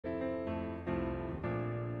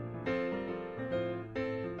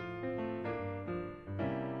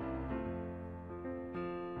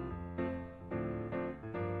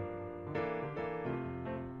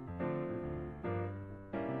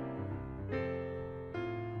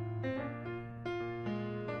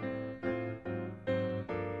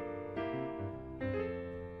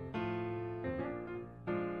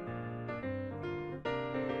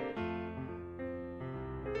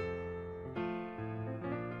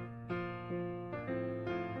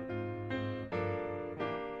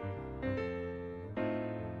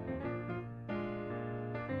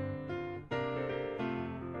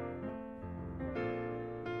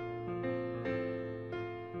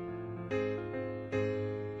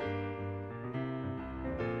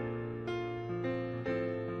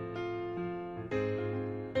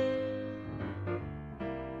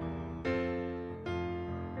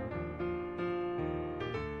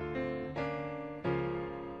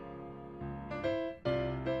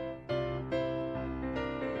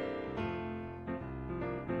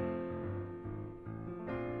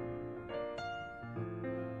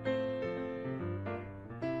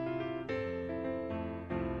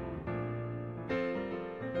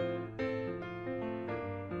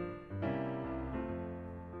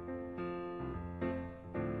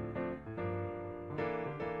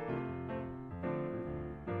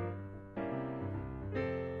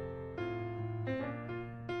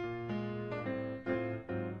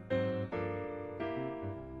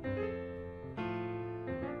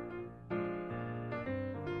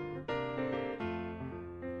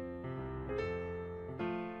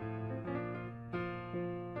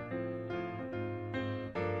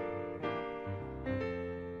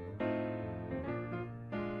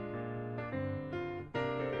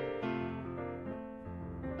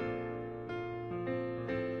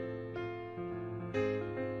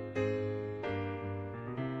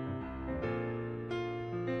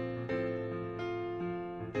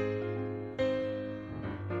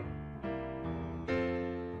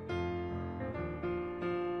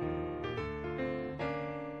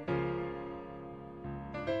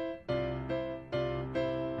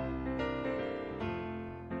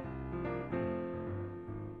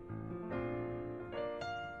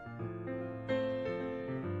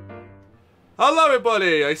Hello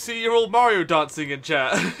everybody, I see you're all Mario dancing in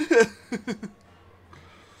chat.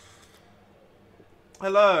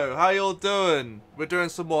 Hello, how you all doing? We're doing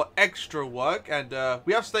some more extra work, and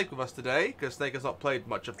we have Snek with us today, because Snek has not played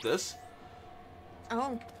much of this.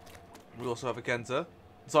 Oh. We also have a Kenza.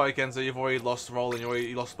 Sorry Kenza, you've already lost roll and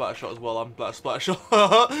you lost Splatter Shot as well. I'm Splatter Shot.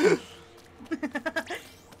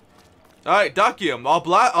 Alright, Dakium,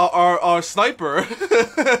 our sniper.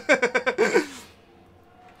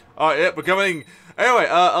 Alright, yep, we're coming.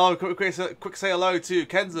 Anyway, quick say hello to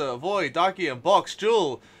Kenza, Void, Dakium, Box,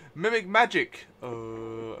 Jewel, Mimic Magic,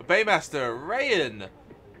 Baymaster, Rayan,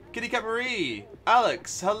 Kitty Cat Marie,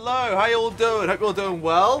 Alex, hello, how you all doing? Hope you're all doing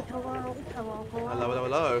well. Hello, hello, hello. Hello, hello,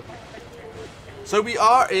 hello. So we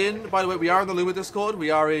are in, by the way, we are in the Luma Discord.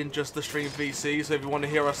 We are in just the stream VC, so if you want to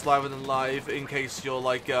hear us live and live, in case you're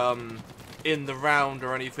like in the round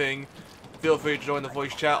or anything, feel free to join the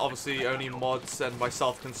voice chat. Obviously, only mods and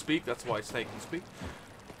myself can speak. That's why Snek can speak.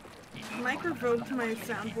 Mike revoked my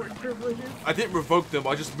soundboard privileges. I didn't revoke them.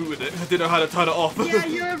 I just booted it. I didn't know how to turn it off. Yeah,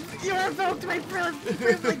 you revoked my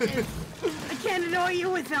privileges. I can't annoy you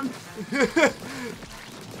with them.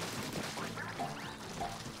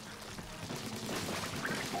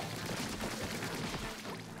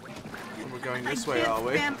 We're going this way, are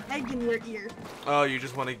we? Spam egg in your ear. Oh, you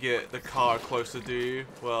just want to get the car closer, do you?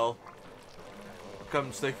 Well,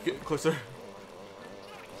 come, Snek, get closer.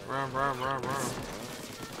 Rum, rum, rum, rum.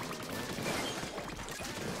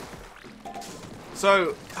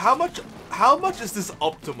 So, how much is this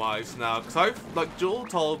optimized now? Because I've, like, Joel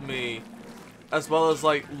told me, as well as,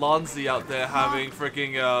 like, Lonzy out there having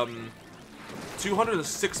freaking,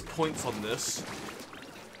 206 points on this.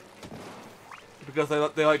 Because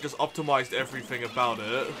they like, just optimized everything about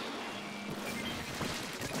it.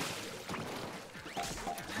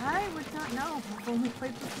 I would not know. I've only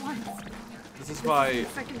played this once. This is my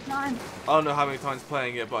second time. I don't know how many times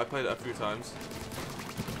playing it, but I played it a few times.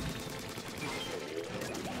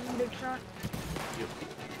 Big shot. Yep.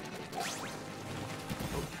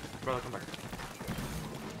 Oh, brother, come back.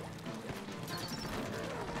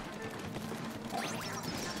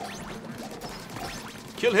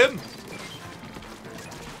 Kill him!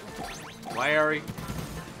 Larry.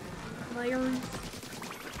 Larry.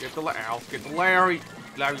 Get the Get the Larry.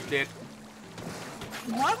 Larry's dead.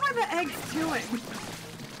 What were the eggs doing?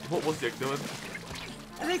 What was the egg doing?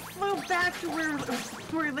 They flew back to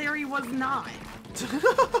where Larry was not.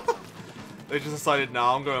 They just decided,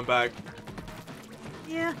 nah, I'm going back.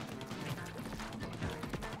 Yeah.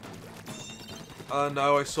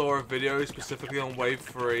 No, I saw a video specifically on Wave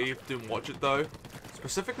 3. Didn't watch it though.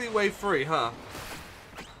 Specifically Wave 3, huh?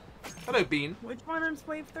 Hello, Bean. Which one is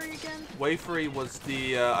Wave 3 again? Wave 3 was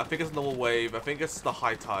the, I think it's normal wave. I think it's the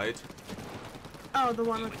high tide. Oh, the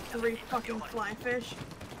one with 3 fucking fly fish?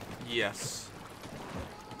 Yes.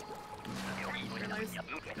 Realize.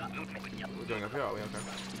 We're going up here, are we? Okay.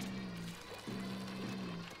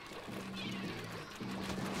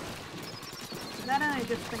 That and I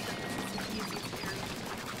just think that this is the easiest area.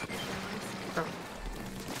 Okay.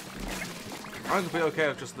 I'm gonna be okay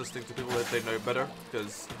with just listening to people if they know better,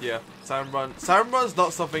 because, yeah, Salmon Run's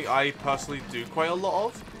not something I personally do quite a lot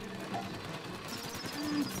of.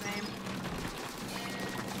 Same.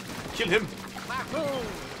 Kill him!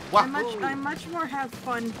 I much more have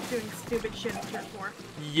fun doing stupid shit in Turf War.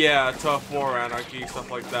 Yeah, Turf War, Anarchy, stuff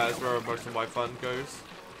like that is where most of my fun goes.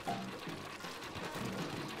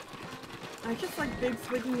 I just like big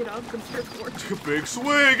swigging it up in Turf War. Big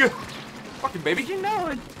swig! Fucking baby! Did you know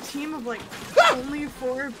a team of like only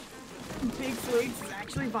 4 big swigs is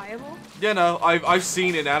actually viable? Yeah, no, I've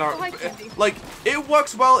seen in Anarchy. Like, it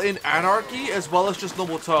works well in Anarchy as well as just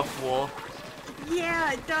normal Turf War.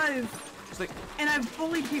 Yeah, it does. It's like, and I've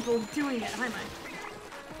bullied people doing it. Hi, Mike.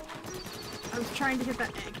 I was trying to get that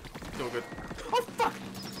egg. still good. Oh, fuck!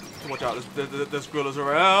 Watch out, there's gorillas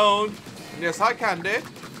around. Yes, hi, Candy.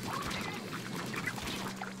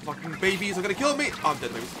 Fucking babies are gonna kill me. I'm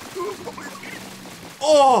dead, baby.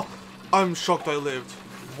 Oh! I'm shocked I lived.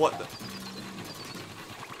 What the?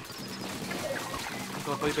 I'm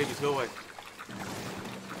gonna play babies, go away.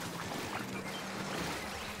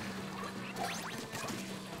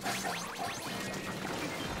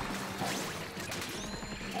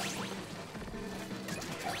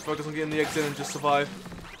 Focus on getting the eggs in and just survive.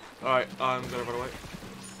 Alright, I'm gonna run away.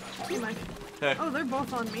 Hey, Mike. Hey. Oh, they're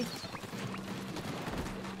both on me.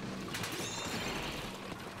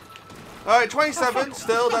 Alright, 27.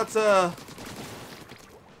 Still, that's a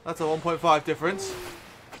 1.5 difference.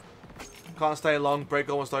 Can't stay long. Break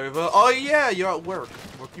almost over. Oh yeah, you're at work.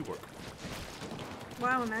 You work.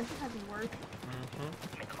 Wow, imagine having work.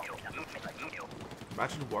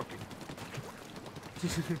 Imagine working.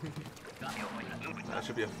 That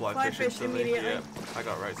should be a fly, Fly fish fish instantly. immediately. Yeah, I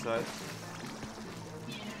got right side.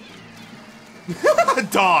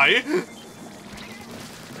 Die!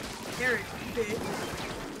 Very big.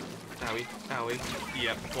 Owie, owie.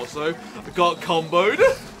 Yep, also got comboed.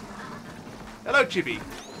 Hello, Chibi.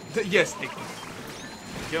 Yes, thank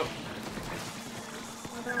you. Yo.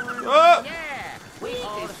 Ah! Yeah, we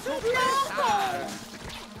are No!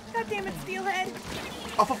 God damn it, Steelhead.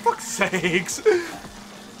 Oh, for fuck's sakes!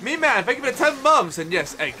 Me man, thank you for 10 months, and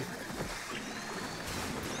yes, egg.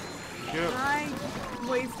 Yep. I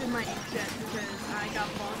wasted my inkjet because I got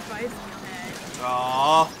bonked by a steelhead.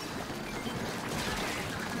 Aww.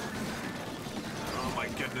 Oh my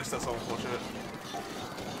goodness, that's so unfortunate.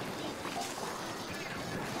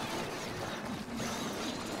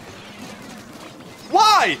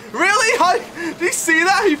 Why? Really? Did you see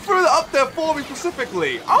that? He threw that up there for me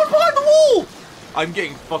specifically. I was behind the wall! I'm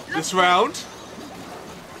getting fucked this round.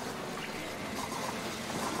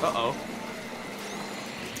 Uh-oh.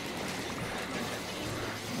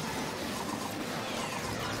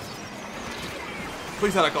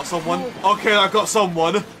 Please tell I got someone. Okay, I got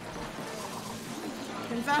someone.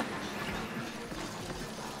 Kenza.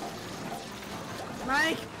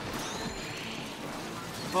 Mike.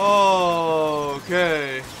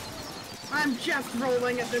 Okay. I'm just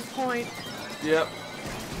rolling at this point. Yep.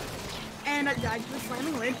 And I died to the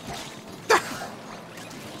slamming lid.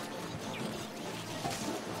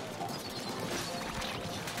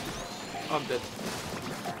 I'm dead.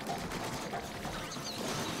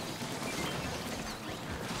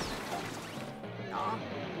 Aw.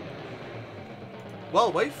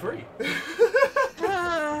 Well, wave 3.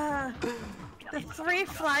 The 3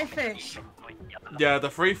 fly fish. Yeah, the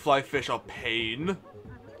 3 fly fish are pain.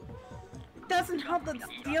 Doesn't help that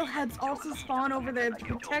steelheads also spawn over there to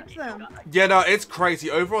protect them. Yeah, no, it's crazy.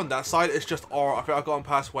 Over on that side, it's just aura. I think I've gone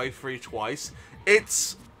past wave 3 twice.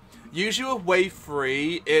 It's usually with wave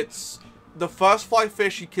 3, it's the first fly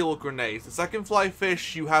fish you kill with grenades. The second fly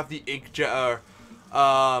fish, you have the ink jetter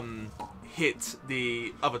hit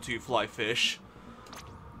the other 2 fly fish.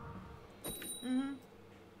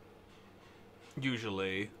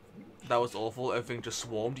 Usually. That was awful. Everything just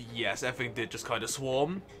swarmed. Yes, everything did just kind of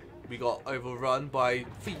swarm. We got overrun by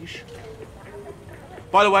fish.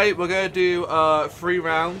 By the way, we're going to do 3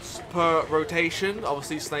 rounds per rotation.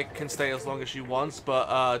 Obviously, Snake can stay as long as she wants,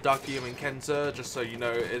 but Ducky and Kenza, just so you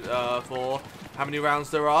know, for how many rounds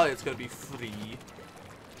there are, it's going to be 3.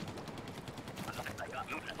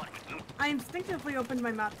 I instinctively opened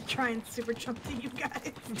my mouth to try and super jump to you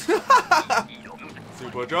guys.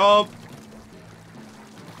 Super job.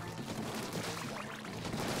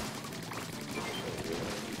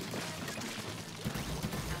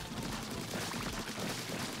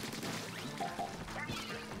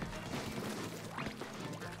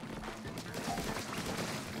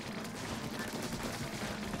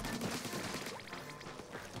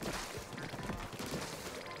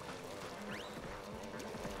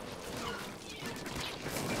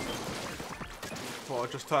 I'll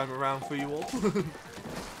just time around for you all.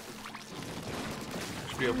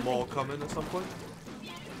 Should be a more coming at some point.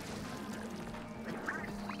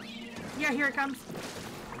 Yeah, here it comes.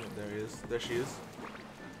 Yeah, there he is. There she is.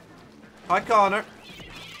 Hi, Connor.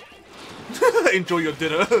 Enjoy your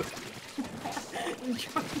dinner.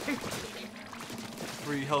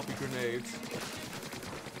 3 healthy grenades.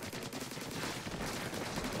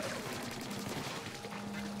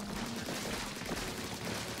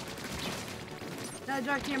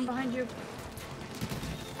 Jockey, I'm behind you.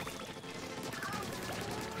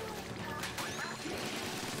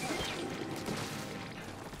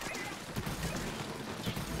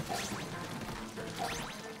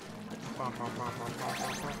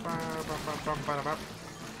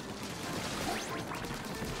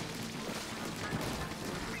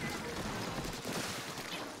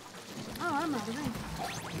 Oh, I'm out of range.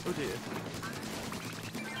 Oh dear.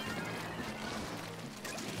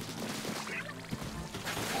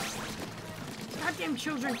 Goddamn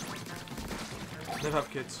children. Never have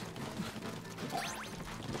kids.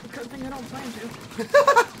 Good thing I don't plan to.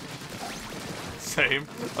 Same.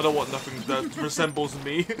 I don't want nothing that resembles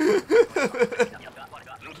me.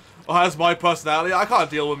 Or has my personality. I can't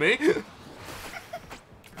deal with me.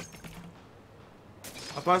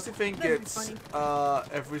 I personally think it's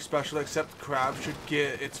every special except Crab should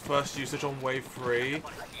get its first usage on wave 3,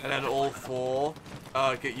 and then all 4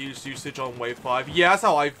 get usage on wave 5. Yeah, that's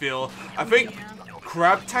how I feel. I think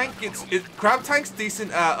Crab Tank Crab Tank's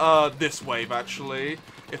decent at this wave actually.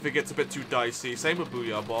 If it gets a bit too dicey. Same with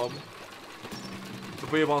Booyah Bomb. The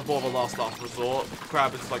Breedon's more of a last resort.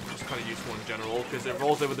 Crab is like just kind of useful in general because it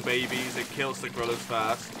rolls over the babies, it kills the gorillas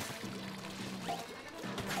fast.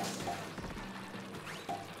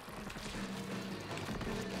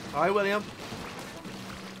 Hi, William.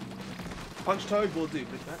 Punch Toad will do.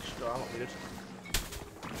 Big match. No, I won't need it.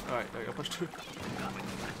 Alright, there you go. Punch Toad.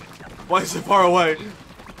 Why is it far away?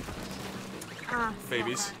 Ah,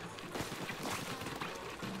 babies.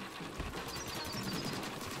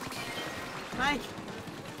 Mike.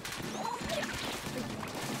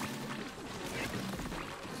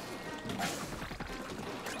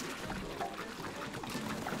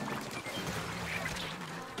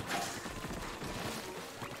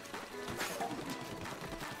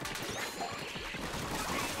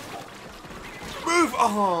 Move!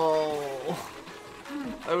 Oh!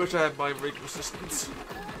 I wish I had my rig resistance.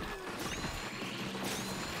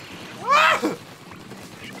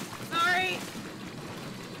 Sorry.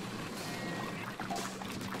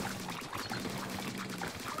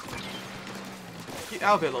 Get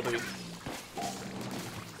out of here, little baby.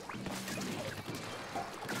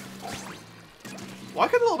 Why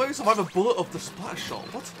can the little baby survive a bullet of the splash shot?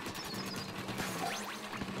 What?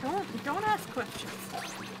 Don't ask questions.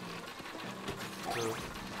 No.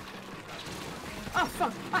 Oh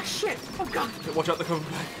fuck! Ah shit! Oh god! Watch out, they're coming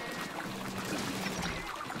back.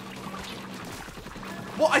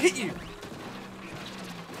 What? I hit you!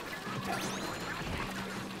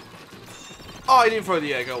 Oh, I didn't throw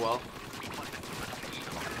the egg. Oh well.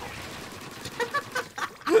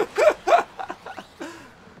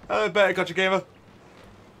 I bet I got you, gamer.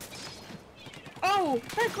 Oh,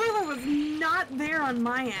 that clearly was not there on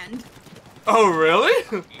my end. Oh,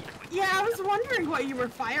 really? Yeah, I was wondering what you were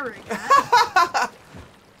firing at.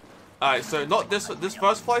 Alright, so not this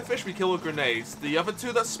first fly fish we kill with grenades. The other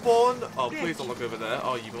two that spawn. Oh, Bitch. please don't look over there.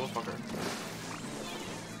 Oh, you motherfucker.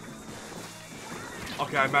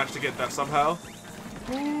 Okay, I managed to get that somehow.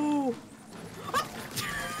 Ooh.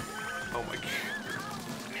 Oh my god.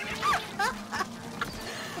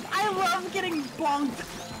 I love getting bonked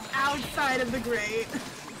outside of the grate.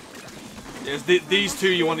 Yes, these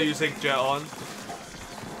two you want to use Inkjet on.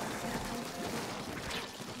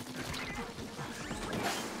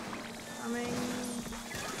 Coming.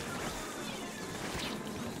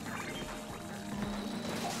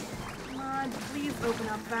 Come on, please open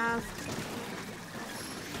up fast.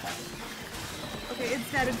 Okay,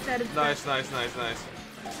 it's dead, it's dead, it's Nice, nice, nice, nice.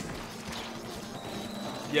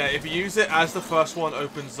 Yeah, if you use it as the first one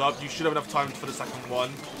opens up, you should have enough time for the second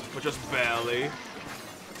one, but just barely.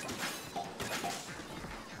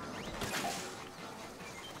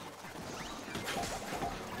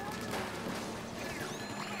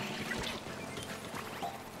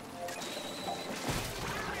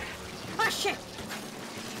 Ah, shit!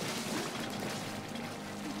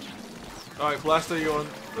 Alright, Blaster, you on.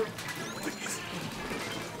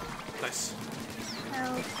 Nice.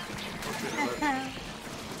 Help.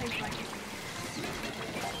 Thanks, Mike.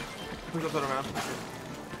 Move that around.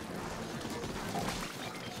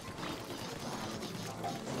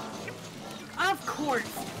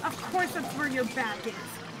 Of course that's where your back is.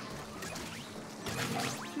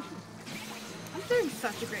 I'm doing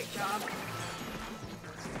such a great job.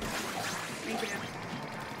 Thank you.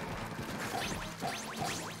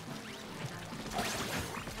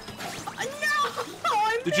 No!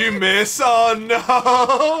 I Did you miss? Oh no!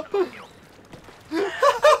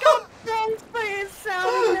 Thanks for your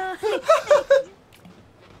sound.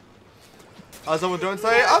 How's someone doing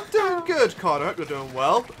today? I'm doing good, Connor. I hope you're doing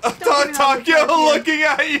well. Don't Takio looking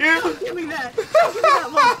at you! Don't give me that. Don't give me that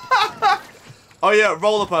look. Oh yeah,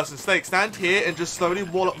 roller person. Snake, stand here and just slowly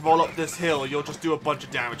roll up this hill. You'll just do a bunch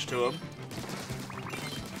of damage to him.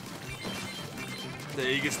 There,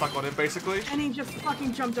 you get stuck on him, basically. And he just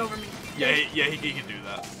fucking jumped over me. Yeah, he can do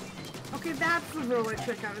that. Okay, that's the roller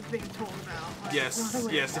trick I was being told about. Like, Yes,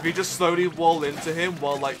 yes. If you just slowly wall into him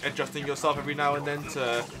while like adjusting yourself every now and then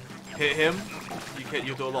to hit him,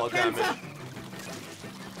 you'll do a lot of damage.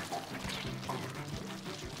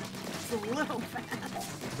 It's a little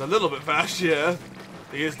fast. It's a little bit fast, yeah.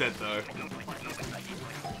 He is dead though.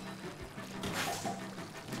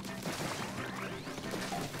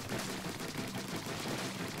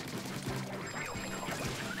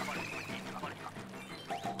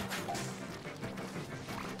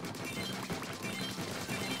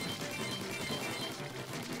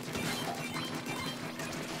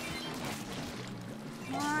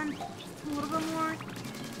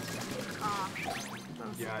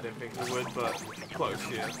 Yeah, I didn't think we would, but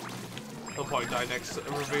close, yeah. He'll probably die next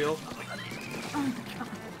reveal. Oh my god.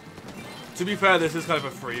 To be fair, this is kind of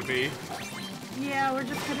a freebie. Yeah, we're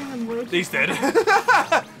just hitting them way too He's dead.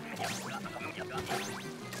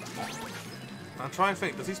 I'm trying to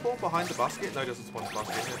think, does he spawn behind the basket? No, he doesn't spawn the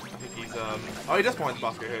basket here. I think he's, oh, he does behind the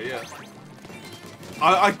basket here, yeah.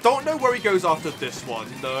 I don't know where he goes after this one,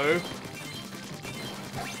 though.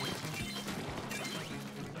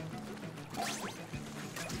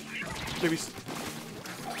 Maybe...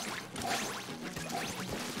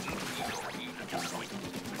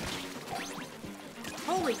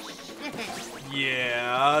 Holy shit.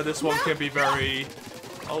 Yeah, this one can be very...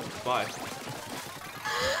 Oh, bye.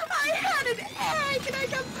 I had an egg and I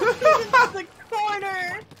got pushed into the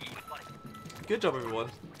corner. Good job, everyone.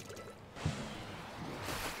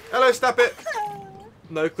 Hello, Snap It.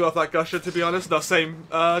 No clue off that gusher, to be honest. No, same,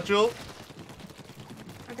 Jewel.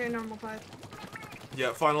 Okay, normal 5.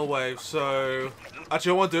 Yeah, final wave. So,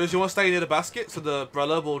 actually, what I want to do is you want to stay near the basket, so the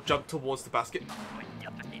umbrella will jump towards the basket.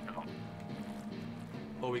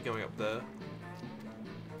 Or are we going up there?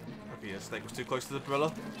 Okay, yeah, Snake was too close to the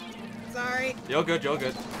umbrella. Sorry. You're good, you're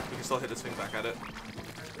good. We can still hit this thing back at it.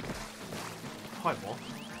 Hi, Mom.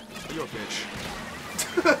 You're a bitch.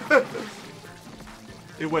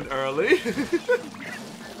 It went early.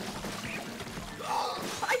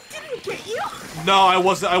 I didn't get you. No, I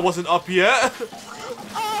wasn't up yet.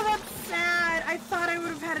 Oh, that's sad. I thought I would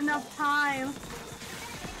have had enough time.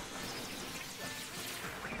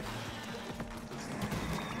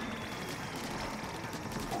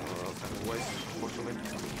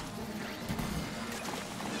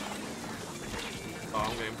 Oh,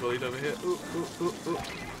 I'm getting bullied over here. Ooh, ooh, ooh, ooh.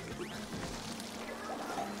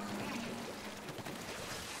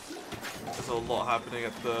 There's a lot happening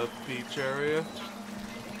at the beach area.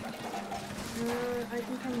 I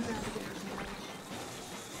can come down again.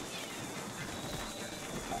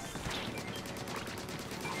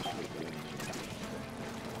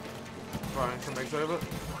 Throwing some eggs over.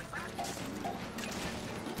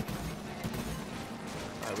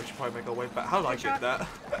 Alright, we should probably make our way back. How did I get that?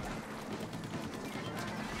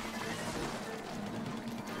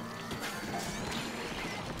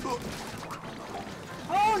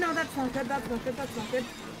 Oh no, that's not good. That's not good. That's not good.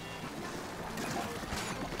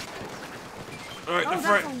 Alright, Oh,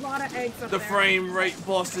 that's a lot of eggs up the there. frame rate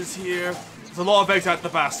boss is here. There's a lot of eggs at the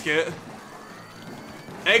basket.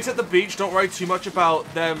 Eggs at the beach, don't worry too much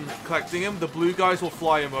about them collecting them. The blue guys will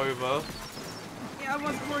fly him over. Yeah, I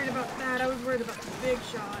wasn't worried about that. I was worried about the big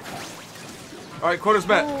shot. Alright, quarters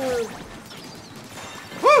met. Oh.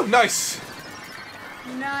 Woo! Nice!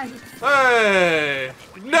 Nice. Hey!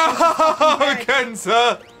 No!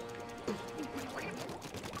 Kenza!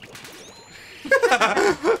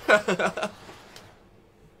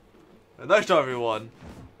 Nice job, everyone.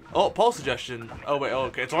 Oh, poll suggestion. Oh, wait, oh,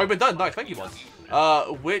 okay. It's already been done. Nice, thank you, Vods.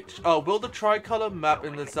 Will the tricolor map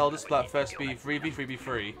in the Zelda Splatfest be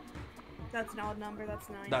 3v3v3? That's an odd number, that's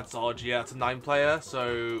 9. That's odd, yeah. It's a 9-player,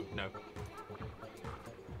 so no.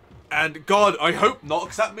 And God, I hope not,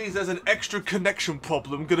 because that means there's an extra connection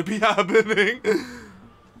problem gonna be happening.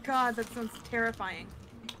 God, that sounds terrifying.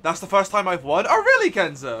 That's the first time I've won. Oh, really,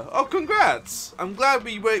 Kenza? Oh, congrats! I'm glad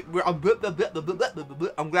I'm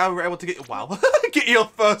glad we were able to get get your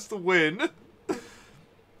first win.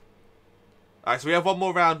 Alright, so we have one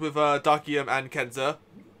more round with Darkium and Kenza.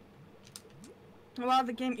 Well,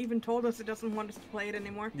 the game even told us it doesn't want us to play it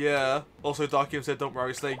anymore. Yeah. Also, Darkium said, "Don't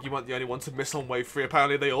worry, Snake. You weren't the only one to miss on wave 3."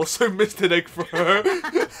 Apparently, they also missed an egg for her.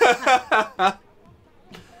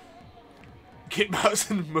 Get mouse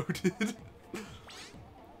and moded.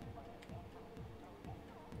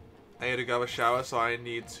 I need to go have a shower, so I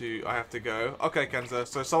have to go. Okay, Kenza.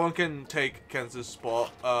 So someone can take Kenza's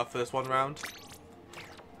spot for this one round.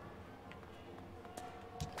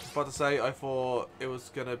 I was about to say, I thought it was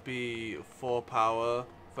gonna be 4 power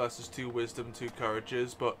versus 2 wisdom, 2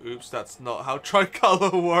 courages, but oops, that's not how tricolor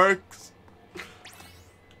works.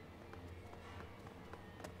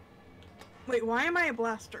 Wait, why am I a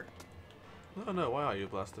blaster? I don't know, why are you a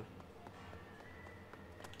blaster?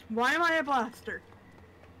 Why am I a blaster?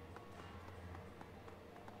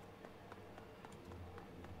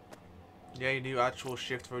 Yay, new actual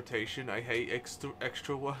shift rotation. I hate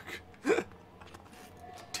extra work.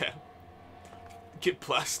 Damn. Get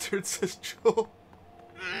plastered, says Joel.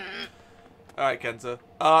 Alright, Kenza.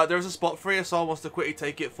 There's a spot for you. Someone wants to quickly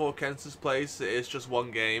take it for Kenza's place. It is just 1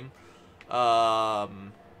 game. But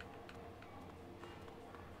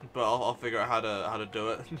I'll figure out how to do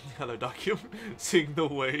it. Hello, Document. Seeing the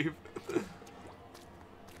wave.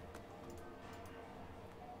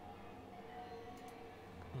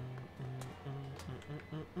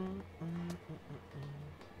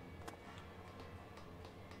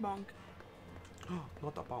 Bonk.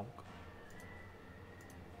 Not a bonk.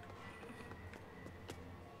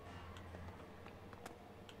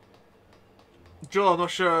 Joel, I'm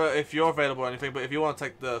not sure if you're available or anything, but if you want to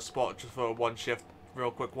take the spot just for one shift,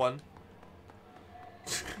 real quick one.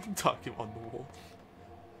 Tuck him on the wall.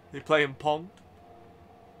 You playing Pong?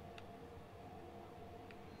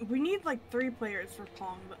 We need like 3 players for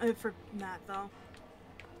Pong, for that though.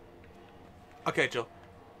 Okay, Joel.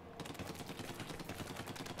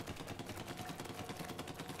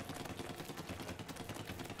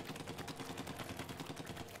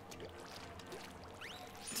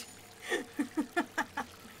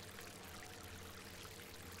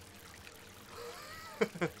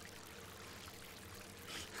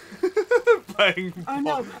 Playing Pong. Oh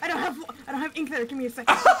no, I don't have ink there. Give me a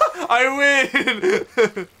second. I win.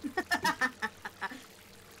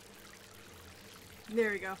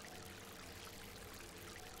 There we go.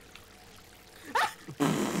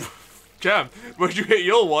 Jam, where'd you hit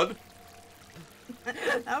your one?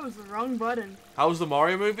 That was the wrong button. How was the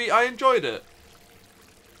Mario movie? I enjoyed it.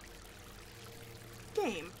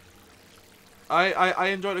 Game. I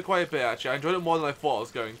enjoyed it quite a bit, actually. I enjoyed it more than I thought I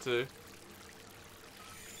was going to.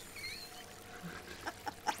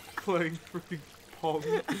 Playing freaking Pong.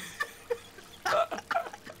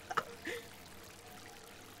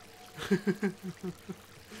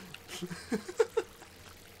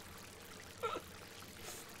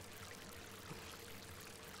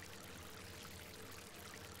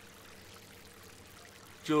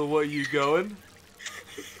 Joel, where are you going?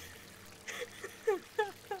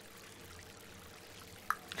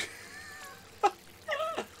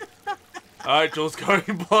 Alright, Joel's going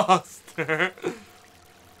blaster.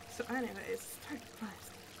 So anyways, start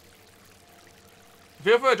blast. If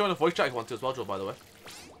you ever join a voice chat you want to as well, Joel, by the way.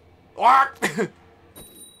 What?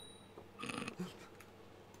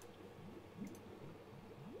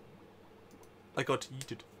 I got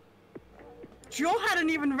yeeted. Joel hadn't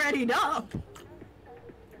even readied up.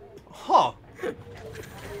 Huh.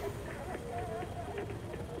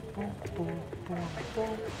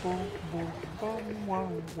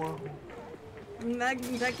 I mean,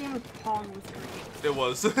 that game of Pong was great. It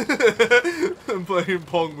was. I'm playing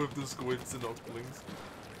Pong with the squids and octolings.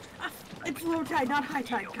 It's low tide, not high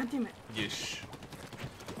tide. God damn it. Yish.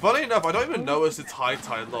 Funny enough, I don't even notice it's high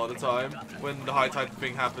tide a lot of the time when the high tide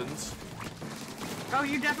thing happens. Oh,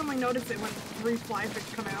 you definitely notice it when 3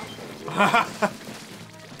 flyfish come out.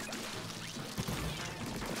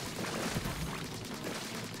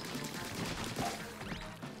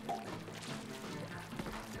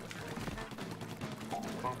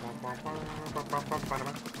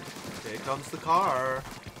 Here comes the car.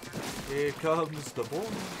 Here comes the boy.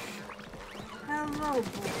 Hello,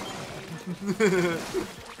 boy.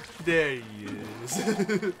 There he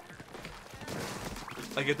is.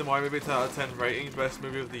 I give the Mario movie 10 out of 10 rating, best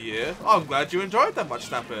movie of the year. Oh, I'm glad you enjoyed that much,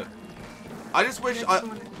 Snap It. I just wish,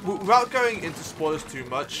 without going into spoilers too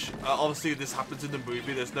much, obviously this happens in the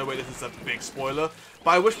movie, there's no way this is a big spoiler,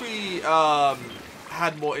 but I wish we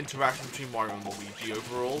had more interaction between Mario and Luigi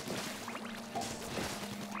overall.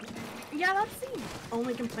 Yeah, that's the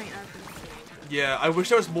only complaint I've been seeing. Yeah, I wish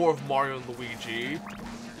there was more of Mario and Luigi.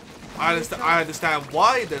 I understand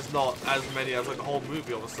why there's not as many as like the whole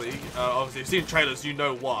movie, obviously. Obviously, if you've seen trailers, you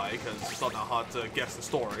know why, because it's not that hard to guess the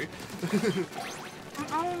story.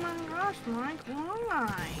 Oh my gosh, Mike,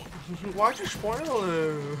 why? Why'd you spoil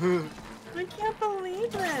it? I can't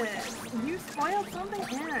believe it. You spoiled something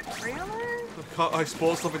in a trailer? I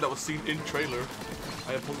spoiled something that was seen in trailer.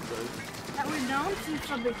 I apologize. That we've known since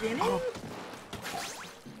the beginning? Oh.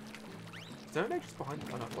 Is there an egg just behind?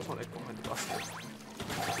 Oh no, what's one egg behind the bus?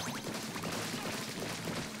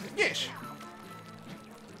 Yes!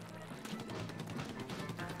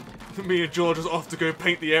 Me and George is off to go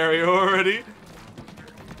paint the area already.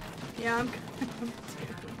 Yeah, I'm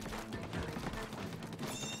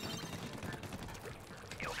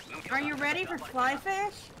Are you ready for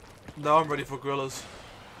flyfish? No, I'm ready for gorillas.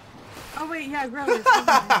 Oh wait, yeah, gorillas.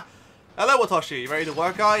 Hello, Watoshi. You ready to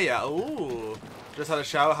work, are ya? Ooh. Just had a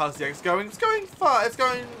shower. How's the eggs going? It's going far. It's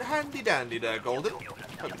going handy dandy there, Golden. Hope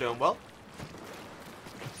you're doing well.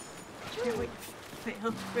 Can't wait to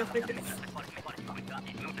fail. Really.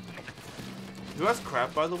 Who has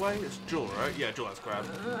crab, by the way? It's Jewel, right? Yeah, Jewel has crab.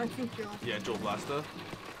 I think you'll. Yeah, Jewel Blaster.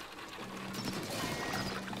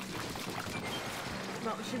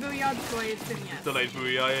 Well, Shibuya delayed, then yes. Delayed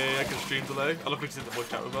Booyah, yeah, can stream delay. I don't think he's in the voice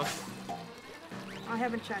chat with us. I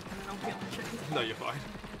haven't checked and I don't feel like checking. No, you're fine.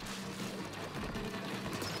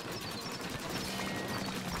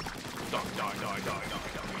 Die,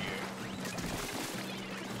 you.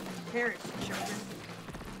 Parrots, children.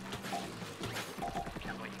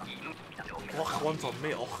 Oh, one's on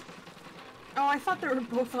me. Oh. Oh, I thought they were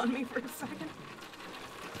both on me for a second.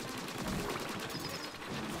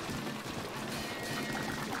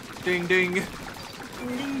 Ding ding. Ding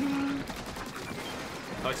ding.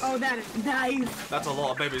 Nice. Oh, that is nice. That's a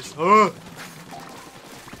lot of babies.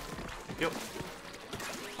 Yep.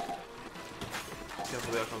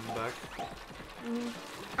 Careful, they're coming back.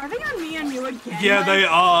 Are they on me and you again? Yeah, they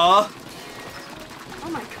are. Oh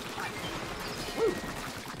my god. Ooh.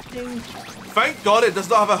 Ding. Thank God it does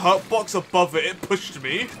not have a hurt box above it. It pushed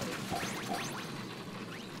me.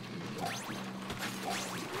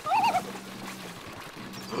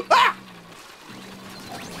 Ah!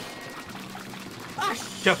 Ah,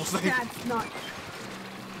 Careful, Snake. That's not.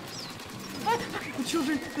 Ah, the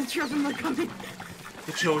children are coming.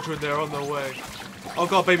 The children, they're on their way. Oh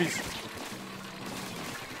god, babies.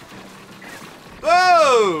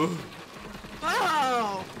 Whoa!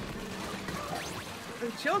 Oh!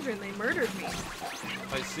 The children, they murdered me.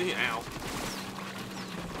 I see. Ow.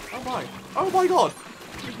 Oh my. Oh my god.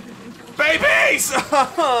 Babies!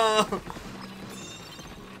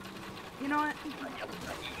 You know what?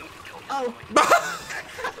 Oh.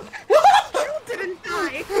 You didn't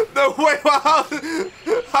die. No way!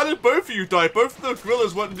 How did both of you die? Both of the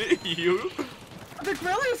gorillas went near you. The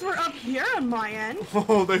gorillas were up here on my end.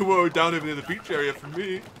 Oh, they were down over near the beach area for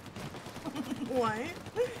me. What?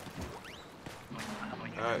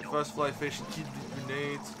 Alright, first fly fish, kid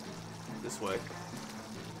grenades. This way.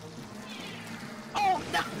 Oh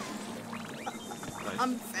no! Nice.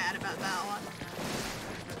 I'm sad about that one.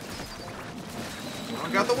 Oh,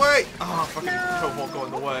 got the way! Oh, fucking No. Cohort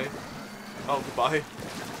going the way. Oh, goodbye.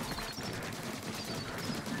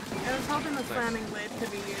 I was hoping the slamming lid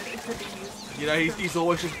could be used. You know, he's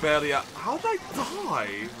always just barely out. How did I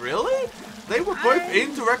die? Really? They were both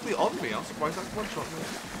indirectly on me. I'm surprised that one shot me.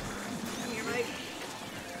 You're right.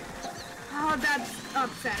 Oh, that's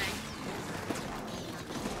upsetting.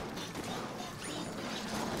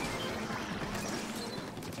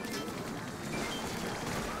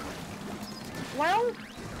 Well,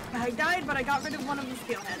 I died, but I got rid of one of the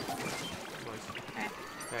steelheads. Nice. Okay.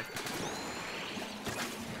 Okay.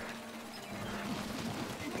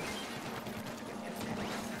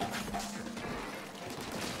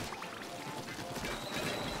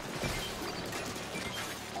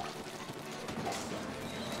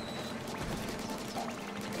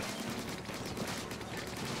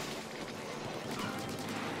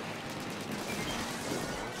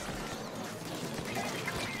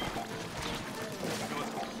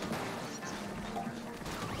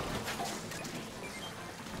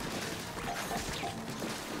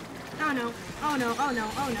 Oh no, oh no, oh no,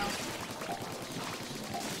 oh no.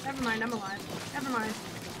 Never mind, I'm alive. Never mind.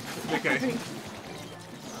 Okay.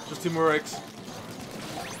 Just 2 more eggs.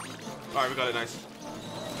 Alright, we got it, nice.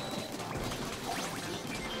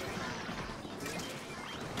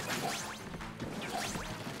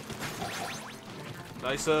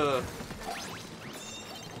 Nice,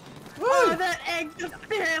 Oh, that egg just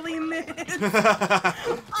barely missed.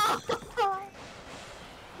 Oh.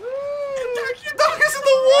 Dog is in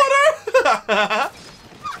the water!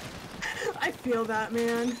 I feel that,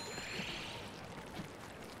 man.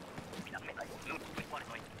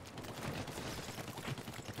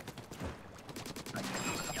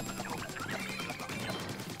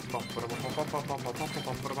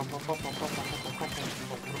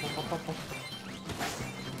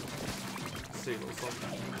 See what's up.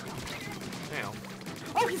 Damn.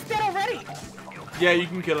 Oh, he's dead already. Yeah, you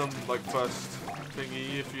can kill him like first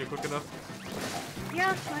thingy if you're quick enough.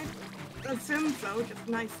 Yeah, I assume so. Just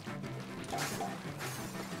nice.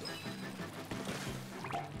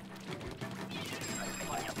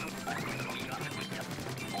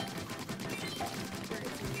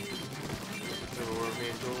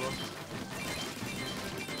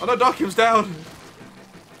 Oh no, Darkham's down!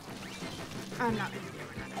 I'm not.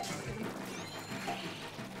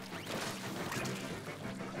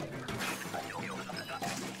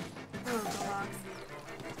 Oh, the rocks.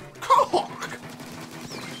 Cock!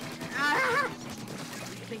 Ah!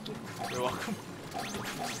 Thank you. You're welcome.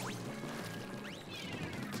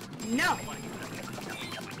 No!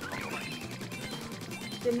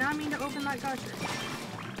 Did not mean to open that gusher.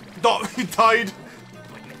 No, he died!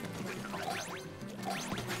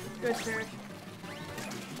 Good search.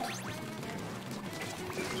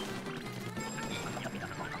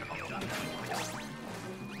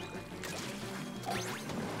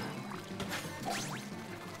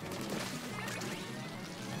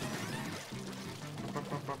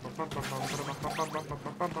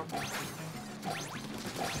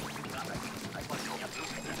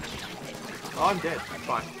 Oh, I'm dead.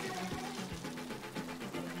 Fine.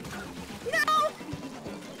 No!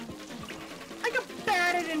 I got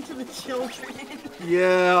batted into the children.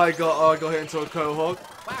 Yeah, I got hit into a cohort.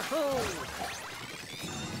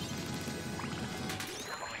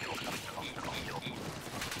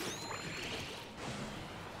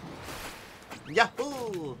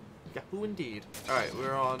 Who indeed? Alright,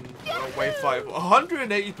 we're on wave 5.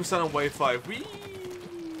 180% on wave 5. Whee!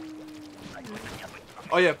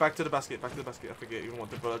 Oh yeah, back to the basket, back to the basket. I forget you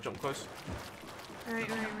want to jump close. Right.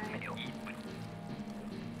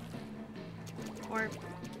 Or...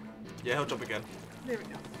 Yeah, he'll jump again. There we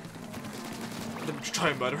go. Then just try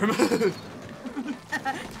and murder him.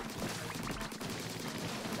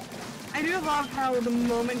 I do love how the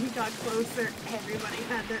moment he got closer, everybody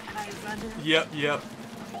had their eyes on him. Yep.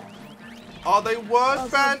 Oh, they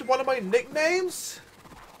weren't banned one of my nicknames?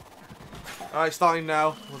 Alright, starting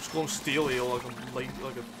now. We'll just call him Steel Eel like a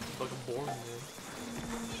boring name.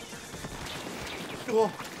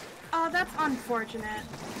 Oh. Oh, that's unfortunate.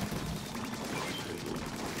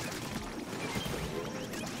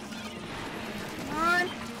 Come on.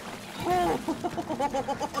 Oh,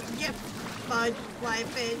 get fudge, fly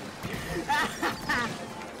fish.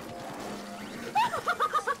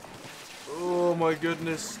 Oh my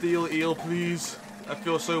goodness, Steel Eel, please. I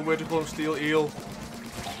feel so weird to call him Steel Eel.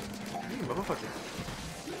 You motherfucker.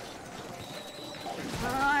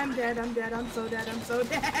 Oh, I'm dead, I'm so dead, I'm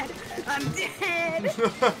dead!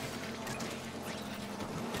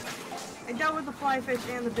 I dealt with the fly fish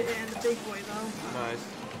and the big boy though. Nice.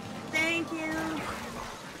 Thank you!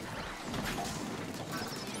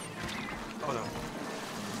 Oh no.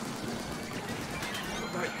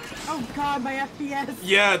 Oh god, my FPS!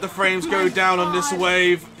 Yeah, the frames go down on this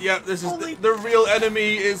wave. Yep, this is the real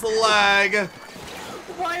enemy is lag.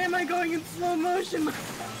 Why am I going in slow motion?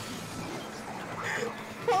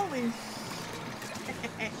 Holy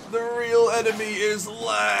shit. The real enemy is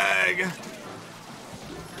lag.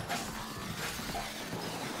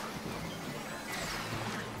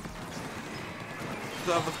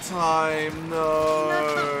 Other time,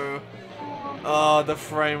 no. Oh, the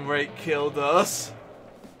frame rate killed us.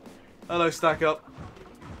 Hello, Stack Up.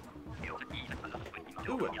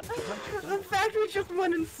 Ooh, The fact we just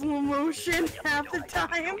went in slow motion half the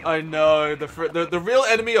time. I know, the real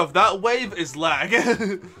enemy of that wave is lag.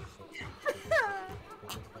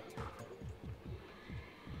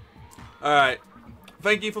 Alright.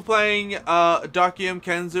 Thank you for playing Darkium,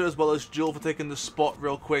 Kenzo, as well as Jewel for taking the spot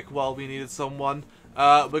real quick while we needed someone.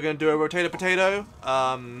 We're going to do a Rotator Potato.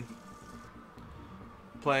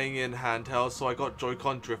 Playing in handheld, so I got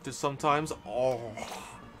Joy-Con drifted sometimes. Oh,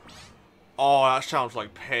 that sounds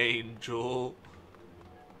like pain, Jewel.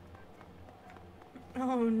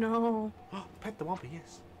 Oh no. Pet the Wampy,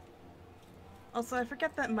 yes. Also, I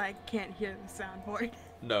forget that Mike can't hear the soundboard.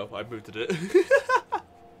 No, I booted it.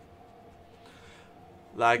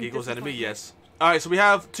 Lag equals enemy, yes. Alright, so we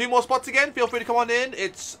have 2 more spots again. Feel free to come on in.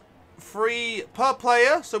 It's free per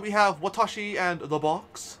player, so we have Watashi and The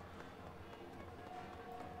Box.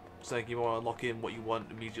 So you want to lock in what you want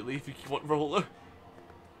immediately if you want roller.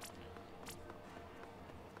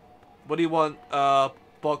 What do you want,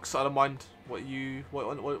 Box? I don't mind what do you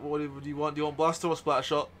want? Do you want Blaster or Splatter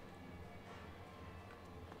Shot?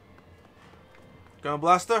 Going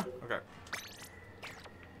Blaster? Okay.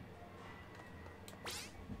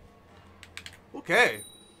 Okay.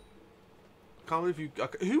 Can't believe you.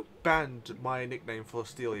 Who banned my nickname for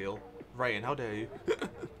Steel Eel? Rain, how dare you?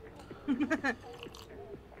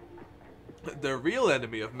 The real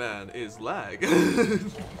enemy of man is lag.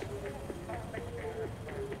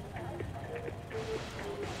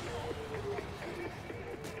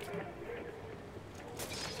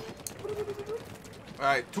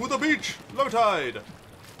 Alright, to the beach! Low tide!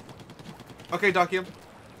 Okay, Dakium.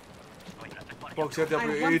 Box, you have the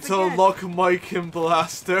opportunity to lock Mike and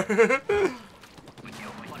Blaster.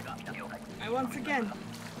 I once again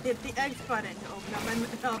hit the X button to open up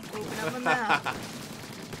my mouth.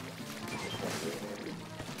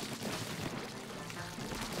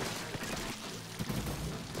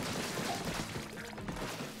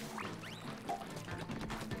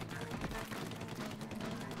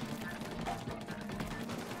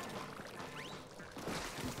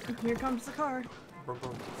 Here comes the car.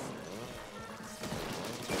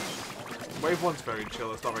 Wave 1's very chill,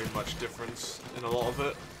 there's not very much difference in a lot of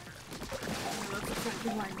it. That's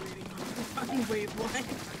exactly why I'm reading fucking Wave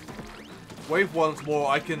 1. Wave 1's more,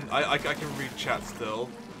 I can read chat still.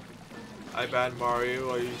 I banned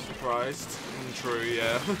Mario, are you surprised? True,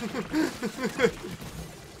 yeah.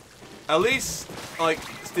 At least, like,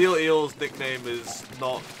 Steel Eel's nickname is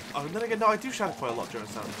not... Oh, then again, no, I do shout quite a lot during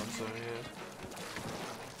Sandman, so yeah.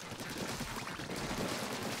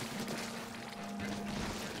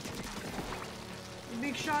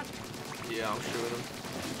 Big shot. Yeah, I'm shooting him.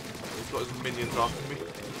 He's got his minions after me.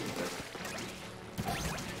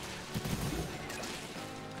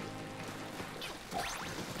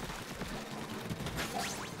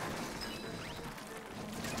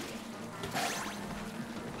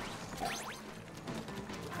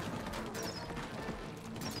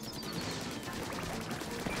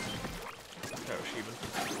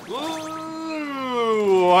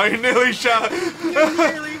 I nearly shot. You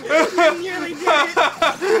nearly did it.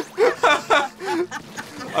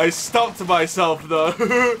 I stopped myself though.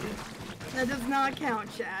 That does not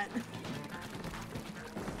count, chat.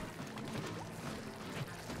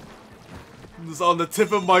 It was on the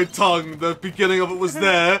tip of my tongue. The beginning of it was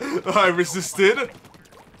there. I resisted.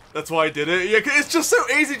 That's why I did it. Yeah, it's just so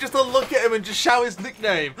easy just to look at him and just shout his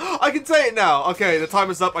nickname. I can say it now. Okay, the time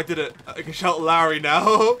is up. I did it. I can shout Larry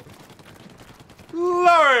now.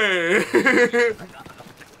 Larry!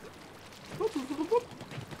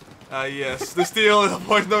 Yes. The steel is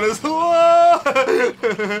otherwise known as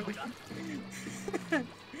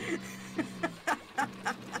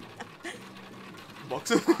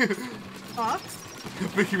Box. Fox?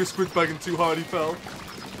 Vicky was squid bagging too hard, he fell.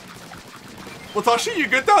 Watashi, you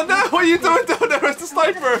good down there? What are you doing down there as the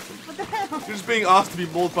sniper? What the hell? You're just being asked to be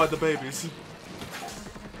mauled by the babies.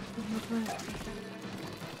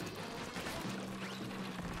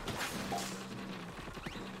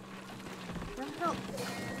 Where the hell?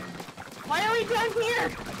 Why are we down here?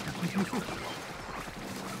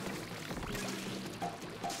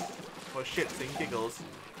 For shits and giggles.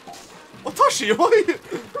 Watashi, why are you?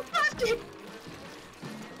 Watashi!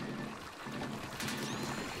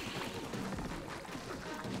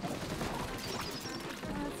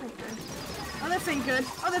 Oh, this ain't good.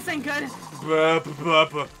 Oh, this ain't good.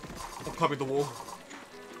 I'm climbing the wall.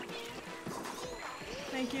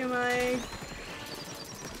 Thank you, Mike.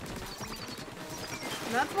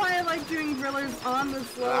 That's why I like doing drillers on the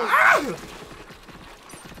slope. Ah!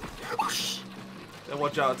 Yeah,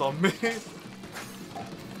 watch out, it's on me.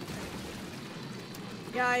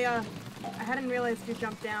 Yeah, I hadn't realized you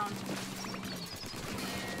jumped down.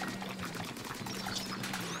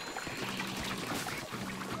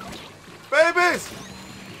 Babies!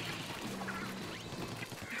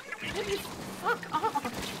 Fuck off!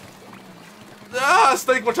 Ah,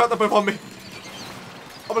 snake, watch out, they're both on me.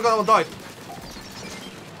 Oh my god, that one died.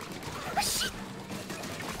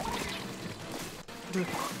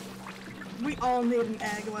 We all need an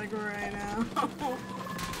egg like right now.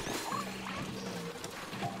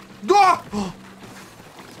 Ah!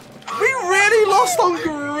 We really lost on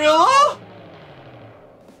Gorilla?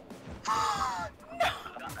 No!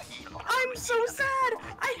 I'm so sad!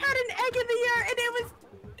 I had an egg in the air and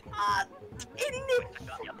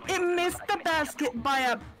it missed the basket by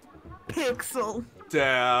a pixel.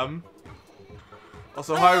 Damn.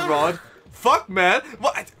 Also, hi, Rod. Fuck, man.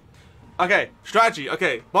 What? Okay, strategy.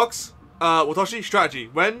 Okay, Box. Watashi, strategy.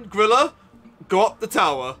 When Gorilla, go up the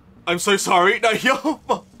tower. I'm so sorry. No, yo.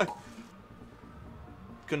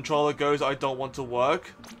 Controller goes, I don't want to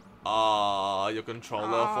work. Your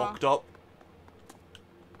controller fucked up.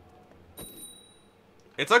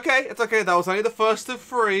 It's okay, it's okay. That was only the first of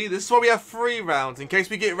 3. This is why we have 3 rounds, in case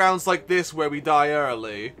we get rounds like this where we die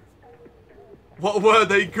early. What were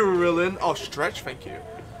they gorilling? Oh, stretch, thank you.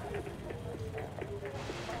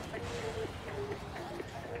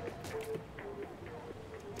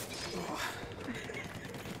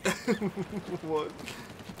 What?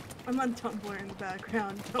 I'm on Tumblr in the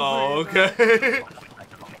background. Oh, okay.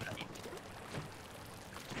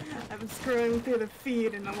 I've been scrolling through the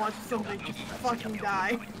feed and I watched somebody just fucking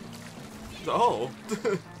die. Oh.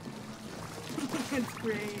 It's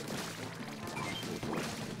great.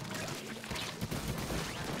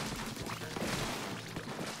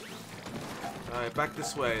 Alright, back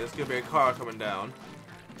this way. There's gonna be a car coming down.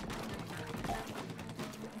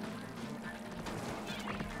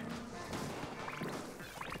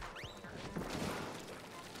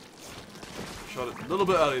 Shot it a little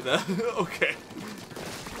bit early there. Okay.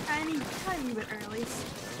 Tiny bit early.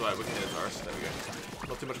 That's right, we can hit ours. There we go.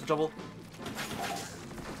 Not too much of trouble.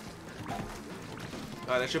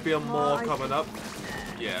 Alright, there should be a more coming up.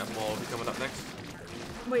 Yeah, more will be coming up next.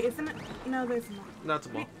 Wait, isn't it? No, there's more. No, it's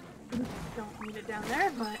more. Don't need it down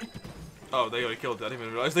there, but Oh, they already killed it. I didn't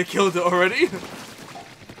even realize they killed it already.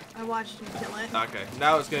 I watched him kill it. Okay,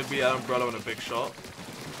 now it's going to be an umbrella and a big shot.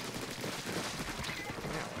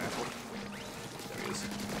 There he is.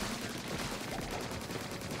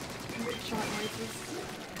 Big shot noises.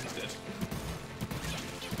 He's dead.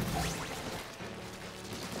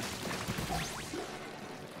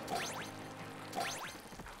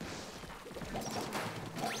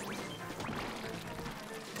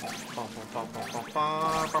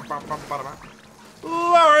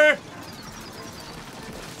 Larry!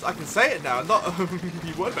 I can say it now, not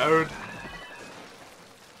you weren't married.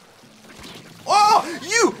 Oh,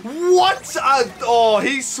 you! What? Oh,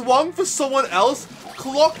 he swung for someone else,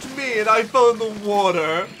 clocked me, and I fell in the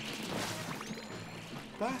water.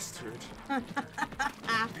 Bastard.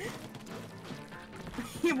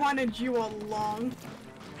 He wanted you along.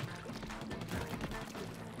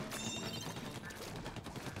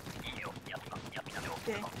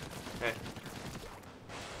 Okay. Hey.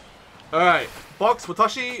 Alright, Box,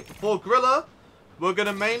 Watashi, for Gorilla, we're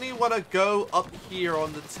gonna mainly wanna go up here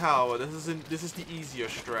on the tower. This is the easier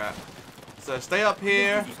strat. So stay up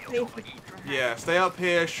here. Yeah, stay up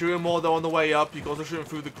here, shoot them while they're on the way up. You can also shoot them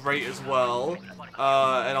through the grate as well.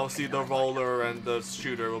 And obviously the roller and the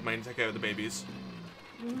shooter will mainly take care of the babies.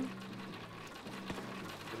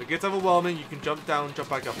 If it gets overwhelming, you can jump down, jump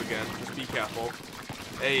back up again. Just be careful.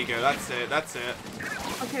 There you go. That's it. That's it.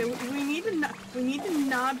 Okay, we need to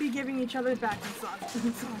not be giving each other back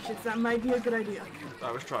massages. That might be a good idea.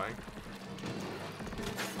 I was trying.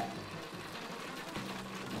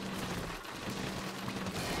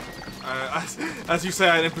 As you say,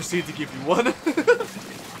 I then proceed to give you one.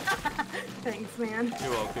 Thanks, man.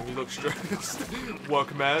 You're welcome. You look stressed.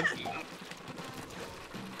 Work, man.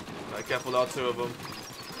 Alright, careful, there are two of them.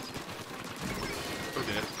 Oh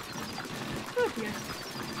dear. Oh dear.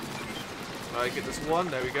 Alright, get this one.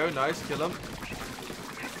 There we go. Nice. Kill him.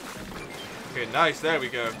 Okay, nice. There we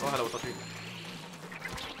go. Oh, hello, Watashi.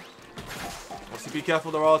 Also, be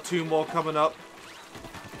careful. There are two more coming up.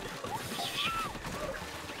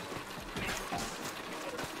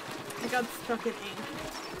 I got stuck in ink.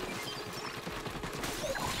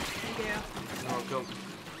 Thank you. Oh, go.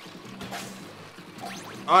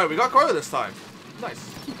 Alright, we got Gorilla this time. Nice.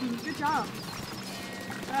 Good job.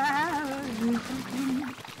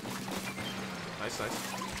 Nice, nice.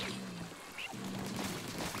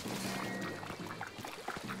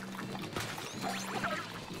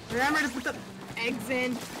 Remember to put the eggs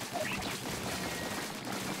in.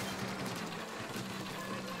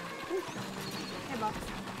 Hey, Box.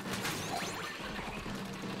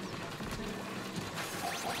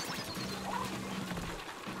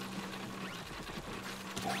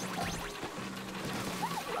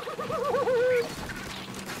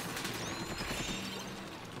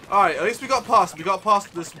 Alright, at least we got past. We got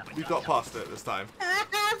past this. We got past it this time.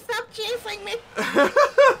 Stop chasing me.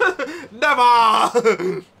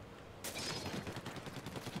 Never.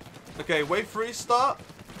 Okay, wave 3 start.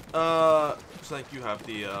 Looks like you have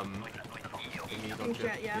the thingy, don't you?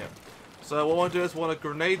 Yeah. So what I want to do is want to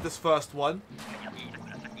grenade this first one.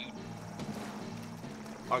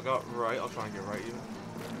 I got right. I'll try and get right even.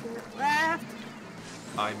 Left.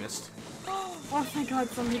 I missed. Oh, thank God,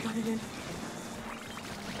 somebody got it in.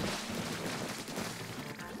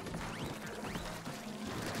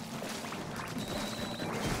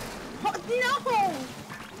 Oh, no!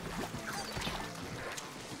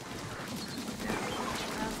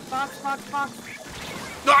 Box.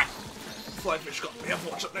 No! Flyfish got me,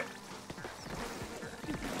 unfortunately.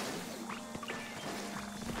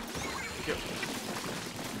 Yep.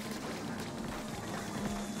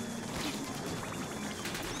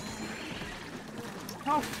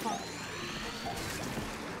 Oh, fuck.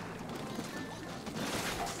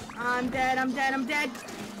 I'm dead.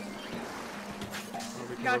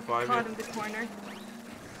 Got caught in the corner.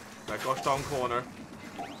 That gosh darn corner.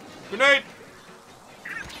 Grenade!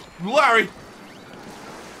 Larry!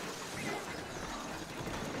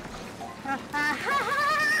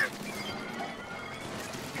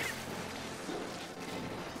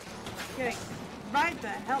 Okay, right the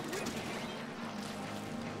hell.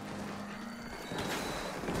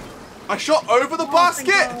 I shot over the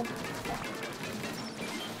basket!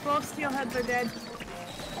 Both steelheads are dead.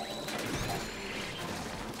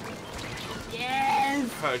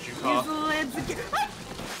 Yes! Heard you, Use car. the lids again.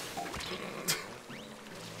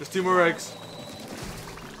 Just 2 more eggs.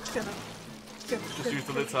 Shut up. Just use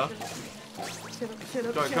the lids, huh? Shut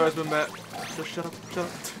up. Giant Co's been met. Just shut up.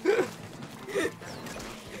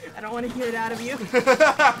 I don't want to hear it out of you.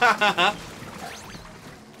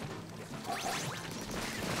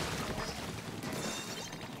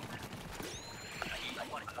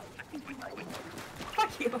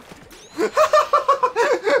 Fuck you.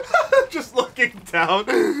 Just looking down.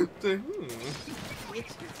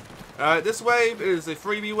 Alright, this wave is a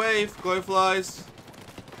freebie wave. Glowflies.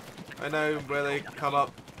 I know where they come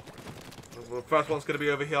up. The first one's going to be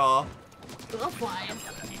over here.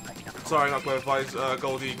 Glowflies. Sorry, not glowflies,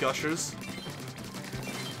 Goldie Gushers.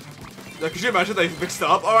 Could you imagine they mixed it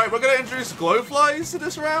up? Alright, we're going to introduce glowflies to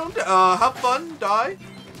this round. Have fun, die.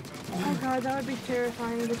 Oh god, that would be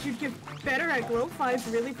terrifying, but you'd get better at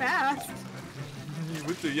glowflies really fast. You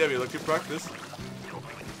would do, yeah, be like good practice.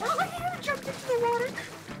 Oh, I jumped into the water.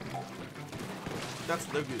 That's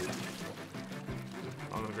no good.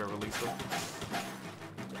 I'm gonna go release them.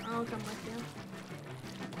 I'll come with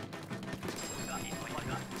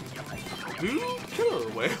you. Ooh, killer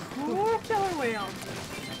whale. Ooh, killer whale.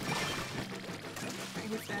 Right,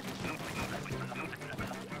 who's that?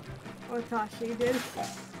 Watashi did.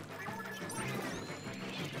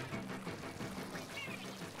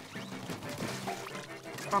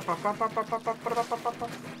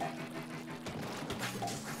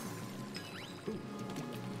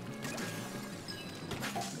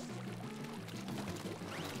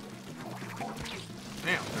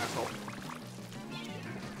 Damn, asshole.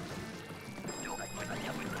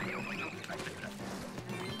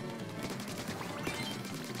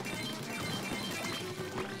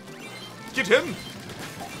 Get him!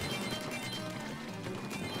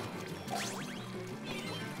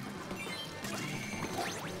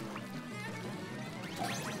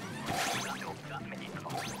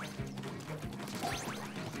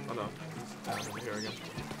 Oh no, he's down over here again.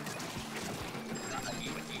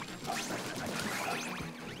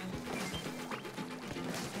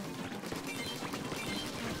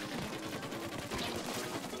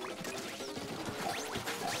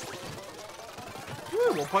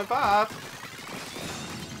 Woo, 1.5!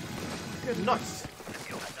 Good. Nice!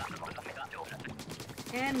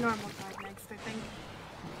 And normal time next, I think.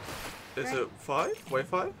 Is Right. it 5? Wave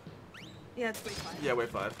 5? Yeah, it's way fine. Yeah, wave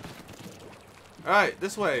 5. Alright,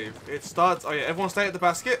 this wave. It starts. Oh yeah, everyone stay at the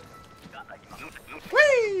basket.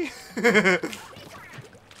 Whee! And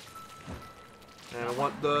I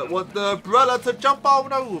want the umbrella to jump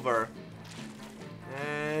on over.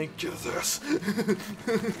 And get this.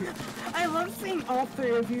 I love seeing all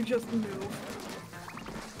three of you just move.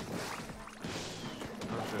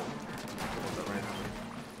 Oh shit. I want that right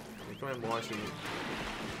now. Come in more, I see you.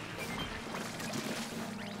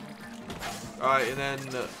 Alright, and then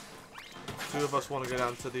two of us want to go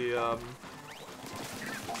down to the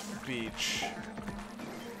beach.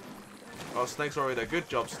 Oh, Snake's already there. Good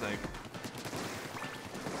job, Snake.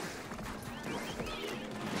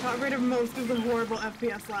 Got rid of most of the horrible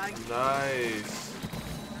FPS lag. Nice.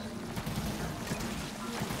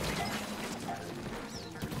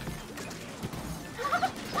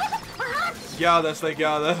 Get out of there, Snake, get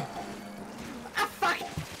out of there. Ah, fuck!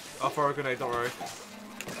 I'll throw a grenade, don't worry.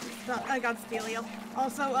 I got Stelio.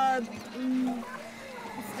 Also,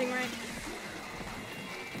 Stingray.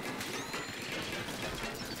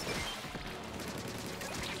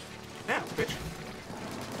 Yeah, bitch.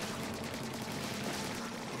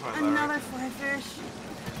 Right, Another flyfish.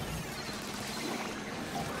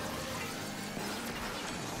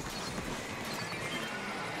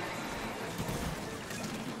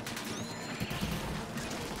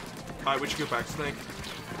 Alright, we should go back, Snake.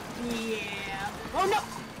 Yeah. Oh no!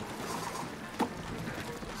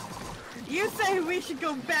 You say we should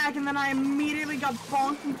go back, and then I immediately got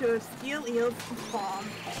bonked into a steel eel's bomb.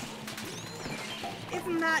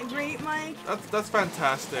 Isn't that great, Mike? That's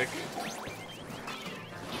fantastic.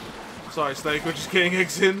 Sorry, Snake, we're just getting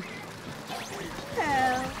eggs in.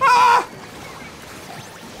 Hell. Ah!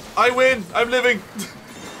 I win! I'm living!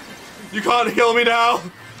 You can't kill me now!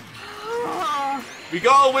 Oh. We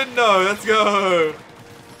gotta win now, let's go!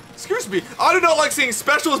 Excuse me, I do not like seeing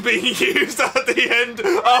specials being used at the end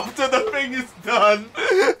after the thing is done.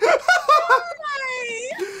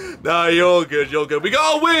 Nah, you're good, you're good. We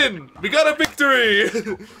gotta win! We got a victory!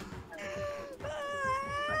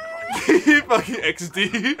 Fucking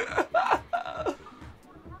XD.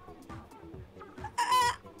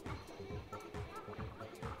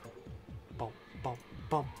 Bum, bum,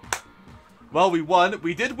 bum. Well, we won.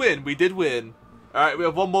 We did win. We did win. Alright, we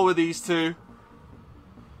have one more of these two.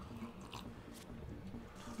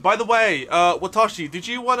 By the way, Watashi, did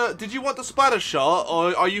you want the splatter shot,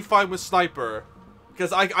 or are you fine with sniper?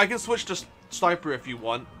 Because I can switch to sniper if you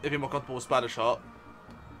want, if you're more comfortable with splatter shot.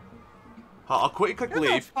 I'll quickly click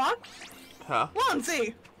leave. What the fuck? Huh?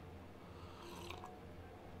 Lonzy!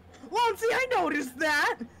 Lonzy, I noticed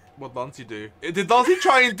that! What did Lancy do? Did Lancy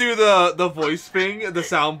try and do the voice thing, the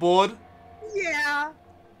soundboard? Yeah.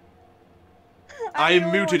 I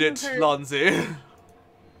muted it, Lancy.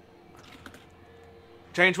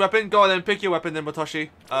 Change weapon? Go on then, pick your weapon then, Watashi.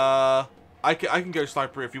 I can go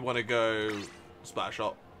sniper if you want to go splatter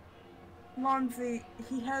shot. Lonzy,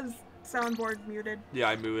 he has soundboard muted. Yeah,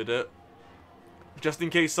 I muted it. Just in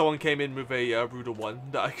case someone came in with a ruder one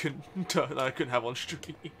that I couldn't have on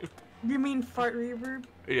stream. You mean fart reverb?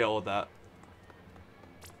 Yeah, all that.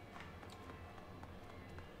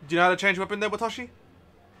 Do you know how to change weapon there, Watashi?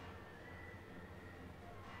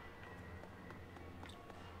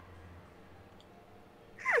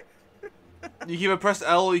 You can either press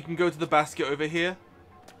L or you can go to the basket over here.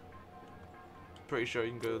 Pretty sure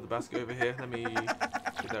you can go to the basket over here. Let me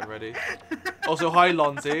get that ready. Also, hi,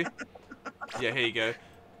 Lonzy. Yeah, here you go.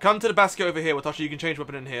 Come to the basket over here, Watashi. You can change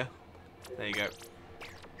weapon in here. There you go.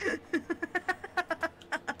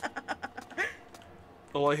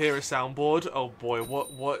 All I hear is soundboard. Oh boy,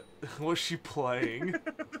 what's she playing?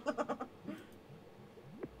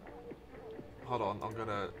 hold on, I'm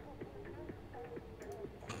gonna...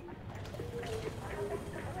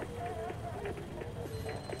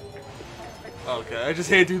 Okay, I just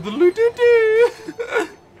hate do the loo-doo-doo!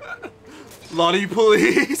 Lonnie,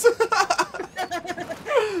 please!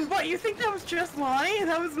 What, you think that was just Lonnie?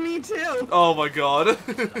 That was me too. Oh my god.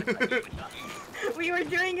 We were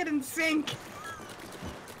doing it in sync.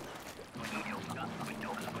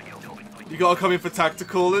 You gotta come in for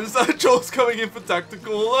tactical, and Joel's coming in for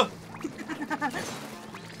tactical.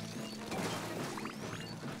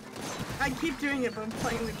 I keep doing it, but I'm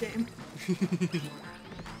playing the game.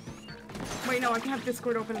 Wait, no, I can have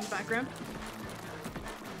Discord open in the background.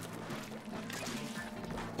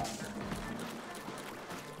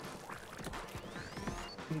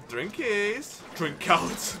 Drinkies. Drink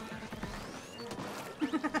out.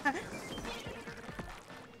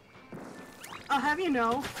 I'll have you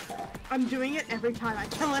know, I'm doing it every time I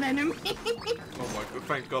kill an enemy. Oh my god,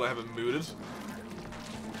 thank god I haven't mooted.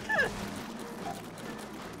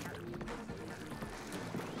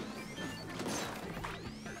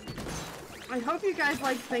 I hope you guys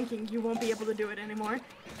like thinking you won't be able to do it anymore.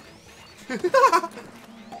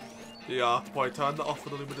 Yeah, probably turn that off for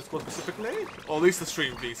the Luma Discord specifically. Or at least the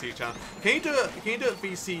stream VC channel. Can you do it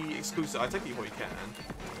VC exclusive? I think you probably can.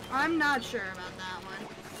 I'm not sure about that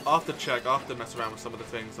one. I'll have to check, I'll have to mess around with some of the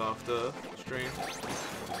things after stream.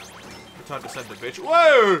 Return to sender, bitch.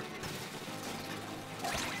 Whoa!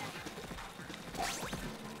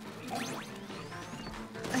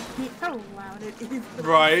 I hate how loud it is.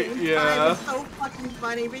 Right, yeah. It's so fucking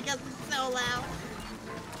funny because it's so loud.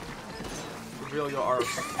 Reveal your arse.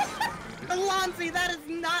 Alonzi, that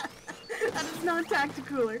is not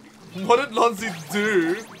tacticooler. What did Lonzi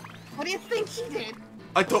do? What do you think she did?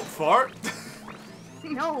 I don't fart.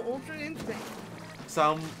 No, Ultra Instinct.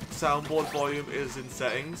 Soundboard volume is in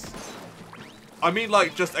settings. I mean,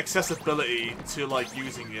 like, just accessibility to, like,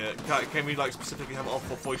 using it. Can we, like, specifically have it off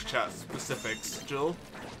for voice chat specifics, Jill?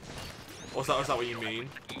 Or is that what you mean?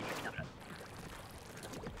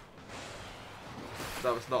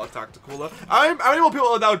 That was not a tactical. How many more people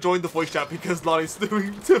are now joined the voice chat because Lonnie's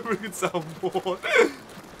doing soundboard?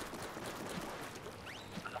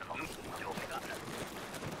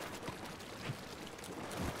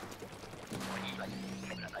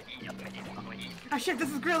 Oh shit,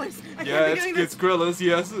 this is Grillers. I Yeah, can't be doing it's Grillers,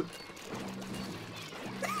 yes.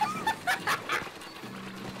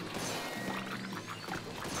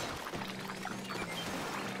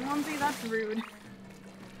 Alonzi, that's rude.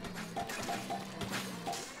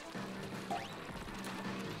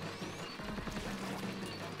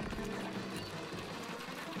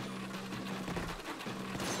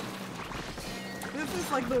 This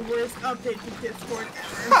is like the worst update to Discord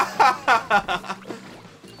ever.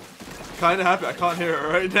 Kinda happy. I can't hear it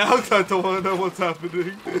right now because I don't want to know what's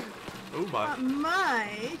happening. Oh my.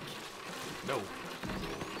 Mike. No.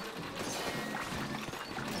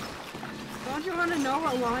 Don't you want to know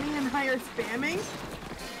what Lonnie and I are spamming?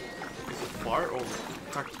 Is it fart or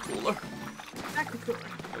tactical? Tactical.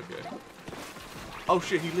 Okay. Oh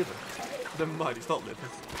shit, he's living. Never mind, he's not living.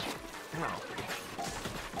 Ow.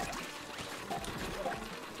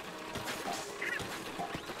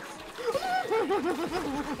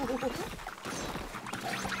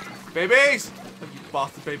 Babies! Oh, you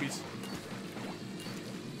bastard babies.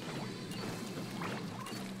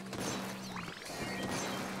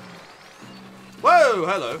 Whoa!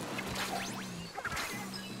 Hello.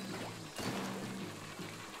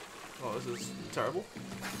 Oh, this is terrible.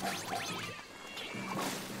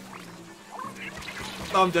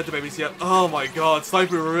 Oh, I'm dead to babies, yep. Oh my god,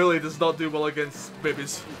 Sniper really does not do well against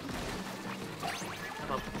babies.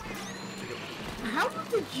 How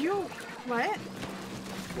did you... What?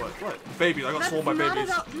 What? Babies, I got swarmed by babies.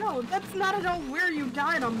 No, that's not at all where you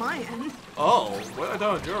died on my end. Oh, what I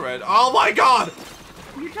done on your end? Oh my god!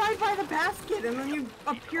 You died by the basket and then you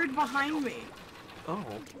appeared behind me. Oh,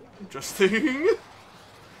 interesting.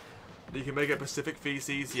 You can make it Pacific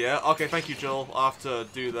Feces, yeah. Okay, thank you, Joel. I'll have to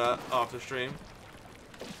do that after stream.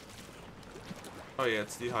 Oh yeah,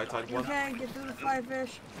 it's the high tide one. Okay, get through the fly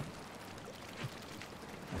fish.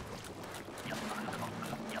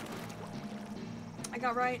 I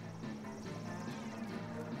got right.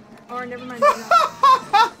 Or never mind.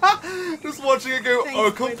 Just watching it go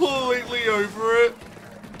Thanks, completely over it.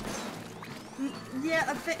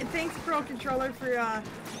 Yeah, thanks Pro Controller for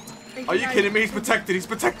Are you kidding me? He's protected. He's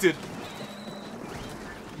protected.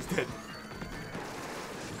 He's dead.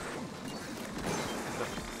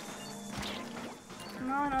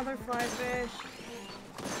 Come on, other fly fish.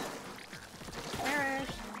 Perish.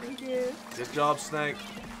 Thank you. Good job, Snake.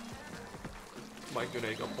 My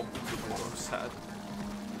grenade got bumped into the water. I'm sad.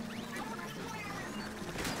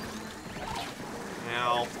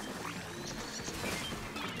 Ow.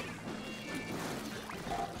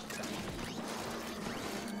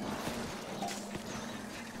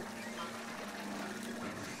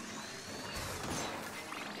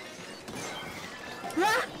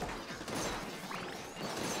 Ah!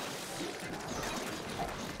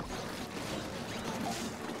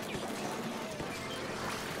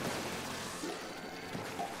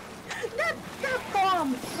 That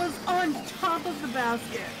bomb was on top of the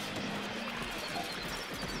basket.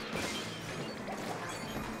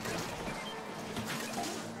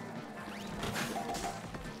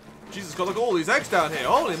 Jesus, got look at all these eggs down here.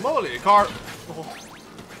 Holy moly, car. Oh.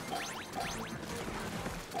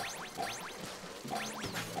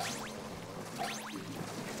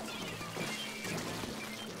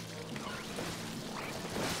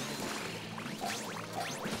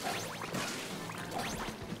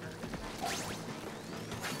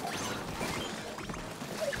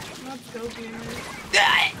 Let's go, gamers.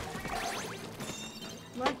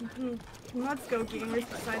 Let's go, gamers,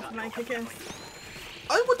 besides my kick-ass.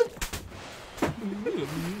 I would have.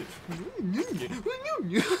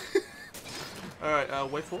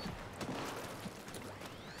 Alright, wait for it.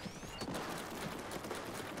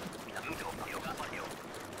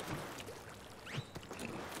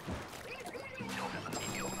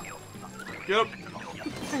 Get up.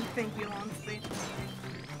 Thank you, honestly.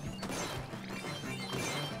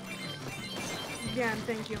 Again,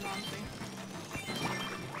 thank you, honestly.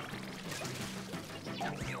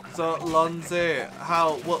 So, Lonze,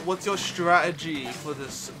 what's your strategy for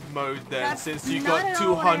this mode then, That's since you not got at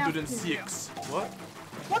all what I have to 206? What?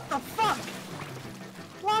 What the fuck?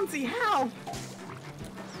 Lonzy, how?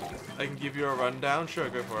 I can give you a rundown? Sure,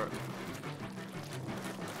 go for it.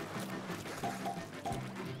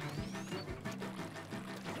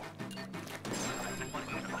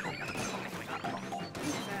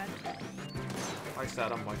 I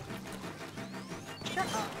said I'm like.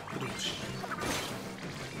 Shut up.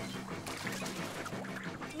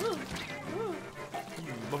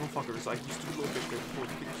 Motherfuckers, I used to be a little bit there before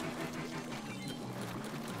the kids.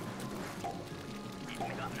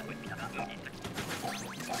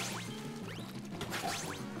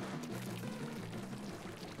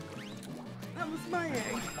 That was my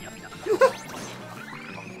egg.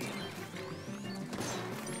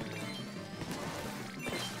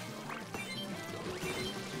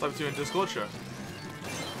 Type 2 in Discord, sure.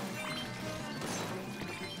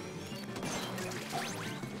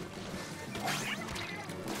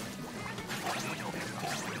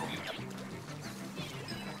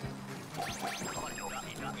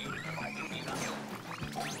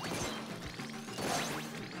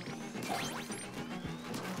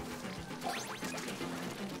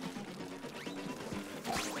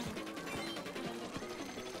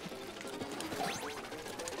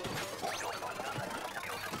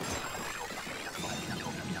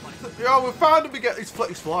 Yo, we found him again. He's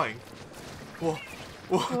flying. Whoa.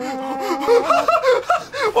 Whoa.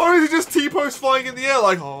 Or is he just T-pose flying in the air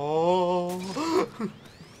like, oh.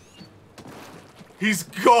 He's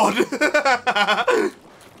gone.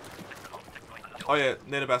 Oh yeah,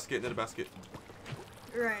 near the basket, near the basket.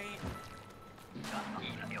 Right.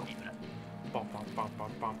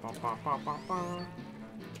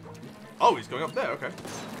 Oh, he's going up there, okay.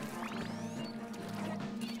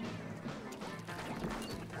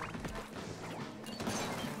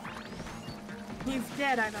 He's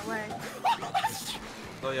dead either way.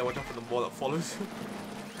 Oh yeah, watch out for the ball that follows.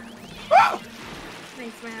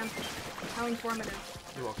 Thanks, man. How informative.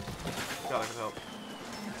 You're welcome. God, I can help.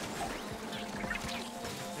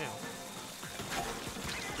 Yeah.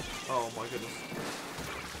 Oh my goodness.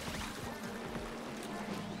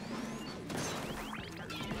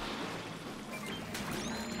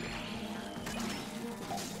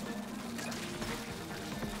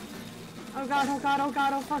 Oh god, oh god, oh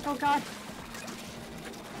god, oh fuck, oh god.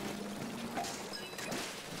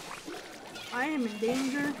 I am in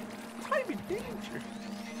danger. I'm in danger.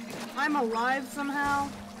 I'm alive somehow.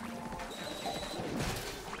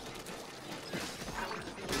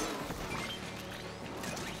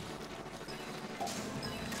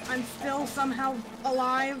 I'm still somehow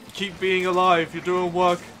alive. Keep being alive, you're doing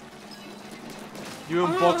work. You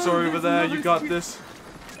and Box are over there, you got this.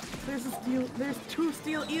 There's a steel, there's 2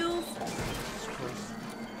 steel eels.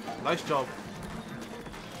 Nice job.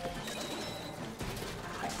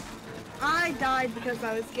 I died because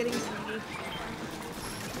I was getting greedy.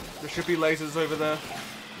 There should be lasers over there.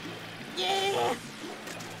 Yeah!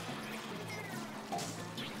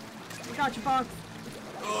 I got you, Box.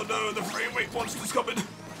 Oh no, the frame rate monster's coming.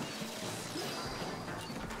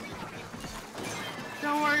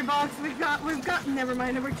 Don't worry, Box. We've got. Never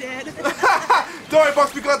mind, we're dead. Don't worry,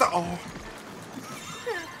 Box. We got that. Oh.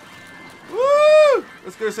 Woo!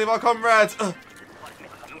 Let's go save our comrades.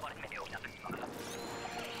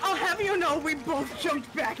 I'll have you know, we both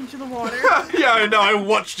jumped back into the water. Yeah, I know. I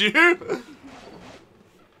watched you.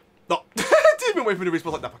 No, didn't even wait for me to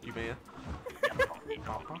respawn like that. Fuck you, man.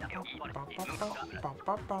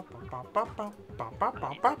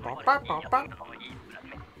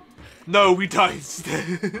 No, we died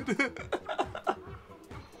instead.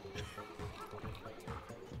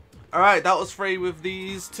 Alright, that was free with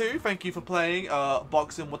these two. Thank you for playing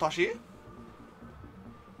Box and Watashi.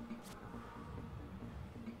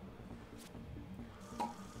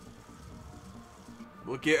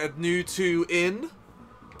 We'll get a new 2 in.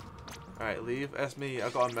 Alright, leave. That's me. I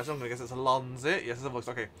got a message. I'm gonna guess it's Alonzo. Yes, it looks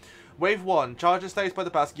okay. Wave 1. Charger stays by the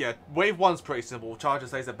basket. Yeah, Wave 1's pretty simple. Charger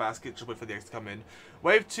stays at basket. Just wait for the X to come in.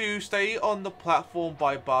 Wave 2. Stay on the platform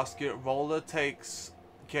by basket. Roller takes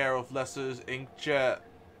care of Lesser's inkjet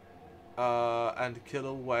and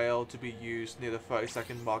killer whale to be used near the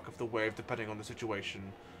 30-second mark of the wave, depending on the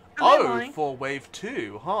situation. Oh, for Wave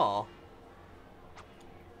 2, huh?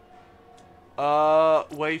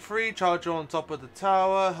 Wave 3, Charger on top of the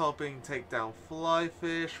tower, helping take down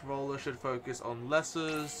Flyfish. Roller should focus on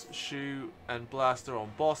Lessers, Shoot, and Blaster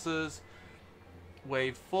on bosses.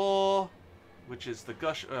 Wave 4, which is the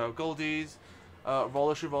Goldies.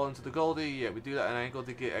 Roller should roll into the Goldie. Yeah, we do that at an angle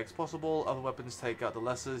to get X possible. Other weapons take out the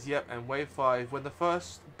Lessers. Yep, and Wave 5, when the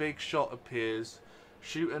first big shot appears,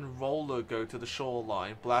 Shoot and Roller go to the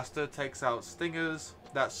shoreline. Blaster takes out Stingers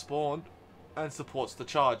that spawn and supports the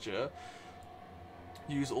Charger.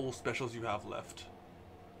 Use all specials you have left.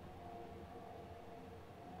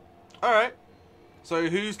 Alright. So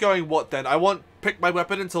who's going what then? I won't pick my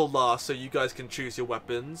weapon until last so you guys can choose your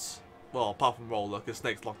weapons. Well, apart from Roller, because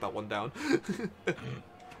Snake's locked that one down.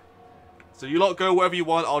 So you lot go wherever you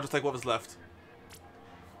want, I'll just take whatever's left.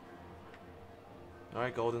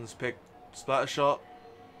 Alright, Golden's picked Splatter Shot.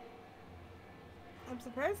 I'm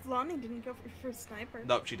surprised Lonnie didn't go for Sniper.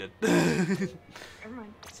 Nope, she did. Never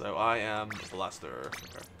mind. So I am Blaster.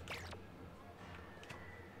 Okay.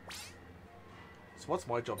 So what's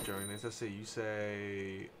my job during this? Let's see, you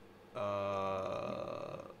say...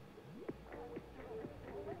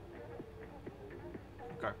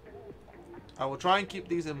 Okay. I will try and keep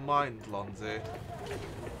these in mind, Lonzy.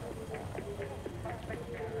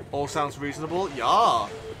 All sounds reasonable? Yeah!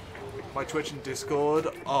 My Twitch and Discord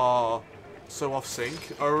are so off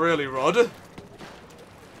sync. Oh really, Rod?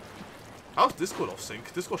 How's Discord off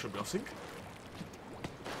sync? Discord should be off sync.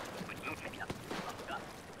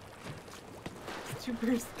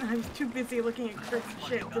 I was too busy looking at Chris'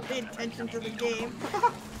 shit to pay attention to the game.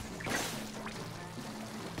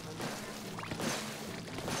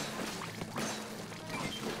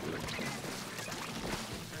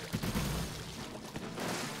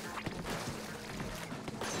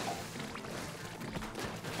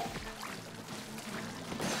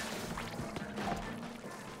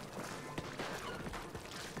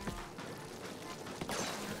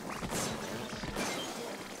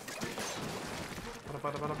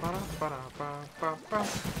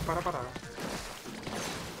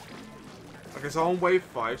 Okay, so on wave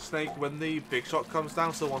 5, Snake, when the big shot comes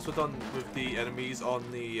down, so once we're done with the enemies on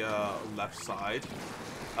the left side,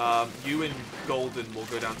 you and Golden will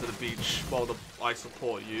go down to the beach while I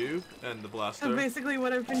support you and the Blaster. So basically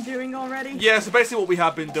what I've been doing already? Yeah, so basically what we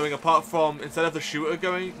have been doing, apart from, instead of the shooter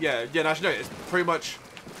going, yeah, actually no, it's pretty much,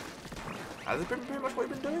 has it been pretty much what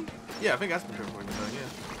you've been doing? Yeah, I think that's been pretty much what you've been doing, yeah.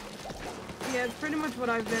 Yeah, it's pretty much what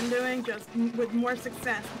I've been doing, just with more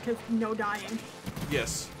success, because no dying.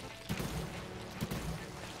 Yes.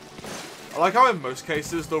 I like how in most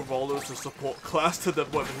cases the Roller's a support class to the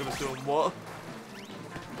weapon who was doing what.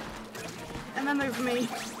 And then there's me,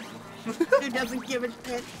 who doesn't give a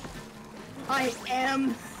shit. I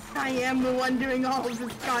am the one doing all of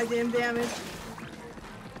this goddamn damage.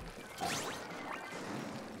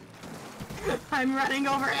 I'm running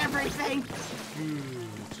over everything. Good.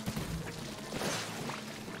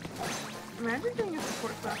 Imagine doing a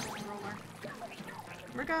support class with Roller.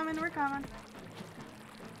 We're coming, we're coming.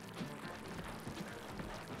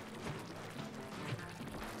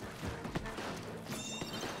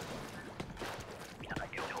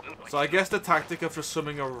 So I guess the tactic of just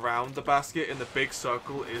swimming around the basket in the big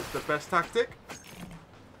circle is the best tactic.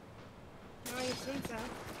 Oh, you think so?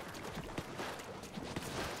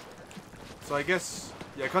 So I guess,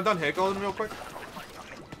 yeah, come down here, Golden, real quick.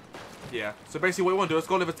 Yeah, so basically what you want to do is,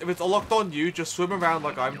 Golden, if it's locked on you, just swim around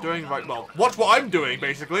like I'm doing right, well, watch what I'm doing,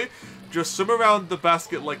 basically. Just swim around the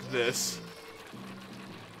basket like this.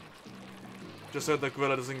 Just so the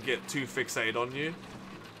gorilla doesn't get too fixated on you.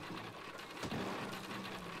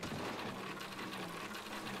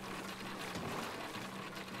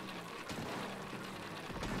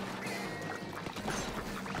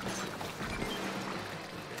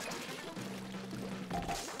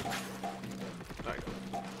 Right.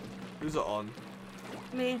 Who's it on?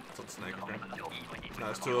 Me. It's on Snake, okay. No,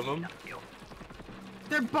 there's two of them.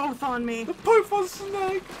 They're both on me. They're both on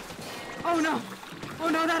Snake! Oh no! Oh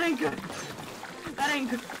no, that ain't good! That ain't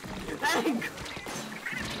good! That ain't good!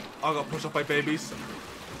 I got pushed up by babies.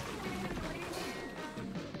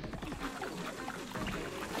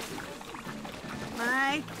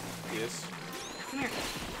 Mike! Yes. Come here.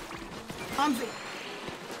 Humsy!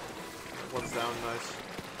 One's down, nice.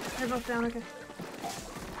 They're both down, okay.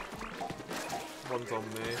 One's on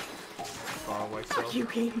me. Far away still. Fuck you,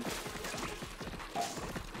 game.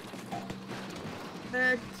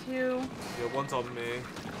 There are two. Yeah, one's on me.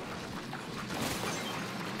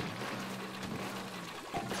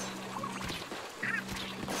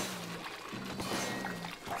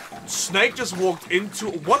 Snake just walked into.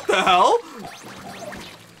 What the hell?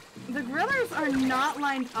 The gorillas are not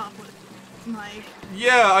lined up with Mike.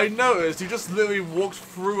 Yeah, I noticed. He just literally walked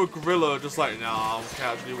through a gorilla, just like, nah, I'm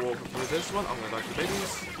casually walking through this one. I'm gonna die to the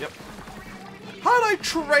babies. Yep. How did I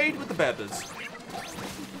trade with the bears?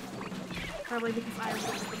 Probably because I rolled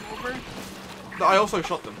them over. No, I also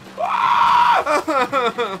shot them.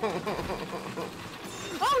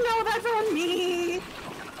 Oh no, that's on me!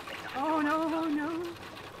 Oh no, oh no.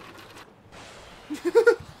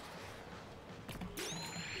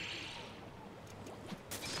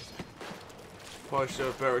 Probably should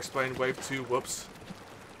have better explained wave 2, whoops.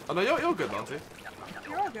 Oh no, you're good, aren't you?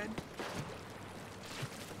 You're all good.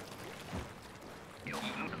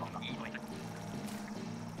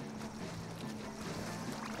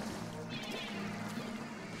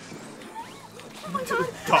 Oh my god!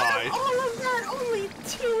 Die. All of that, only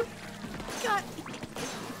two. God.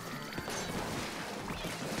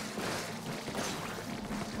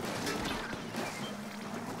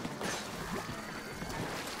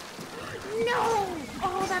 No!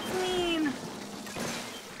 Oh, that's mean.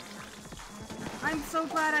 I'm so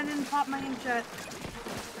glad I didn't pop my inkjet.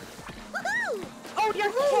 Oh,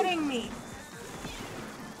 you're kidding me.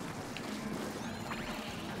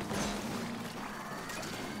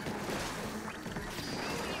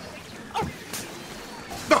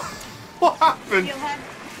 What happened? Steelhead.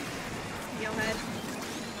 Steelhead.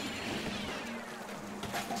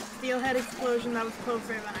 Steelhead explosion, that was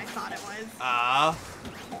closer than I thought it was. Ah.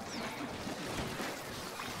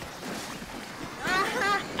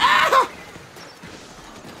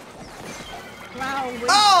 Wow.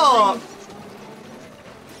 Oh!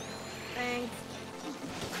 Thanks.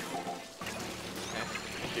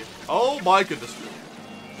 Thank you. Oh my goodness.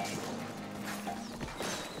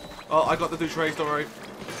 Oh, I got the two trays, don't worry.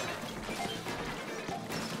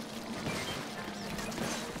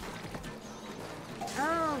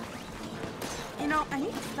 Oh. You know, I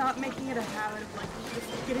need to stop making it a habit of, like,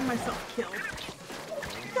 just getting myself killed.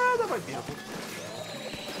 Yeah, that might be helpful.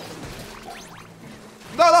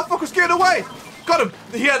 No, that fucker's getting away! Got him!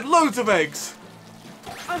 He had loads of eggs!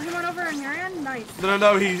 Oh, he went over on your end? Nice.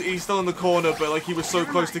 No, he's still in the corner, but like he was so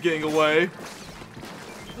close to getting away.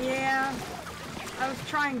 Yeah. I was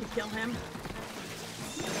trying to kill him.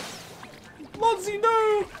 Monzy,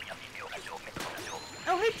 no!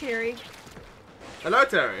 Oh, hey, Terry. Hello,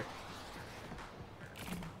 Terry.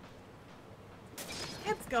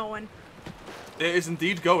 It's going. It is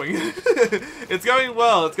indeed going. It's going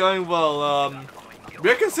well, it's going well.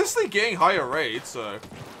 We're consistently getting higher rates, so...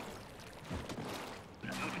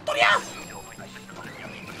 Oh, yeah!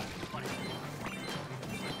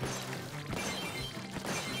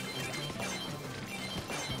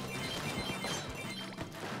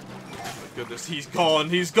 Goodness, he's gone,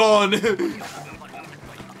 he's gone!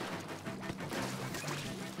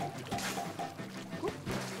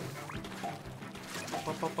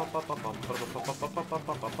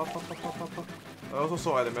 I also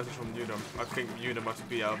saw a message from Yuna. I think Yuna must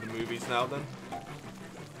be out of the movies now then.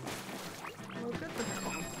 Well, good for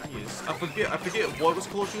him. Yes. I forget what it was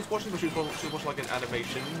called she was watching, but she was watching like an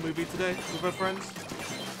animation movie today with her friends.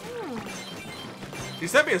 He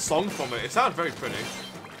sent me a song from it. It sounded very pretty.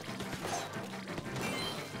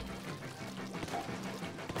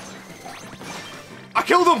 I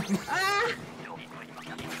killed him! Ah!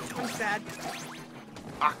 I'm sad.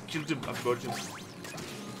 I killed him. I've got him.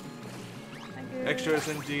 Extra is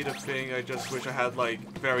indeed a thing. I just wish I had like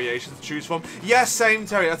variations to choose from. Yes, same,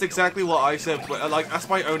 Terry. That's exactly what I said. But like, that's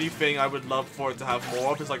my only thing I would love for it to have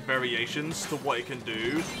more of is like variations to what it can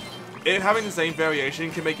do. it having the same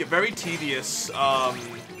variation can make it very tedious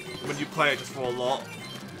when you play it just for a lot.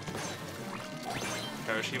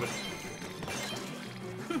 Perish, he would.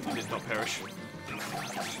 He did not perish.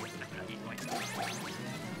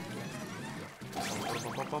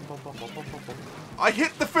 I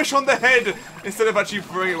hit the fish on the head instead of actually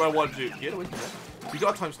throwing it where I wanted to. Get away from that. We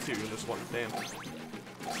got ×2 in this one. Damn.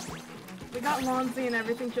 We got Lonzy and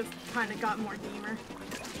everything just kind of got more gamer.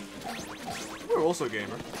 We're also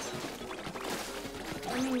gamer.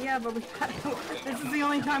 I mean, yeah, but we got, this is the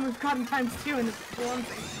only time we've gotten ×2 in this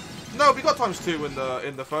Lonzy. No, we got ×2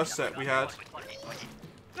 in the first set we had.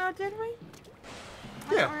 Oh, did we?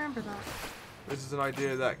 I Yeah. don't remember that. This is an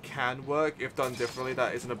idea that can work if done differently.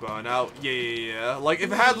 That isn't a burnout. Yeah. Like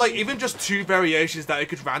if it had like even just 2 variations that it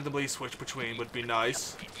could randomly switch between would be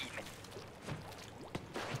nice.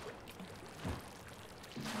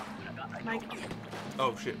 Mike.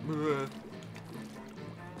 Oh shit.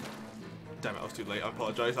 Damn it, I was too late. I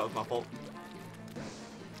apologize. That was my fault.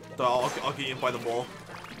 So I'll get in by the wall.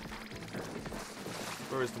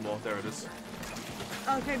 Where is the wall? There it is.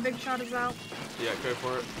 Okay, big shot is out. Yeah, go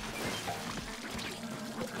for it.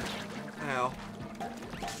 Ow.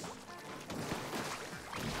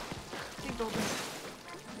 Hey, Golden.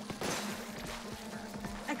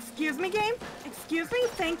 Excuse me, game? Excuse me?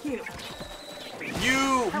 Thank you.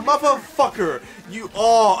 You motherfucker! You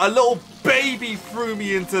a little baby threw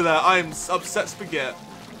me into that. I'm upset spaghetti.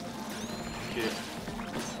 Yeah.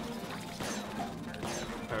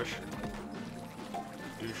 Perish.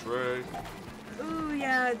 Douche ray. Ooh,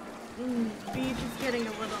 yeah. Beach is getting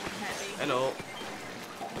a little heavy. Hello.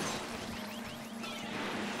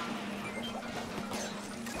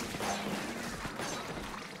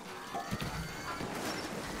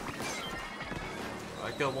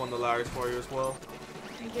 I killed one of the Larrys for you as well.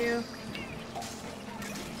 Thank you.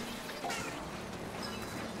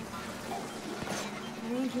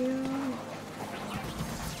 Thank you.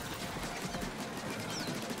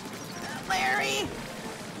 Larry!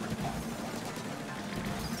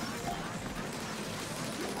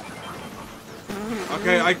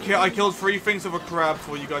 Okay, I killed 3 things of a crab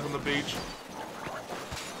for you guys on the beach.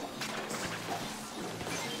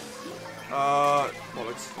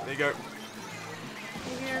 Bollocks. There you go.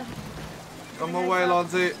 Here. Come away,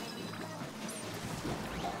 Lonzy.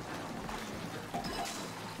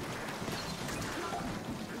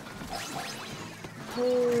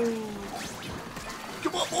 Oh.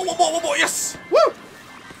 Come on, one more, yes! Woo!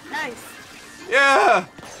 Nice. Yeah!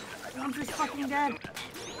 Lonzy's fucking dead.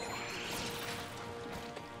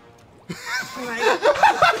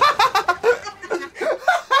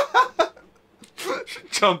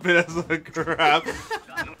 Jumping as a crab.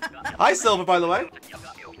 Hi, Silver, by the way.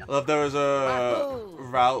 There was a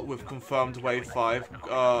route with confirmed Wave 5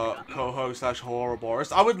 co-host /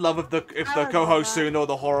 Horrorborist. I would love if the co-host soon or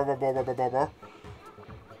the Horror.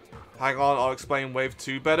 Hang on, I'll explain Wave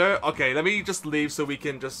 2 better. Okay, let me just leave so we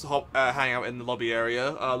can just hang out in the lobby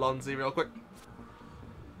area, Lonzy, real quick.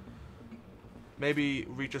 Maybe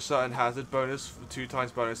reach a certain hazard bonus for 2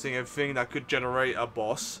 times bonusing everything that could generate a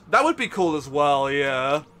boss. That would be cool as well,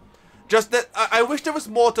 yeah. Just that I wish there was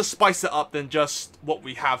more to spice it up than just what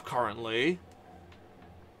we have currently.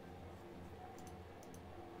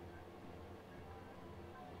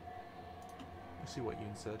 Let's see what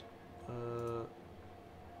Yoon said.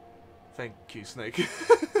 Thank you, Snake.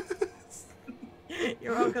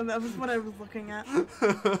 You're welcome. That was what I was looking at.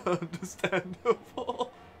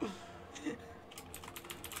 Understandable.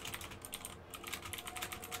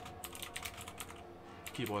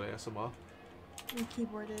 Keyboard ASMR.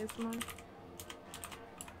 Keyboard ASMR.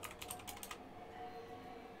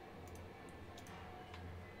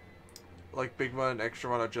 Like Big Run and Eggstra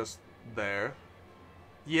Run are just there.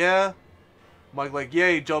 Yeah. Mike like,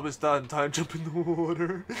 yay, job is done. Time to jump in the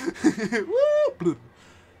water. Woo!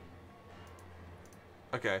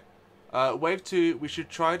 Okay. Wave 2, we should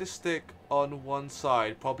try to stick on one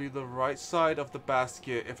side, probably the right side of the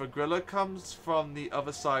basket. If a gorilla comes from the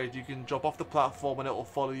other side, you can drop off the platform and it will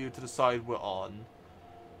follow you to the side we're on.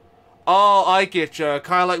 Oh, I get you.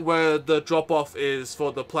 Kind of like where the drop-off is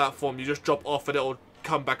for the platform. You just drop off and it'll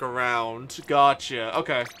come back around. Gotcha.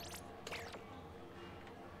 Okay.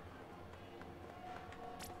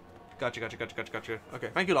 Gotcha. Okay,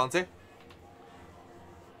 thank you, Lance.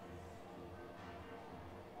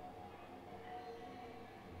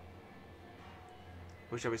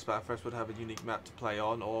 Wish every Splatfest would have a unique map to play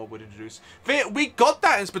on, or would introduce... We got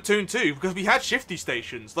that in Splatoon 2, because we had shifty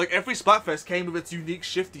stations. Like, every Splatfest came with its unique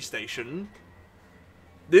shifty station.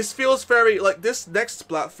 This feels very... Like, this next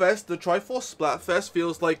Splatfest, the Triforce Splatfest,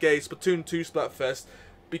 feels like a Splatoon 2 Splatfest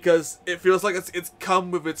because it feels like it's come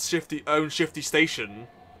with its own shifty station.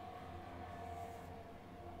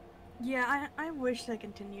 Yeah, I wish they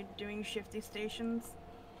continued doing shifty stations.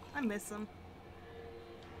 I miss them.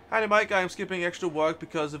 Howdy, Mike. I'm skipping extra work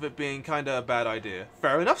because of it being kind of a bad idea.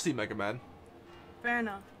 Fair enough, see, Mega Man. Fair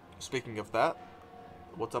enough. Speaking of that,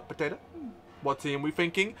 what's up, Potato? What team we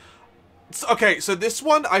thinking? Okay, so this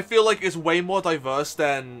one I feel like is way more diverse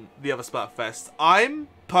than the other Splatfest. I'm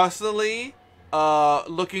personally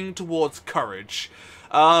looking towards Courage.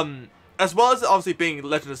 As well as it obviously being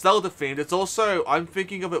Legend of Zelda themed, it's also, I'm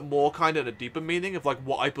thinking of it more kind of in a deeper meaning of like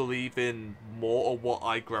what I believe in more, or what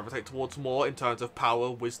I gravitate towards more in terms of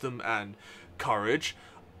power, wisdom, and courage.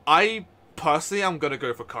 I personally am going to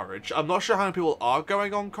go for Courage. I'm not sure how many people are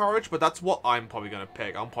going on Courage, but that's what I'm probably going to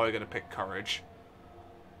pick. I'm probably going to pick Courage.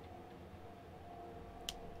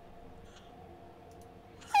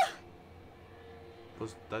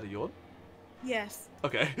 Was that a yawn? Yes.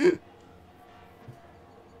 Okay.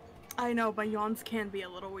 I know, but yawns can be a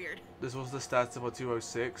little weird. This was the stats of a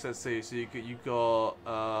 206. Let's see. So you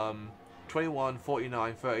got 21,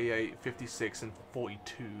 49, 38, 56, and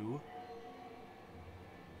 42.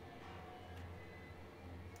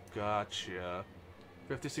 Gotcha.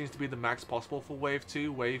 50 seems to be the max possible for Wave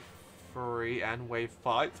 2. Wave 3 and Wave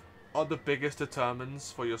 5 are the biggest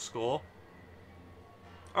determinants for your score.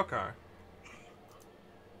 Okay.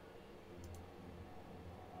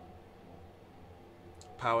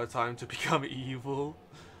 Power time to become evil.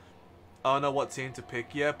 I don't know what team to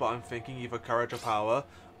pick yet, but I'm thinking either Courage or Power.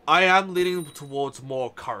 I am leaning towards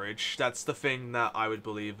more Courage. That's the thing that I would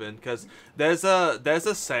believe in, because there's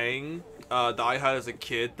a saying that I heard as a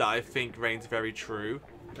kid that I think reigns very true.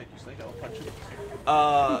 Thank you, Snake. I'll punch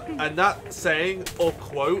it. And that saying or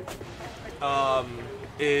quote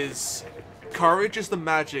is, "Courage is the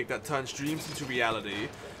magic that turns dreams into reality."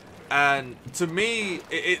 And to me,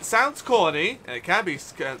 it sounds corny, and it can be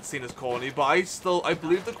seen as corny, but I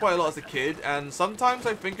believed it quite a lot as a kid, and sometimes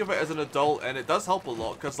I think of it as an adult, and it does help a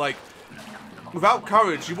lot, because, like, without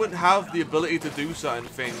courage, you wouldn't have the ability to do certain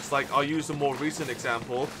things. Like, I'll use a more recent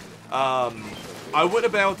example. I wouldn't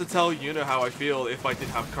have been able to tell you know how I feel if I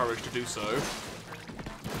didn't have courage to do so.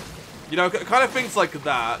 You know, kind of things like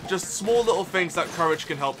that. Just small little things that courage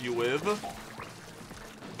can help you with.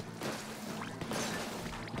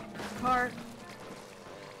 Car.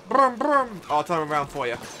 Brum, brum. I'll turn around for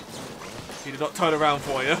you. He did not turn around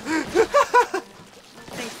for you.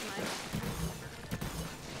 Thanks,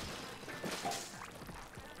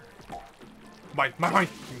 Mike. Mike.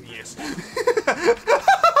 Yes.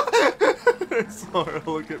 Sorry,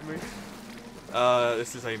 look at me.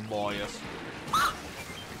 This is a Marius.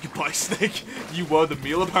 Goodbye, Snake. You were the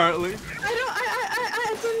meal, apparently.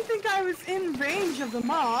 I didn't think I was in range of the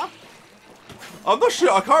maw. I'm not sure.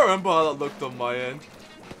 I can't remember how that looked on my end.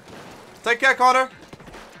 Take care, Connor.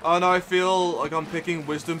 Oh no, I feel like I'm picking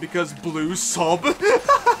Wisdom because Blue sob.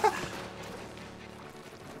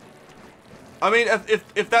 I mean,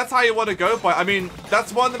 if that's how you want to go by, I mean,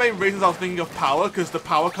 that's one of the main reasons I was thinking of Power, because the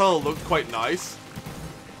Power color looked quite nice.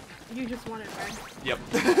 You just wanted red. Yep.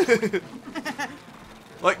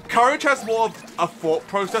 Like, Courage has more of a thought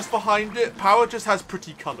process behind it. Power just has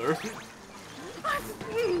pretty color.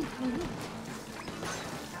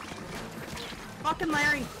 Fucking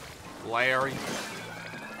Larry. Larry.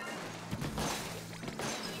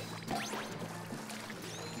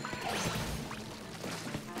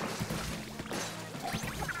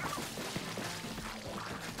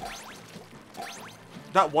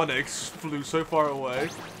 That one egg flew so far away.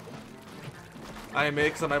 I am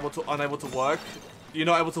because I'm unable to work. You're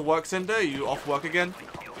not able to work, Cinder? Are you off work again?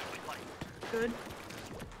 Good.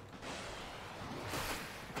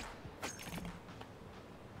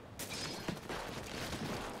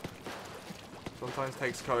 Sometimes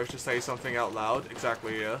takes courage to say something out loud.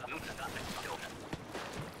 Exactly, yeah.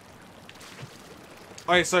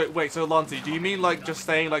 Okay, so wait, so Lanty, do you mean like just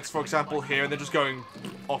staying like, for example, here and then just going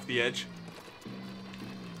off the edge?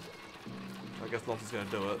 I guess Lanty's gonna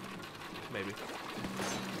do it. Maybe.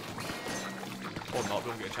 Or not,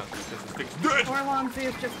 we don't get a chance to do this. This thing's dead! Or Lanty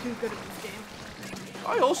is just too good at this game.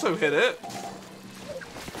 I also hit it.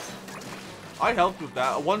 I helped with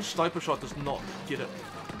that. One sniper shot does not get it.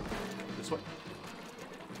 This way.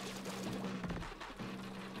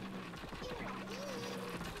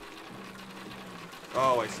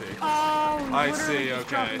 Oh, I see. Oh, I see,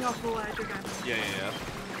 okay. Dropping off the ledge again. Yeah.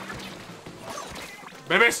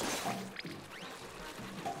 Babies!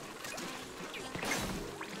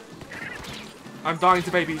 I'm dying to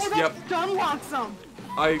babies. Oh, Yep. Stun locks them.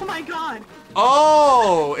 Oh my god.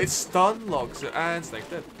 Oh, it stun locks it and Snake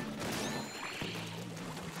dead.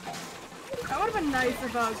 That would have been nice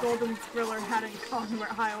if Golden Skriller hadn't caught where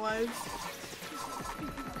I was.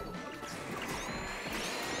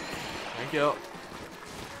 Thank you.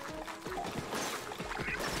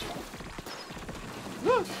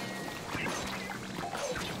 Woo.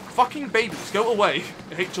 Fucking babies, go away.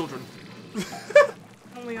 I hate children.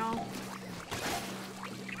 Only all.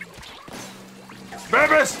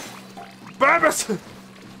 Babies! Babies! Really,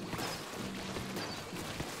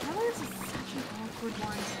 this is such an awkward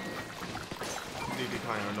one. Indeed,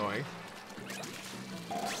 kind of annoying.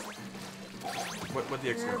 What the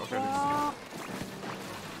Eggstra? Okay,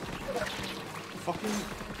 this is fucking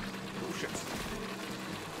bullshit.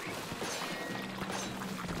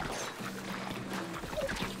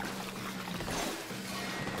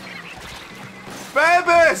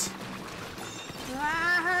 Babies!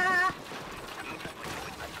 Ah,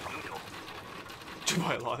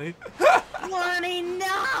 Goodbye, Lonnie. Lonnie,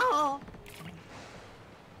 no!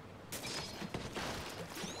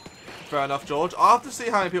 Fair enough, George. I'll have to see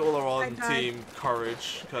how many people are on I Team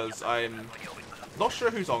Courage, because I'm not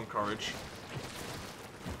sure who's on Courage.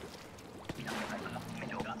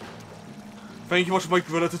 Thank you much for my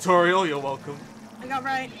gorilla tutorial, you're welcome. I got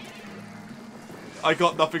right. I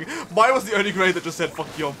got nothing. Mine was the only grade that just said, fuck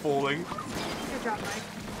you, I'm falling. Good job, Mike.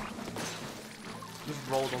 Just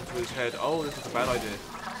rolled onto his head. Oh, this was a bad idea.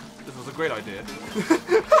 This was a great idea.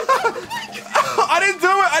 I didn't do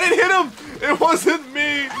it! I didn't hit him! It wasn't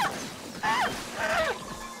me!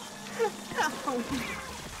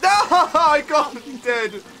 No! I got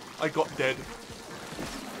dead! I got dead.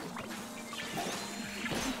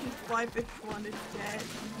 Why this one is dead?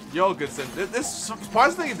 Yo, Goodson. This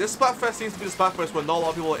surprisingly, this Splatfest seems to be the Splatfest where not a lot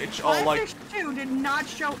of people are like. Fish 2 did not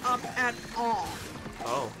show up at all.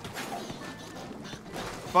 Oh.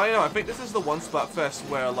 But you know, I think this is the one Splatfest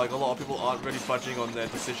where like a lot of people aren't really budging on their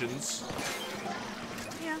decisions.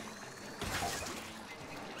 Yeah.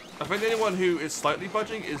 I think the only one who is slightly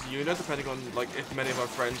budging is Yuna, depending on like if many of her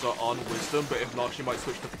friends are on Wisdom, but if not, she might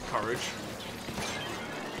switch to Courage.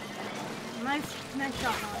 Nice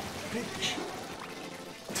shot, Molly. Bitch.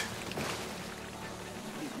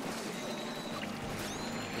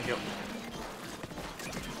 Yep.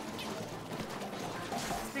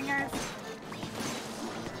 Stingers.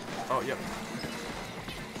 Oh, yep.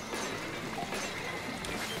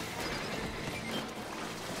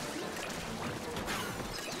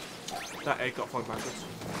 That egg got flung backwards.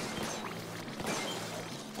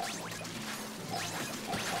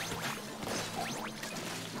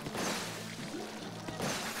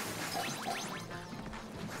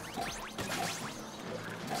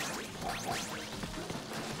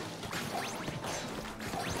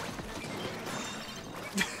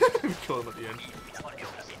 Kill him at the end.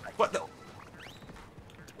 What the?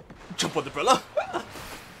 Jump on the umbrella.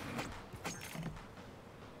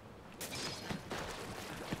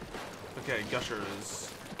 Okay,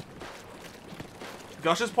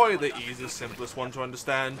 Gusher's probably the easiest, simplest one to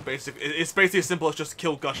understand. It's basically as simple as just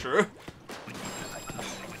kill Gusher.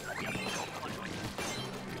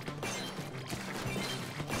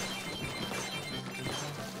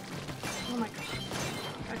 Oh my god.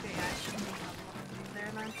 Okay, yeah, I shouldn't be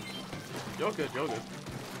there then. You're good, you're good.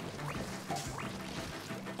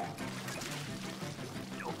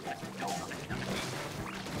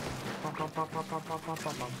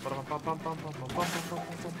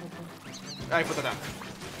 Hey, put that down.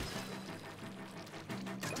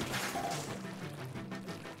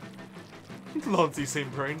 Lonzy, same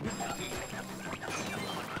brain.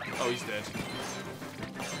 Oh, he's dead.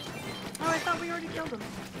 Oh, I thought we already killed him.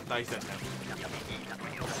 Nah, he's dead now.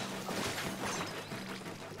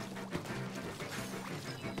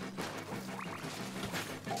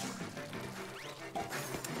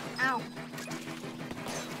 Ow.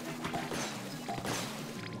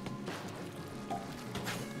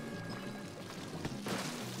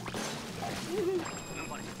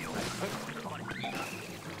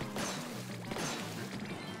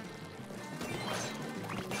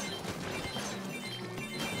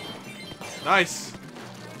 Nice.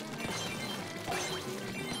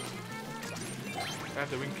 I have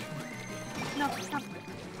the wink. No, stop.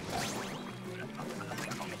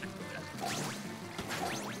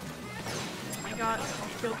 I got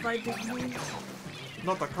killed by Big Moon.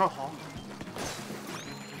 Not the car.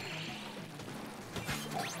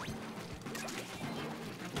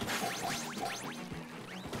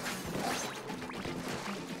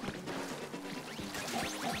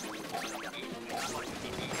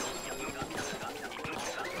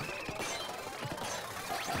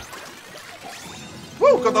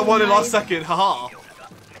 Woo! Got that one in last second. Haha.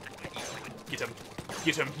 Get him.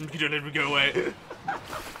 Get him. You don't let me go away.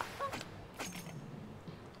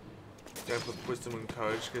 going for wisdom and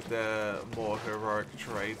courage because they're more heroic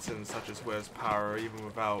traits, and such as where's power even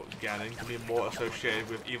without Ganon can be more associated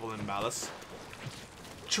with evil and malice.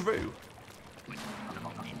 True.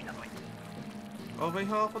 On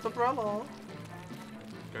behalf of the brother.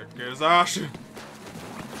 Kick his ass.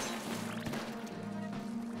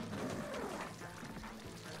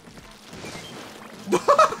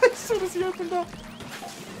 As soon as he opened up.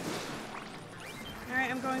 Alright,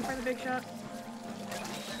 I'm going for the big shot.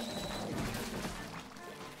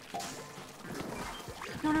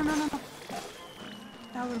 No, no, no, no, no.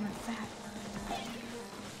 That would have been fat.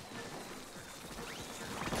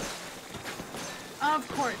 Of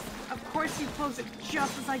course. Of course you close it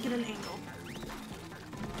just as I get an angle.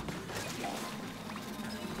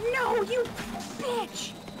 No, you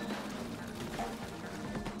bitch!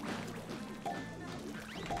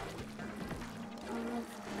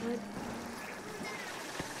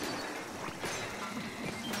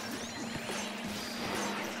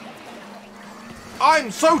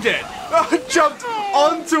 I'm so dead! I jumped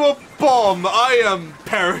onto a bomb! I am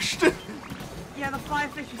perished! Yeah, the fly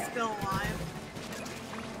fish is still alive.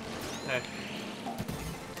 Hey.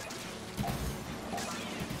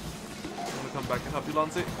 I'm gonna come back and help you,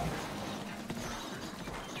 Lancy.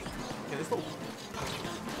 Okay, this little...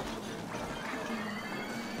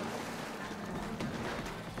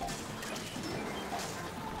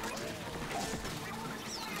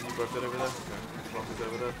 You both dead over there? Okay, Lancy's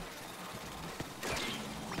over there.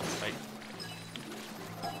 Hey.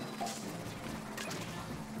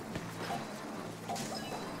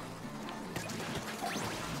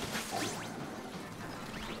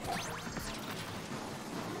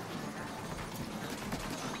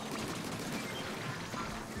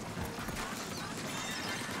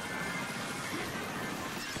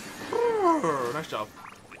 Nice job.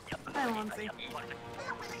 I won't see.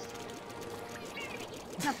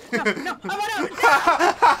 No, no, no, I want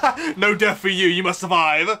out! No death for you, you must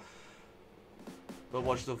survive! But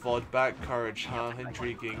watch the VOD back, courage, huh?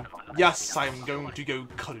 Intriguing. Yes, I'm going to go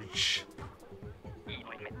courage.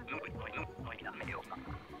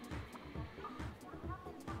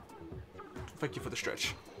 Thank you for the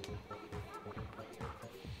stretch.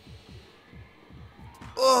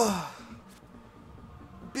 Ugh!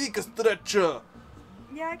 Big stretcher!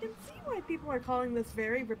 Yeah, I can see why people are calling this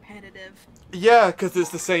very repetitive. Yeah, because it's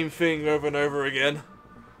the same thing over and over again.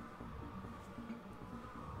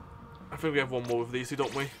 I think we have one more of these,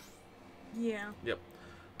 don't we? Yeah. Yep.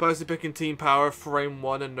 Personally picking team power, frame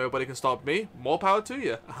 1, and nobody can stop me. More power to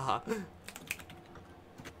you.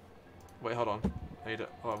 Wait, hold on.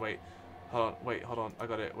 Oh, wait. Hold on. Wait, hold on. I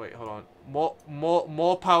got it. Wait, hold on.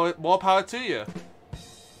 More power to you.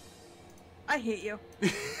 I hate you.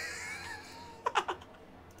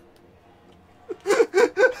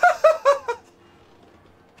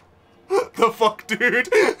 The fuck, dude?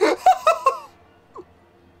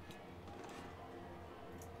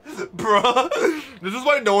 Bruh. This is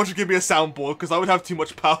why no one should give me a soundboard, because I would have too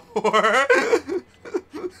much power.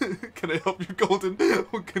 Can I help you, Golden?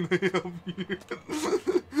 Can I help you?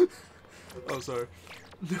 Oh, sorry.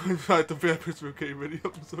 I the vampires were getting ready.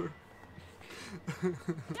 I'm sorry.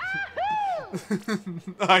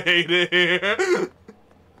 I hate it here.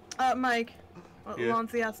 Mike. Yeah.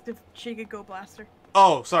 Lancy asked if she could go blaster.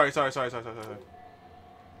 Oh, sorry. Yeah,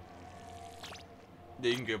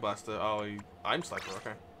 you can go blaster. Oh, I'm Sniper,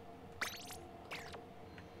 okay.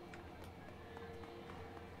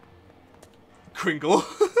 Kringle.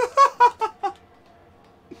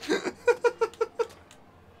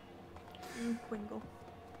 Quingle.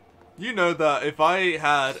 You know that if I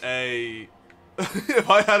had a if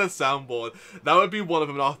I had a soundboard, that would be one of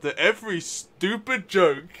them. After every stupid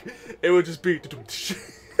joke, it would just be.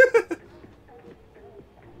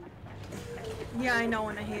 Yeah, I know,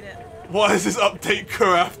 and I hate it. Why is this update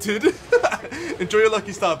crafted? Enjoy your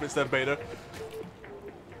lucky star bits then, Beta.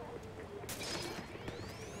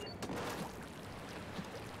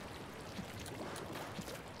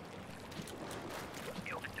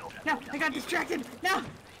 No, I got distracted. No.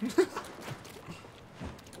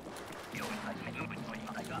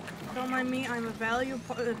 Don't mind me. I'm a valuable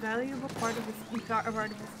part of this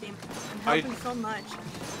team. I'm helping so much.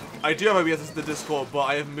 I do have OBS in the Discord, but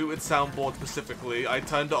I have muted soundboard specifically. I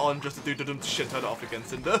turned it on just to do dum shit, turn it off again,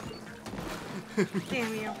 Cinder.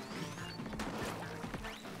 Damn you.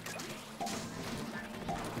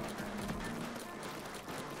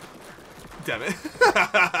 Damn it.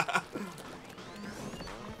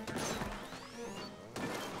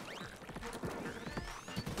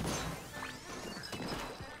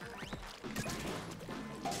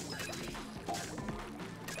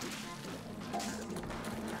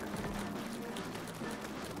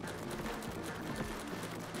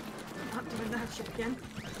 ship again.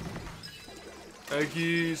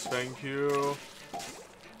 Eggies, thank you.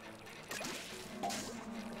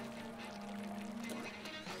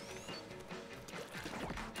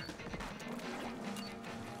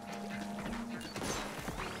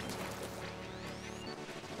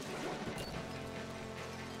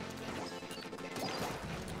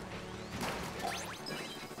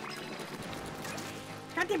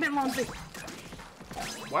 God damn it, Lonzy.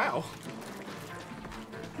 Wow.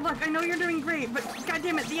 Look, I know you're doing great, but god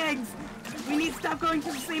damn it, the eggs. We need to stop going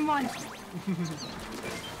to the same one.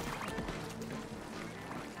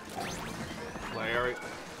 Larry.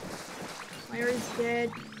 Larry's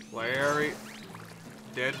dead. Larry.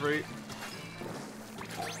 Dead rate.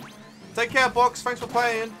 Take care, Box. Thanks for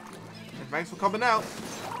playing. And thanks for coming out.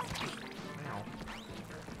 Ow.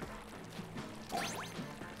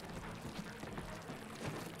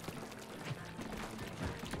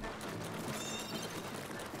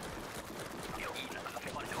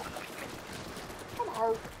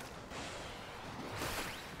 Hello.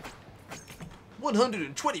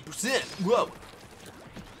 120%. Whoa.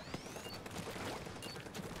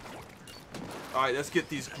 Alright, let's get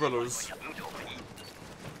these grillers.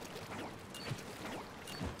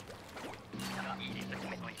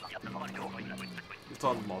 It's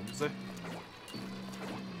on Monza.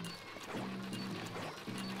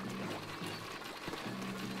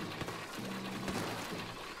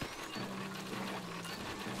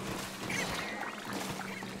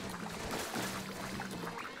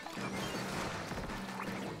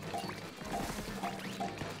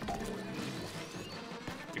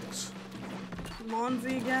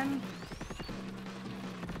 Monzy again.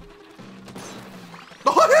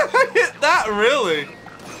 Oh, I hit that, really?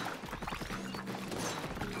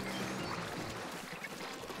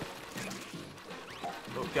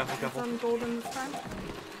 Oh, careful, It's careful. on golden this time.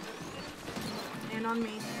 And on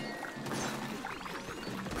me.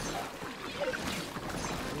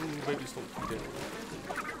 Ooh, baby still dead.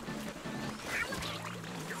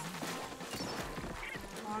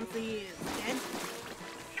 Monzy is dead.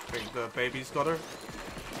 I think the baby's got her.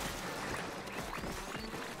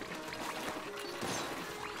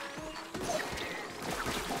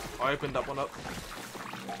 I opened that one up.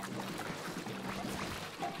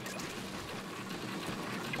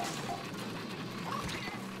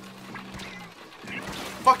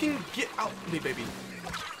 Fucking get out me, baby.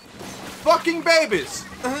 Fucking babies!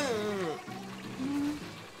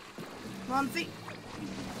 Monzy.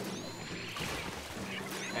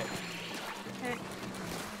 Hey. Hey.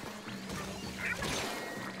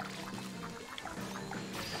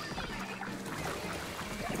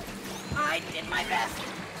 I did my best.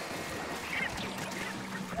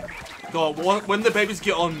 God, when the babies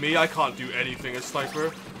get on me, I can't do anything as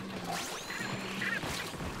sniper.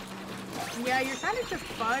 Yeah, you're kind of just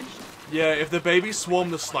fudged. Yeah, if the babies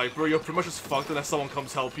swarm the sniper, you're pretty much just fucked unless someone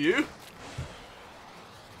comes help you.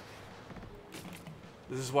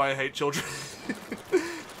 This is why I hate children.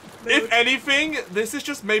 If anything, this is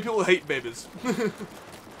just made people hate babies.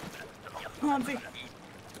 Monzy.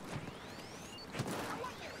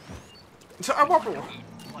 So I want more.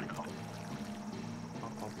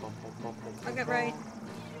 I'll get right.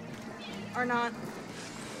 Or not.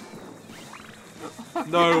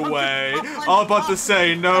 No way. I was about to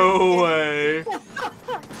say, no way.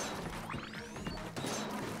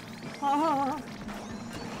 Oh. Oh,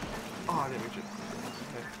 I didn't reach it.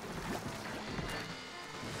 Okay.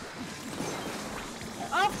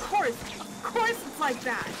 Of course it's like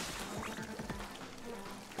that.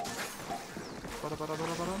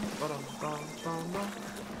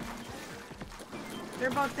 They're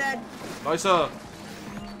both dead. Nicer.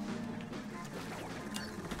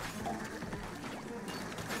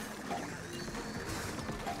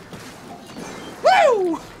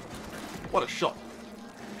 Woo! What a shot.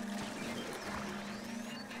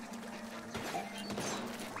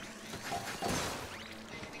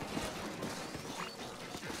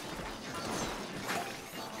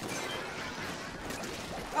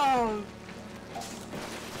 Oh.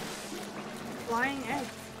 Flying eggs.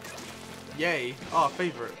 Yay. Our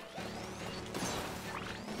favorite.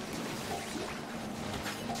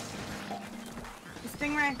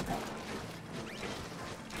 Stingray.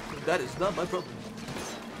 That is not my problem.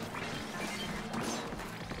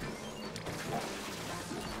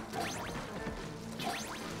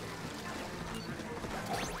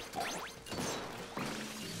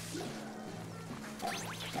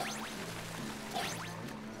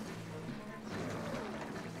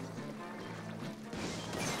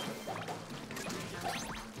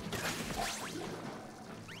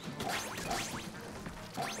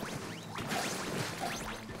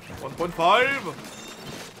 $1.5.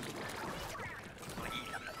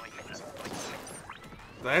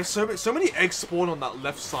 There's so many eggs spawn on that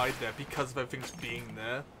left side there because of everything's being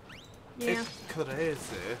there. Yeah. It's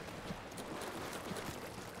crazy.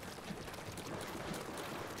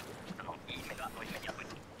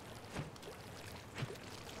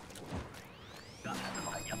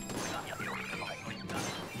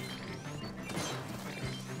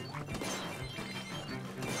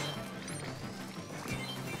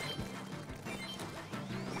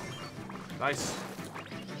 Nice.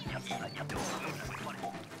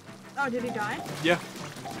 Oh, did he die? Yeah.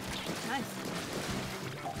 Nice.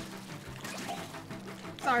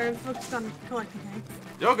 Sorry, I'm focused on collecting eggs.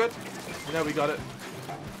 You're good. You know we got it.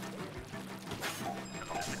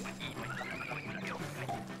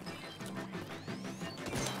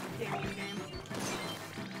 Damn you, game.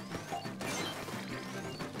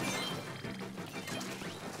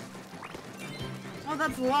 Oh,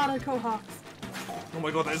 that's a lot of cohawks. Oh my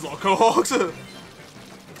god, there's a lot of cohorts. No.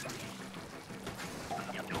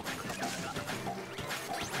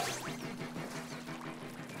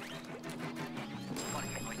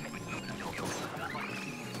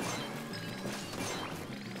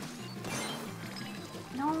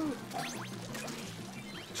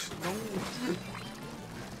 No.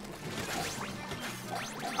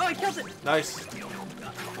 Oh, I killed it. Nice.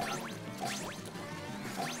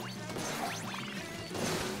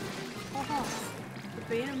 Cohawks. The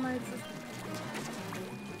bane of my existence.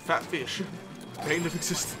 Fat fish. Bane of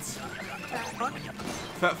existence. Fat fuck.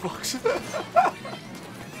 Fat fox.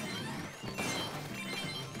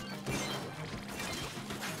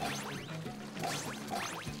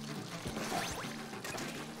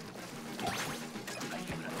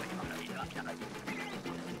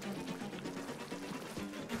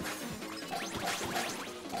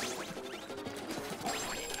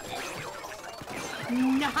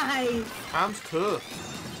 Nice. Ham's tough.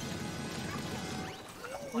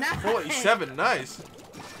 Nice. 47, nice.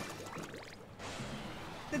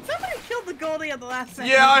 Did somebody kill the Goldie at the last second?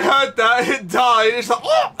 Yeah, I heard that. It died. It's like,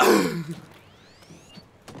 oh!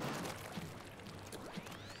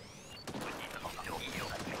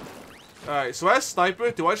 Alright, so as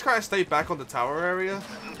sniper, do I just kind of stay back on the tower area?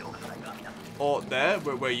 Or there,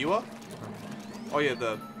 where you are? Oh yeah,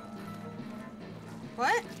 the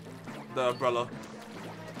What? umbrella.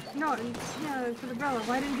 No, yeah, for the umbrella.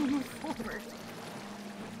 Why didn't you move forward?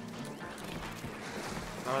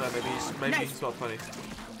 I don't know, maybe Nice. he's not funny.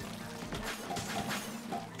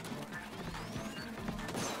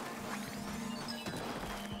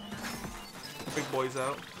 Big boy's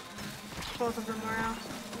out. Both of them are out.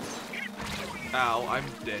 Ow, I'm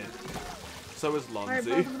dead. So is Alright,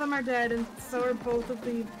 Lonzy. both of them are dead, and so are both of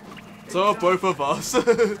the... So are both of us.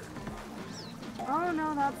 Oh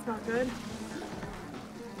no, that's not good.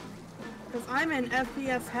 Because I'm in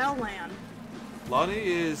FPS Hellland.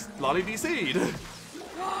 Lonnie DC'd.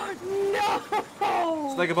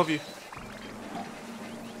 No! Snake above you.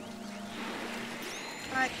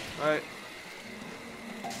 Alright. Alright.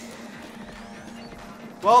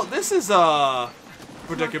 Well, this is a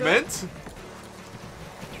predicament.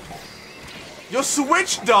 Your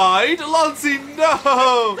Switch died? Lonzy,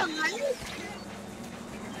 no!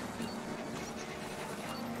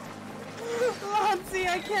 Lonzy,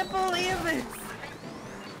 I can't believe it!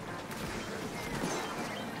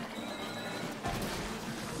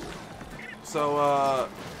 So,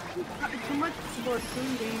 Too much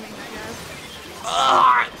Splatoon gaming, I guess.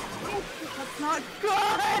 ah! That's not good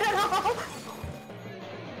at all!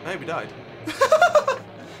 Hey, we died.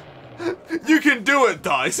 You can do it,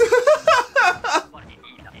 Dice!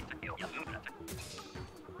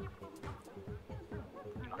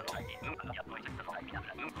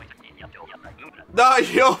 Nah,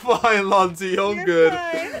 you're fine, Lonzy. I'm good.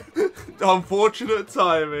 Fine. Unfortunate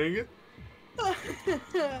timing.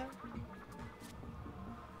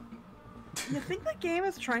 You think the game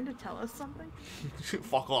is trying to tell us something?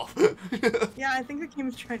 Fuck off. Yeah, I think the game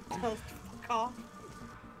is trying to tell us to fuck off.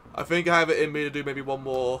 I think I have it in me to do maybe one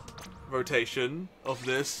more rotation of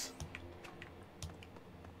this.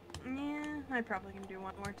 Yeah, I probably can do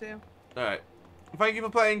one more too. Alright. Thank you for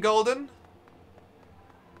playing Golden.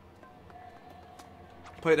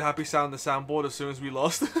 Play the happy sound on the soundboard as soon as we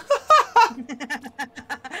lost.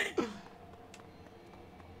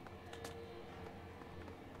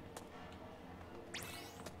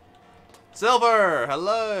 Silver!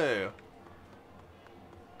 Hello!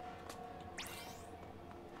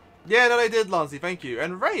 Yeah, no, they did, Lonzy. Thank you.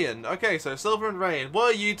 And Rayan. Okay, so Silver and Rayan.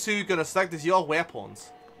 What are you two gonna select as your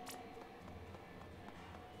weapons?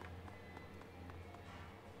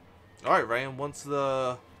 Alright, Rayan wants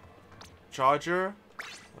the charger.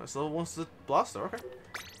 Silver wants the blaster. Okay.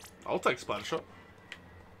 I'll take Splatter Shot.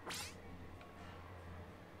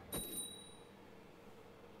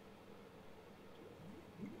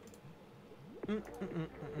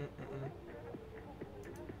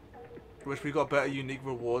 Wish we got better unique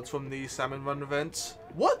rewards from these salmon run events.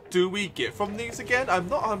 What do we get from these again? I'm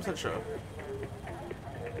not 100% sure.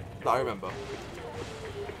 No, I remember.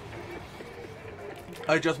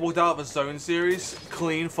 I just walked out of a Zone series.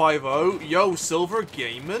 Clean 5-0. Yo, Silver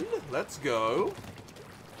Gaming. Let's go.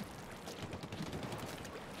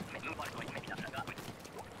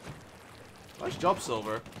 Nice job,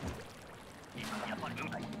 Silver.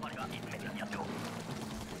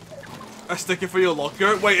 A sticker for your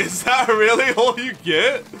locker? Wait, is that really all you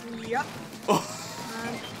get? Yep.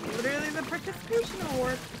 Literally the participation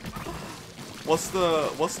award. What's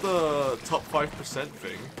the top 5%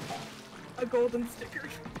 thing? A golden sticker.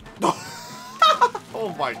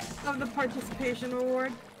 Oh my. Of the participation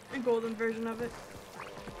award. A golden version of it.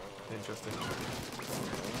 Interesting.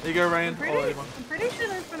 There you go, Ryan. I'm pretty sure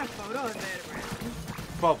there's been a photo of it around.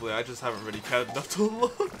 Probably, I just haven't really cared enough to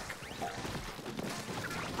look.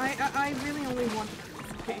 I really only want the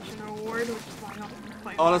participation award, which is why I don't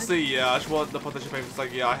quite Honestly, yeah, I just want the participation. It's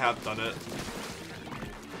like, yeah, I have done it.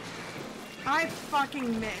 I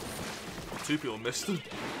fucking missed. 2 people missed it.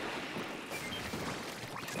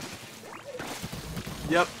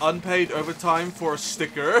 Yep, unpaid overtime for a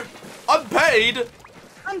sticker. Unpaid?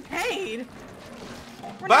 Unpaid?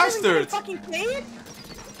 We're Bastards! not even getting fucking paid?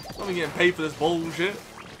 I'm not getting paid for this bullshit.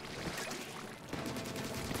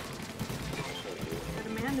 The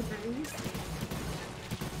demand is released.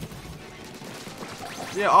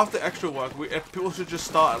 Yeah, after extra work, people should just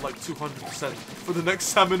start at like 200% for the next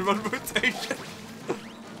salmon run rotation.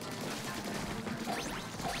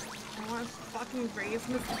 I want to fucking raise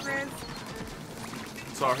Mr. Grizz.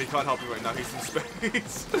 Sorry, he can't help you right now. He's in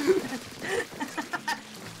space.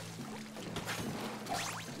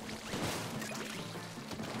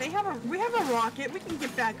 We have a rocket. We can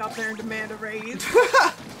get back up there and demand a raise.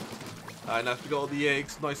 Alright, now we got all the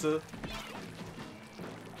eggs. Nicer.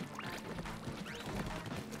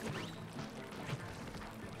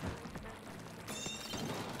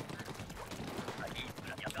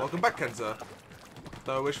 Welcome back, Kenza.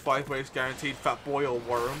 Though I wish 5 waves guaranteed Fat Boy or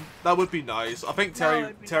Worm. That would be nice. I think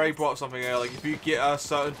Terry brought up something there. Like if you get a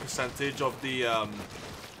certain percentage of the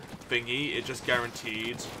thingy, it just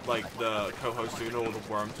guaranteed like the co-host Uno or the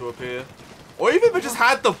Worm to appear. Or even if it just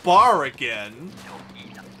had the bar again.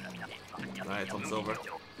 Alright, it's on Silver.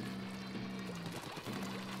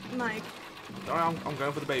 Mike. Alright, I'm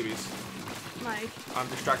going for the babies. Mike. I'm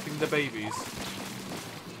distracting the babies.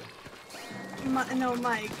 No,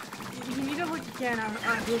 Mike. You need to look again on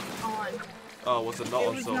who's on. Oh, was it not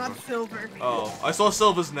on It was Silver? not Silver. Oh, I saw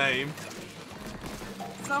Silver's name.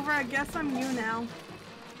 Silver, I guess I'm you now.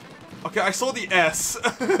 Okay, I saw the S.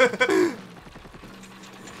 I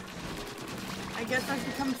guess I've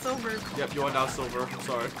become Silver. Yep, you are now Silver. I'm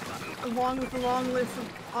sorry. Along with a long list of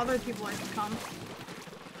other people I've become.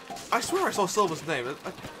 I swear I saw Silver's name.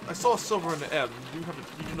 I saw Silver and an M. You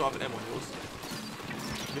do not have an M on yours.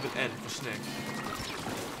 You have an N for Snek.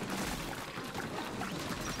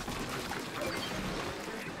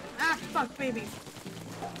 Ah, fuck, babies.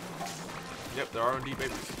 Yep, there are indeed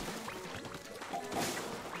babies.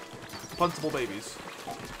 Puntable babies.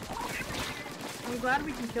 I'm glad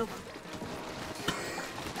we can kill them.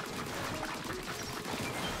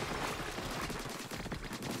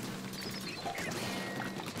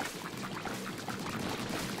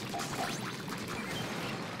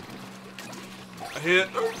 I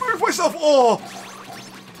hit. Move myself! Oh!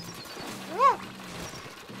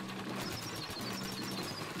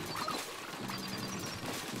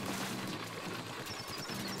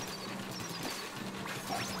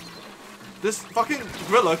 This fucking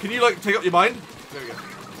gorilla, can you like take up your mind? There we go.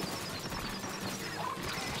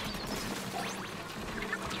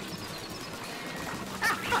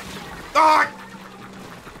 Ah!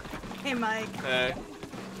 Hey, Mike. Hey,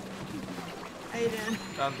 How you doing?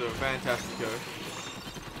 I'm doing fantastic, go.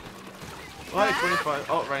 Like 25.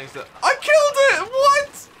 Oh, Rain's there. I killed it!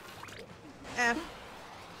 What? F.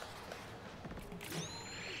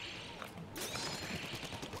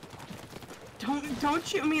 Don't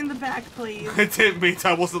shoot me in the back, please. I didn't mean to.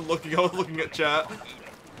 I wasn't looking. I was looking at chat.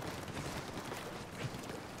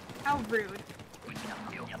 How rude.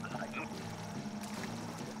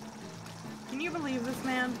 Can you believe this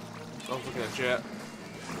man? I was looking at chat.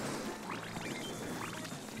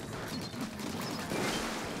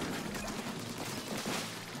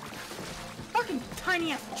 Fucking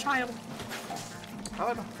tiny ass child. How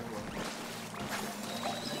did I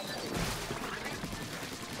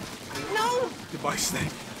No! Goodbye,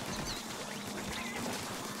 Snake.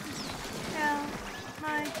 Yeah,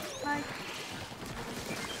 Mike.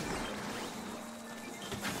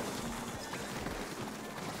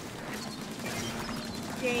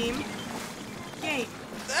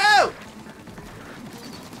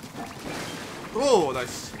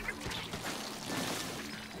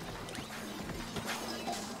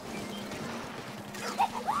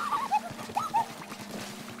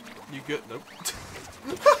 You good? Nope.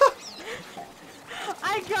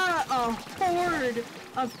 I got a horde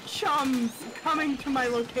of chums coming to my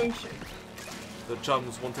location. The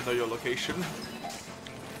chums want to know your location.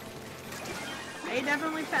 They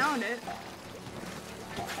definitely found it.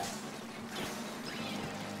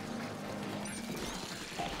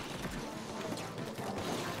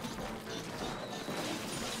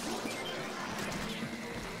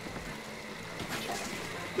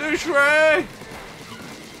 Doucheray!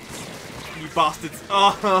 You bastards!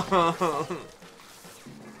 Oh.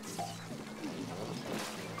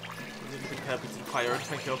 Higher,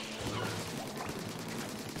 thank you.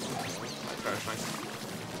 Very nice.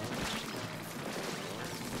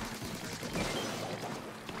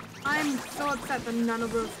 I'm so upset that none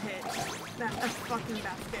of those hit that fucking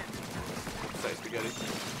basket. Upsetty spaghetti.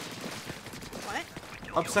 What?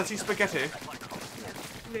 Upsetty spaghetti? Yes,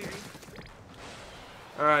 very.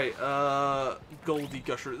 Alright, Goldie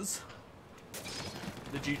Gushers.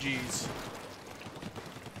 The GGs.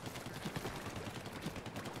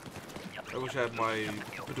 I wish I had my...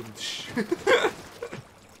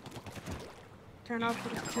 Turn on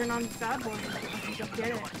the sad boy. You'll get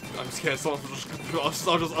it. I'm scared someone will just...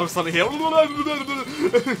 I'm standing here. Moving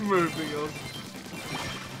on.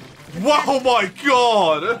 Wow, my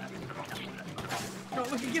god!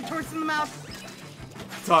 Don't look at your horse in the mouth.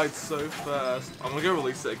 Died so fast. I'm gonna go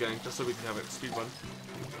release it again, just so we can have it speedrun.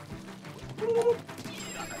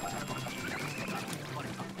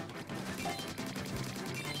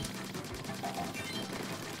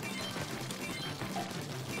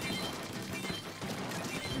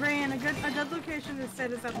 Rain, a good location to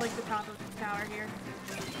sit is at like the top of the tower here.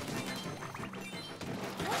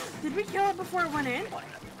 Did we kill it before it went in?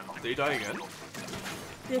 Did he die again?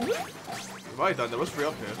 Did we? He might have done. There was 3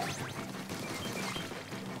 up here.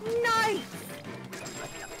 Nice!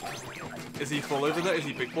 Is he full over there? Is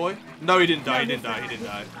he big boy? No, he didn't die. No, He didn't he's die. not. He didn't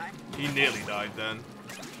die. He He nearly died then.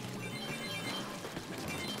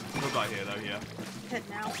 He'll die here though, yeah. Hit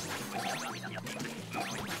now.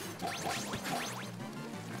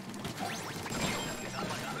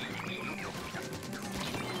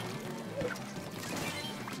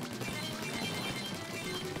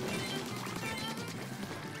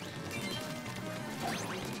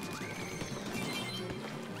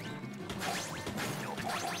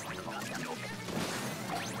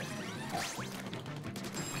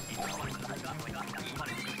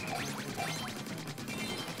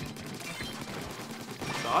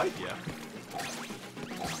 Died? Yeah.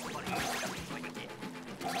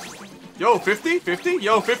 Yo, 50? 50?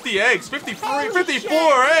 Yo, 50 eggs. 53, Holy 54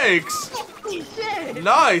 shit. eggs. Holy shit!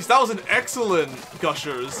 Nice. That was an excellent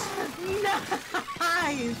Gushers.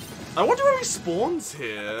 Nice! I wonder where he spawns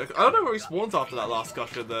here. I don't know where he spawns after that last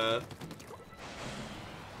Gusher there.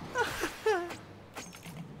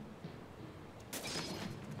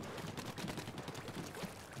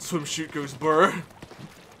 Swim shoot goes burr.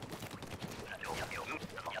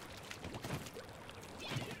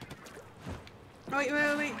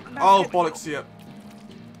 Oh, wait. Oh, bollocks, yeah.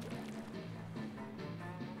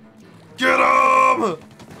 Get him!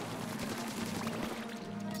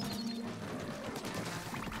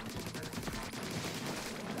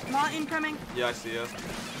 Not incoming. Yeah, I see ya.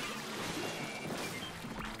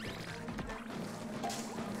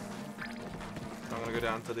 I'm gonna go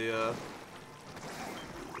down to the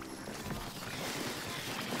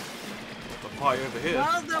pie over here.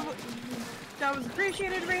 Well, that was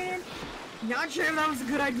appreciated, Raiden. Not sure if that was a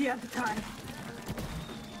good idea at the time.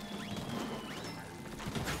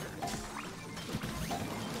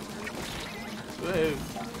 Whoa.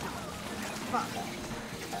 Fuck.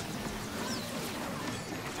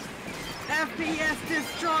 FPS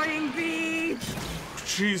destroying beach!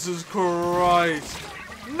 Jesus Christ.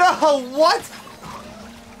 No, what?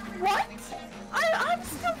 What? I'm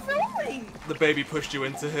still filming! The baby pushed you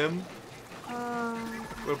into him.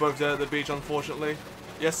 We're both dead at the beach, unfortunately.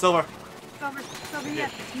 Yes, Silver. Silver, yeah.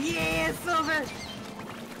 Yeah, Silver!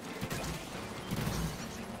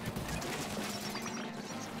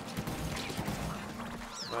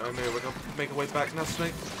 Right, maybe we're gonna make our way back now,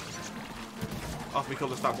 Snake. After we kill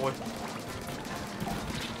this fat boy.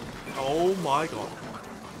 Oh my god.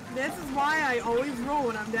 This is why I always roll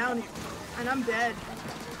when I'm down here. And I'm dead.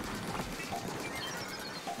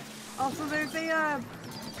 Also, there's a,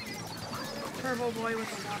 purple boy with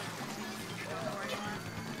a lot of...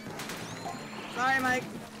 Sorry, Mike.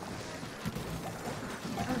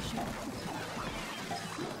 Oh, shit.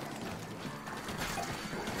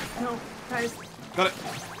 No, guys. Got it.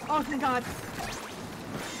 Oh, thank God.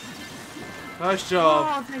 Nice job.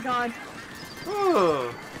 Oh, thank God.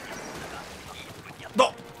 Oh.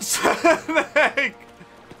 No! Snake!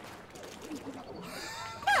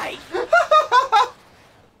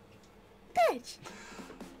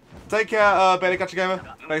 Take care, Beta Gotcha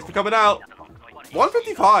Gamer. Thanks for coming out.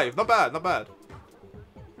 155. Not bad, not bad.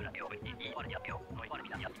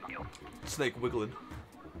 Snake wiggling.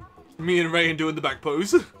 Me and Rain doing the back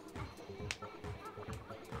pose.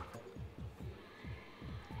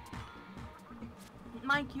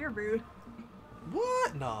 Mike, you're rude.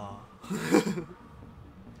 What? Nah.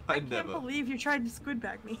 I never. Can't believe you tried to squid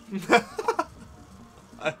bag me.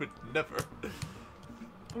 I would never.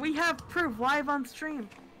 We have proof live on stream.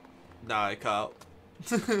 Nah, I can't.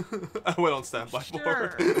 I went on standby Sure.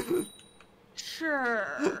 for it.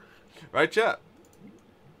 Sure. Right, chat?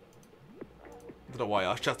 I don't know why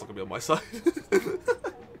our chat's not gonna be on my side.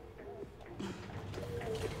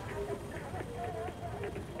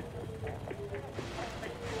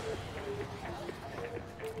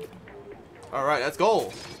 Alright, let's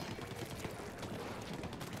go.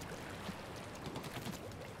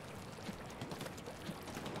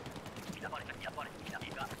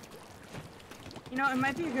 You know, it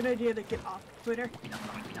might be a good idea to get off Twitter.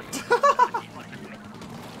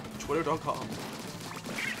 Twitter.com.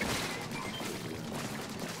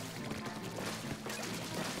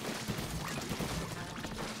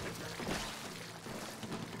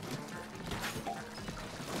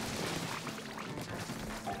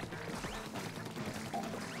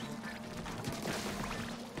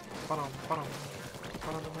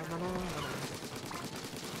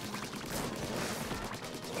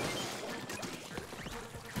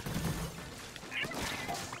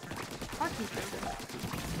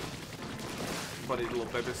 Buddy, little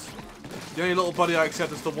babies. The only little buddy I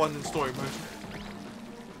accept is the one in story mode.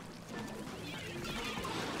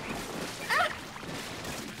 Ah!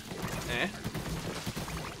 Eh?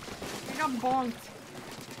 I got bonked.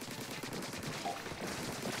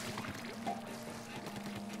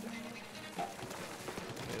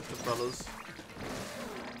 There's the brothers.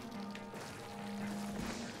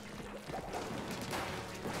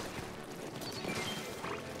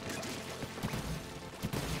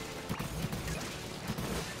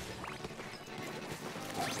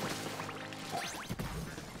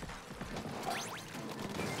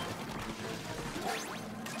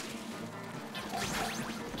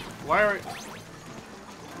 Wiring.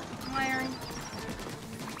 Wiring.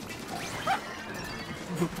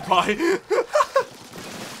 Bye.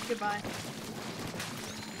 Goodbye.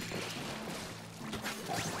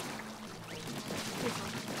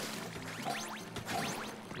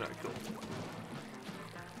 Alright, cool.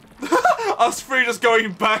 Us three just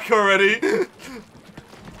going back already.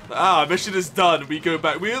 Ah, mission is done. We go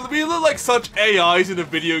back. We look like such AIs in a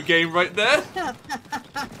video game right there.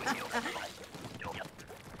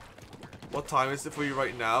 What time is it for you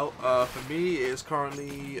right now? For me, it is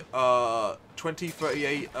currently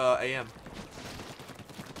 20:38 a.m.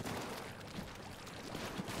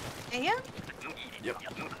 AM? Yep.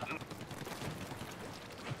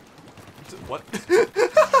 What?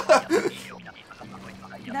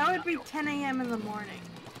 That would be 10 AM in the morning.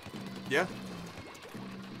 Yeah.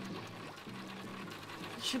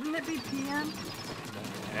 Shouldn't it be PM?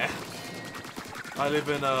 Eh. I live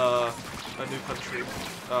in a new country,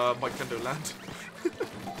 Miketendo land.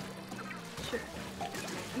 Sure.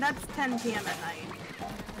 That's 10 PM at night.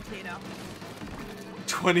 Potato.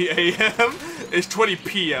 20 a.m. It's 20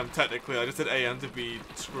 p.m. technically. I just said a.m. to be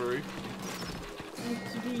screwy.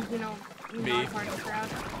 To be, you know, Me. not part of the crowd.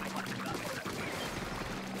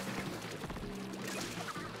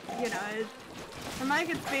 You know, for Mike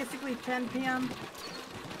it's basically 10 PM.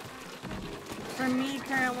 For me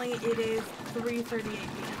currently it is 3:38 PM.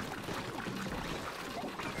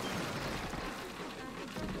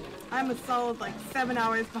 I'm a solid like 7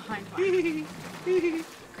 hours behind Mike.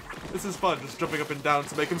 This is fun, just jumping up and down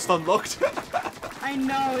to make him stun locked. I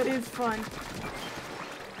know, it is fun.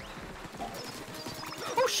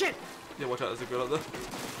 Oh shit! Yeah, watch out, there's a girl out there.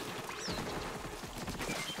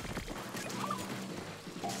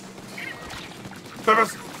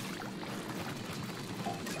 Peppers!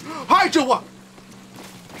 Hi, Joa!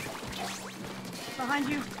 Behind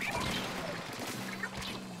you.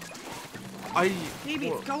 Baby,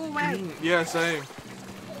 what? go away. Yeah, same.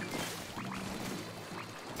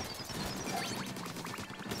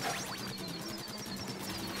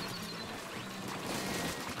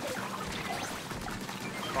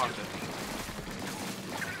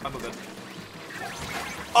 I'm not dead.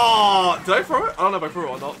 Oh, did I throw it? I don't know if I threw it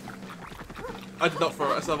or not. I did not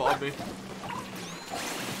throw it, I still have it on me.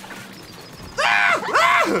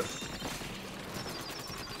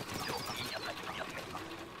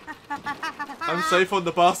 I'm safe on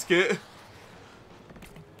the basket.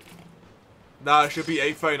 Nah, it should be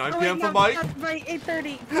 8:39 PM for Mike. That's right,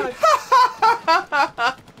 8:30.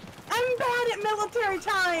 I'm bad at military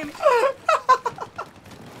time!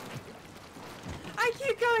 I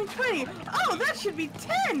keep going 20. Oh, that should be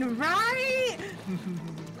 10, right?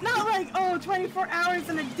 Not like, oh, 24 hours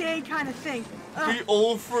in a day kind of thing. We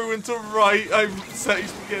all threw into right. I'm setting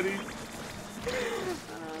spaghetti.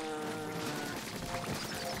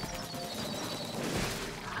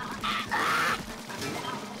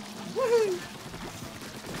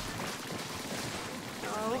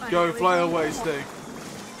 Oh, Go, fly away, Snake.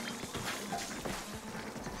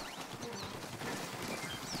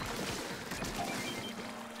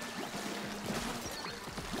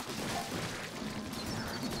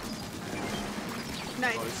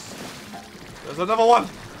 Nice. There's another one.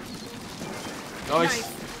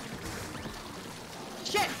 Nice.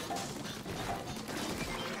 Shit.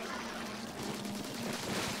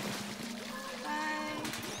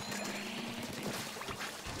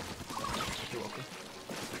 You're welcome.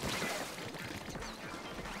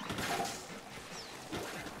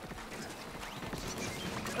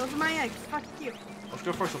 Those are my eggs. Fuck you. Let's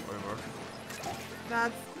go for some over.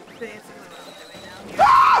 That's basically what I'm doing now.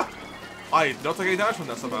 Ah! I did not take any damage from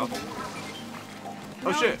that somehow. Oh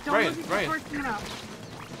No, shit, don't rain, look at rain. your fortune up.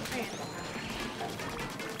 Rain.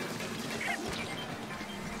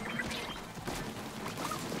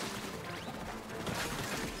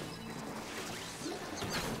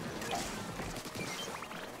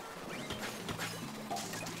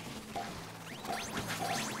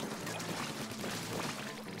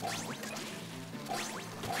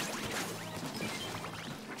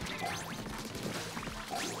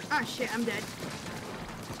 Ah shit, I'm dead.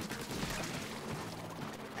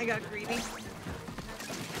 I got greedy.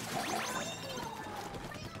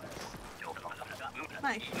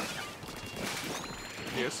 Nice.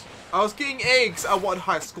 Yes. I was getting eggs at one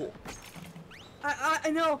high school. I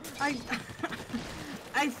know. I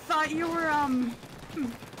thought you were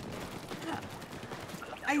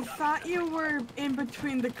I thought you were in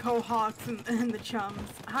between the Cohawks and the chums.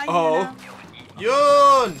 Hi, Oh. Yuna.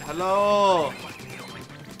 Yun! Hello!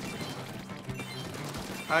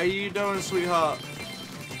 How you doing, sweetheart?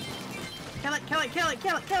 Kill it, kill it, kill it,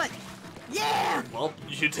 kill it, kill it! Yeah! Well,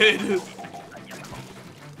 you did.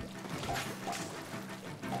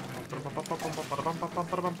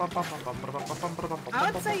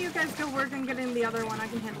 I would say you guys go work on getting the other one. I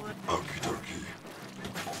can handle it. Okie dokie.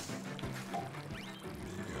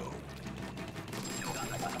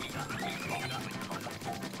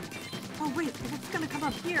 Oh wait, it's gonna come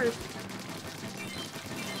up here.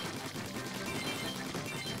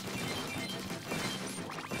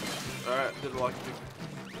 Alright, didn't like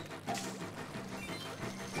it.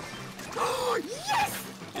 Oh yes!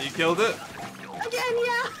 You killed it? Again,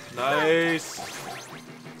 yeah! Nice.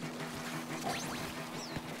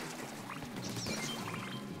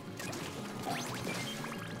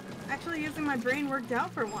 Actually, using my brain worked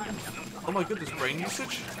out for once. Oh my goodness, brain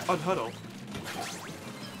usage? Unheard of.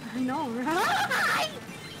 I know, right?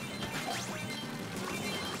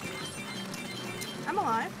 I'm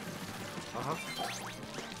alive. Uh-huh.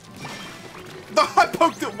 I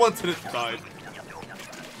poked it once and it died.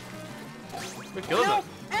 We're killing No! it.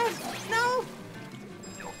 No!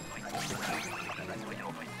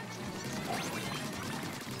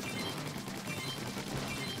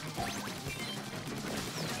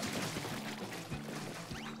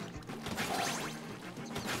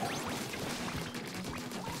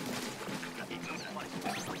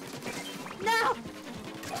 No! No!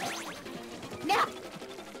 No!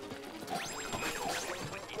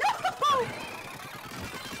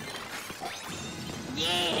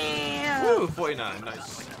 Yeah! Woo, 49,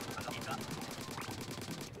 nice.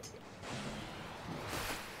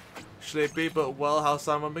 Sleepy, but well, how's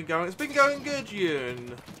Simon been going? It's been going good,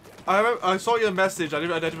 Yoon. I saw your message, I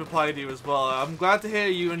didn't reply to you as well. I'm glad to hear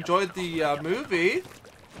you enjoyed the movie.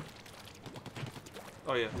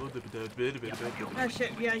 Oh yeah. Oh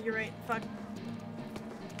shit, yeah, you're right. Fuck.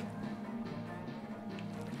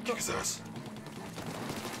 Kick his ass.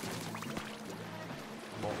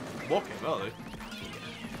 Walking, are they?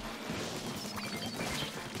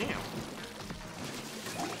 Damn.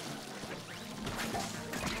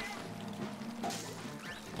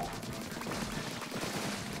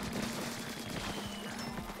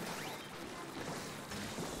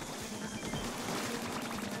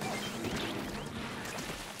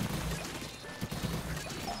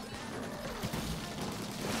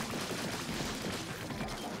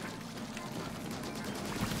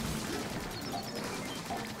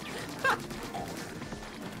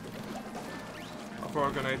 I'll throw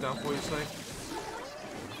a grenade down for you, Snake.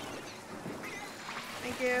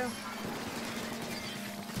 Thank you.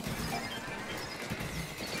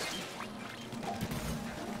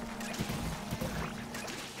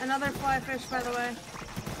 Another fly fish, by the way.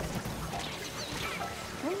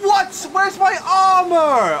 What? Where's my armor?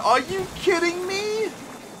 Are you kidding me?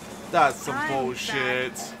 That's some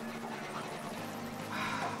bullshit. Back.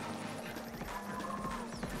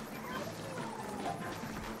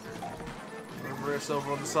 Reverse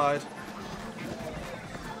over on the side.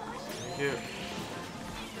 Thank you.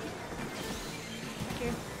 Thank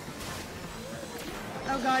you.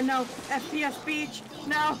 Oh god, no. FPS beach.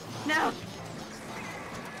 No, no.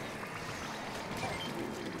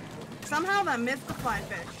 Somehow that missed the fly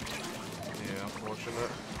fish. Yeah,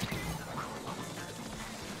 unfortunate.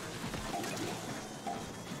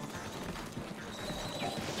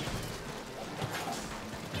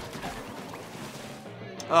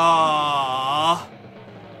 Ah.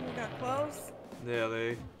 We got close.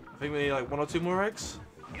 Nearly. I think we need like 1 or 2 more eggs.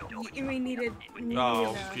 We needed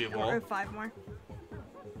Oh, beautiful. or 5 more.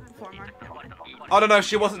 4 more. I don't know,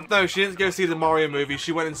 she wasn't. No, she didn't go see the Mario movie.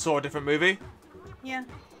 She went and saw a different movie. Yeah.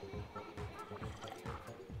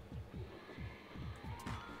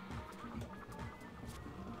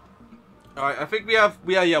 Alright, I think we have,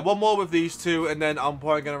 yeah, 1 more with these 2, and then I'm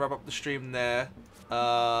probably going to wrap up the stream there.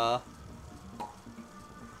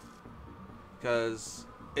 Because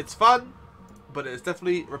it's fun, but it's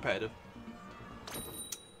definitely repetitive.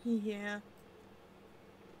 Yeah.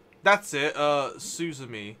 That's it,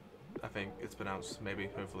 Suzumi, I think it's pronounced, maybe,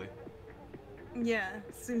 hopefully. Yeah,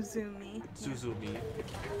 Suzumi. Suzumi.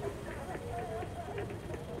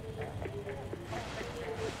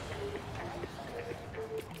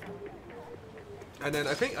 And then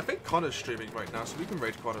I think Connor's streaming right now, so we can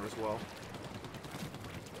raid Connor as well.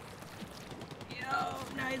 Yo,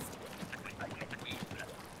 nice.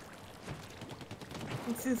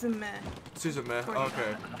 Suzume. Suzume,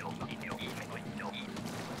 okay.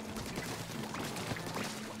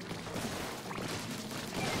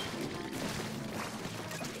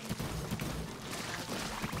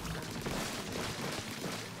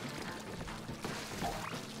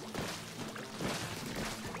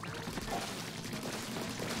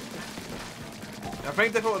 I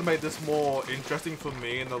think they would have made this more interesting for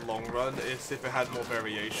me in the long run is if it had more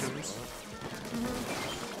variations.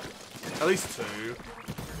 At least 2.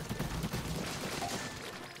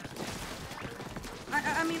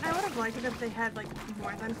 I mean, I would have liked it if they had, like,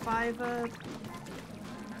 more than 5,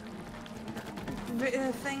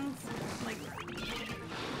 things. Like,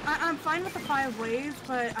 I'm fine with the 5 ways,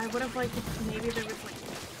 but I would have liked if maybe there was, like,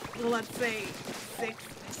 well, let's say 6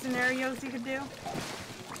 scenarios you could do.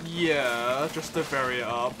 Yeah, just to vary it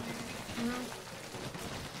up.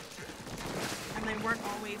 And they weren't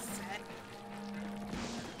always set.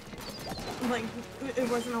 Like, it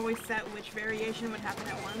wasn't always set which variation would happen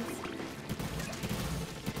at once.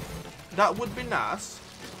 That would be nice.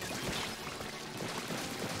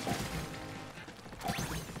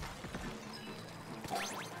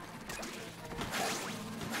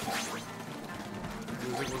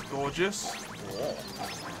 Music was gorgeous. Oh.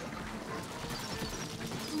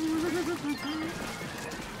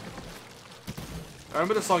 I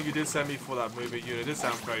remember the song you did send me for that movie, It did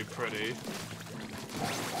sound very pretty.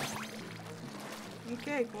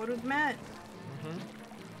 Okay, quota's met.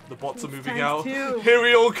 The bots are moving Times out. 2. Here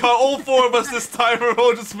we all come. All 4 of us this time. We're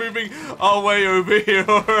all just moving our way over here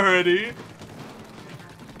already.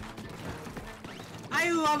 I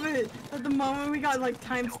love it. At the moment we got like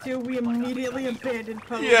 ×2, we immediately abandoned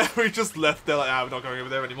post. Yeah, we just left there like, we're not going over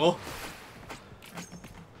there anymore.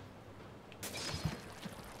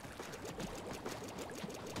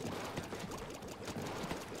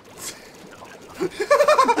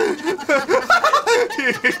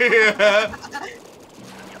 Yeah.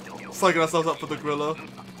 Psyching ourselves up for the gorilla.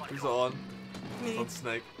 Who's it on? Me. It's on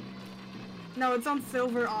Snake. No, it's on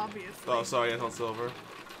silver, obviously. Oh, sorry, it's on silver.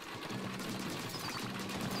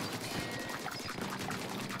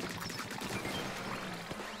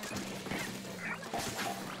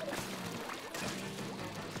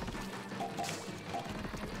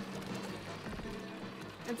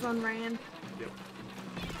 It's on Rand. Yep.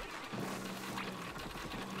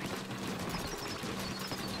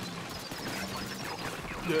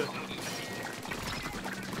 Yeah.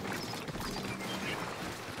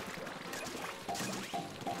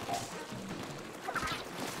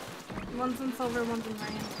 One's in silver, one's in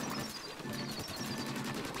Rand.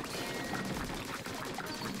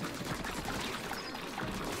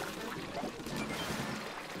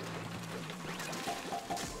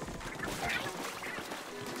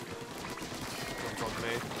 That's on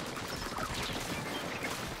me.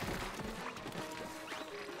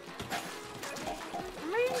 I'm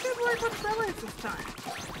making good work with Brilliance this time.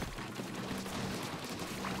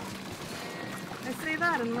 I say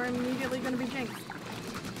that and we're immediately gonna be jinxed.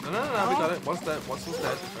 No, we got it. One's dead. One's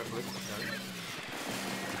dead. Hopefully.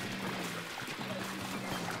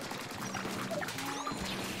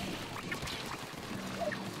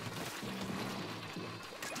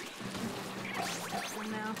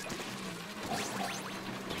 Now.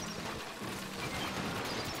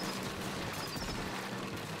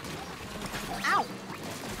 Ow!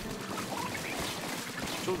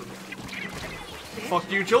 Children.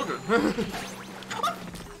 Fuck you, children.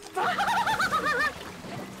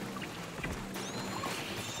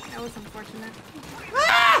 That was unfortunate.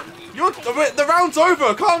 Ah! The round's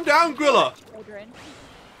over. Calm down, Grilla. Children.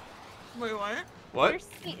 Wait, what? What?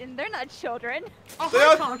 They're not children. Oh, They hi,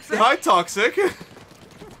 are Toxic. hi, Toxic.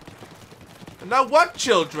 And now what,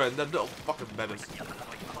 children? The little fucking menace.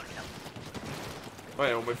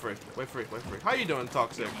 Wait, wait free. Wait free. How you doing,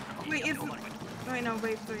 Toxic? Wait, is... Wait, no,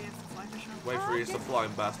 wave 3 is the fly fish one. Wait free is the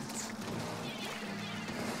flying bastards.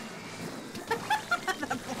 That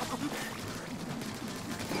bomb.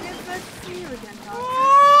 It's nice to see you again,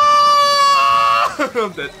 Toxic.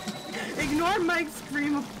 I'm dead. Ignore Mike's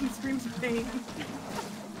screams of pain.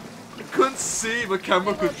 I couldn't see, the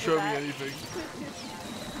camera couldn't show me anything.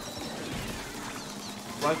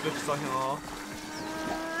 Life fish sucking off.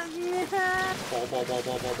 Yeah. Ball.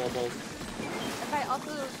 Am I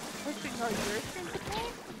also pushing on your stream today?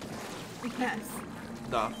 Yes.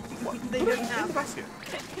 Nah. What? They Put it didn't in have the basket.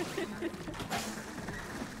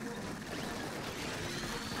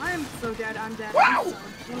 I'm so dead, I'm dead. Wow!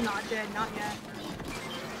 I'm not dead, not yet.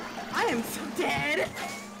 I am so dead!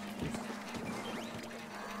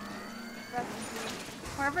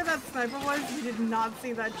 Whoever that sniper was, you did not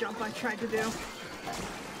see that jump I tried to do.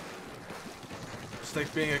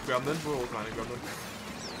 Snake being a gremlin, we're all kind of gremlin.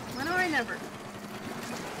 When do I never?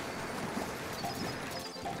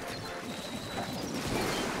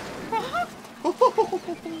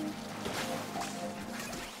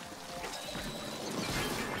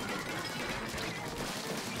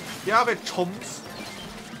 Yeah, they're chums.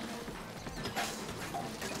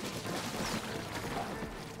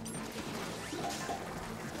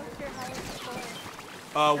 What's your highest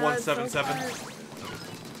score? 177. So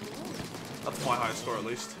That's my highest score, at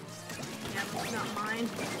least. yeah, that's not mine.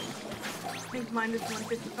 I think mine is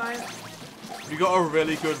 155. We got a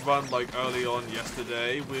really good run, like, early on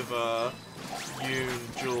yesterday with,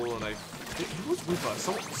 Yoon, Jewel, and who was with us?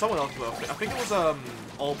 Someone else was with us. I think it was,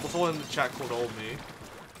 someone in the chat called Old Me.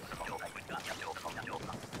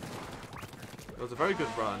 It was a very good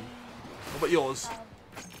run. What about yours?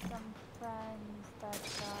 Some friends that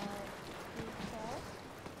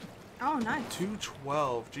got Oh, nice.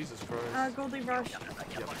 212, Jesus Christ. Goldie Rush.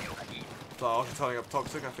 Yep. So I was telling up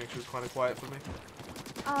Toxic, I think she was kind of quiet for me.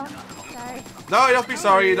 Oh, sorry. No, don't be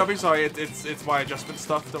sorry, don't be sorry. It's my adjustment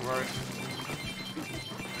stuff, don't worry.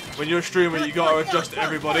 When you're a streamer, you gotta adjust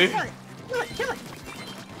everybody. Kill it!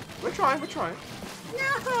 We're trying.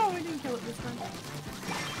 No, we didn't kill it this time.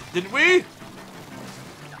 Didn't we?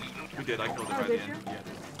 We did, I killed it Oh, right did at the end. you?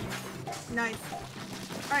 Yeah. Nice.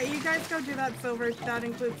 Alright, you guys go do that, Silver. That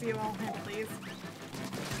includes you all, please.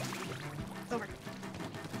 Silver.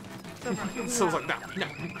 I'm kicking you Someone's out. like, no.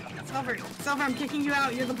 Silver, I'm kicking you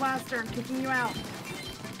out. You're the blaster. I'm kicking you out.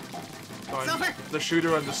 Fine. Silver! The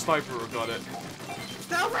shooter and the sniper have got it.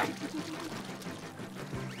 Silver!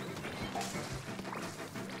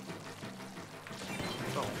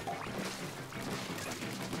 Oh.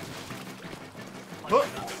 Huh.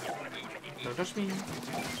 Don't touch me.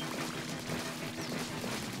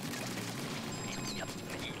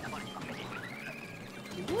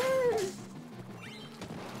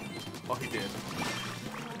 Oh, he did.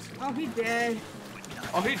 Oh, he did.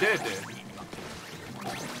 Oh, he did.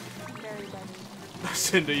 Very ready.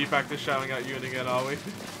 Cinder, you back to shouting at you again, are we?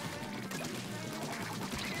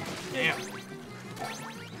 Yeah.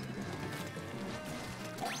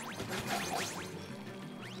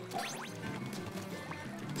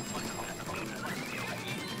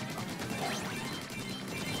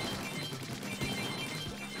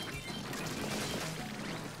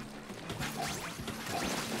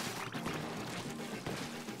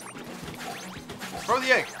 Throw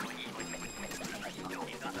the egg.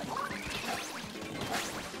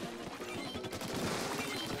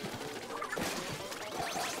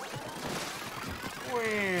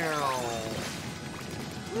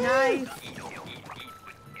 Nice.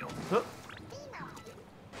 Huh.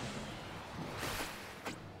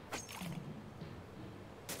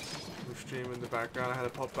 Stream in the background. I had to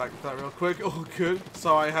pop back to that real quick. Oh, good.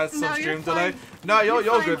 Sorry, I had some No, you're stream delay. fine. No, you're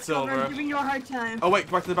fine, good, Silver. I'm giving you a hard time. Oh wait,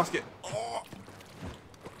 go back to the basket. Oh.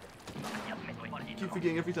 Keep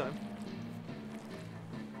forgetting every time.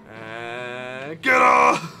 And get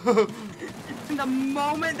off! the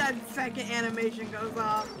moment that second animation goes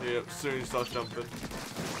off. Yep, soon he starts jumping.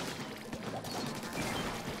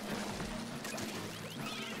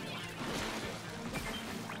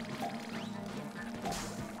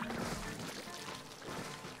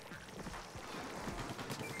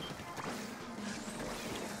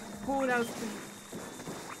 Oh, that was clean.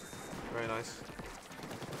 Very nice.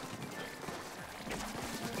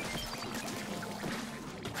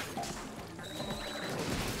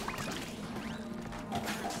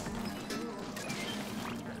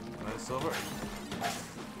 Nice silver.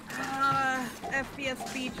 FPS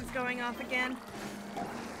speech is going off again.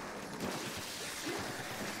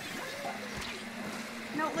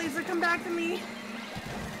 No, laser, come back to me.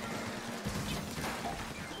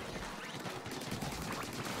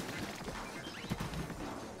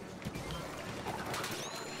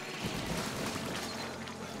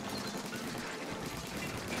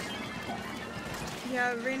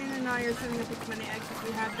 Yeah, Rainin and I are setting up as many eggs as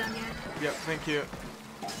we have done yet. Yep, thank you.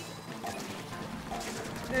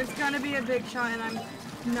 There's gonna be a big shot, and I'm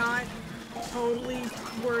not totally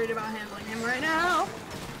worried about handling him right now.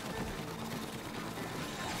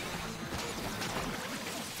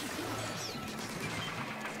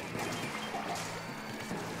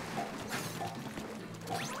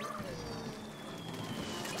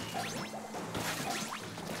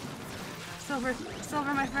 Silver,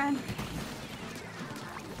 silver, my friend.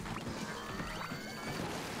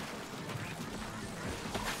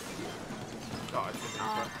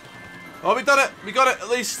 Oh, we done it! We got it at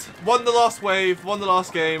least. Won the last wave, won the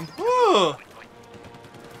last game. Woo!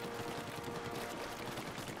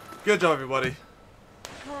 Good job, everybody.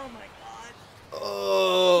 Oh my god.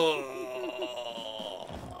 Oh.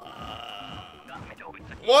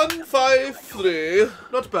 153.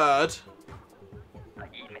 Not bad.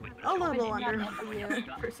 A little under the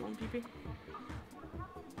personal PP.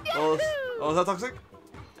 Oh, was that toxic?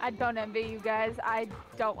 I don't envy you guys. I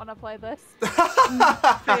don't want to play this.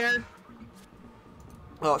 Fair.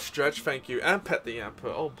 Oh, stretch, thank you. And pet the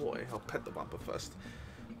Yamper. Oh boy, I'll pet the Wamper first.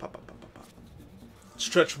 Pa, pa, pa, pa, pa.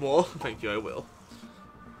 Stretch more. Thank you, I will.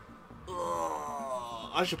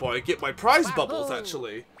 I should probably get my prize bubbles,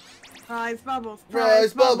 actually. Prize bubbles.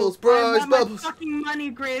 Prize bubbles. Prize bubbles. My fucking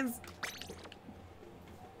money, Grizz.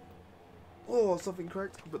 Oh, something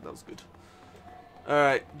cracked, but that was good.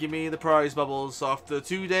 Alright, give me the prize bubbles after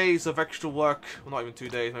 2 days of extra work. Well, not even 2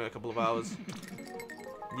 days, maybe a couple of hours.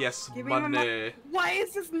 Yes, money. Why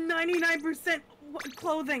is this 99%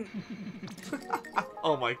 clothing?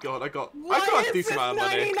 Oh my god, I got Why a decent amount of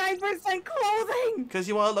money. 99% clothing? Because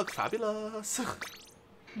you want to look fabulous.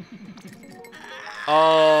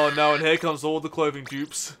 Oh no, and here comes all the clothing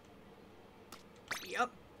dupes.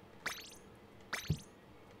 Yep.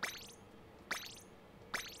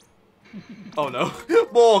 Oh no.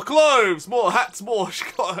 More clothes, more hats, more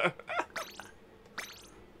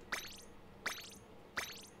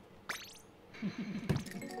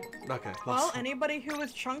Okay. Well, anybody who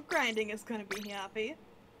was chunk grinding is gonna be happy.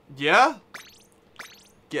 Yeah?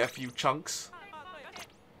 Get a few chunks.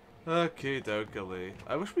 Okay, dokey.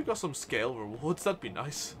 I wish we got some scale rewards, that'd be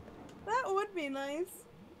nice. That would be nice.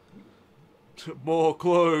 More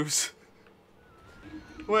clothes.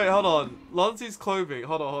 Wait, hold on. Lonzy's clothing.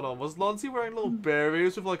 Hold on. Was Lonzy wearing little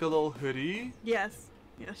berries with like a little hoodie? Yes.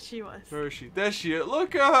 Yes, she was. Where is she? There she is.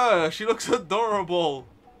 Look at her! She looks adorable.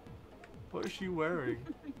 What is she wearing?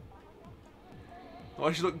 Why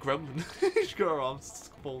does she look gremlin? She's got her arms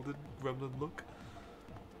folded. Gremlin look.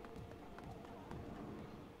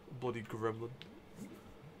 Bloody gremlin.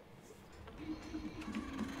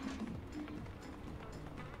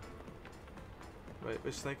 Wait,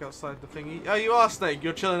 is Snake outside the thingy? Oh, you are Snake.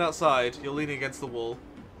 You're chilling outside. You're leaning against the wall.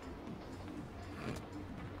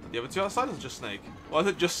 The other two outside, or just Snake? Why is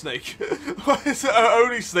it just Snake? Why is it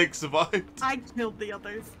only Snake survived? I killed the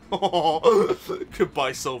others. Oh,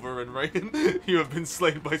 goodbye, Silver and Rain. You have been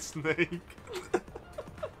slain by Snake.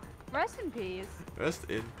 Rest in peace. Rest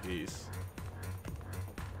in peace.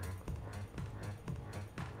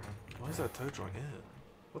 Why is that a Toad drawing in?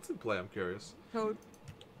 What's in play? I'm curious. Toad.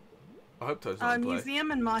 I hope Toad's not in play.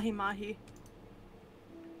 Museum and Mahi Mahi.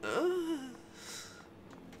 Oh,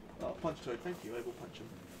 punch Toad. Thank you. I will punch him.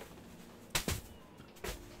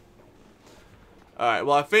 Alright,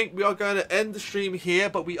 well I think we are going to end the stream here,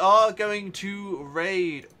 but we are going to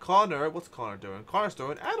raid Connor. What's Connor doing? Connor's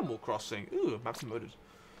doing Animal Crossing. Ooh, map's emoted.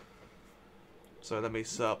 So let me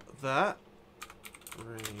sub that.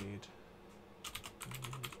 Raid.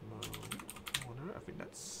 Connor. I think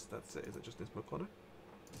that's it. Is it just Nismo Connor?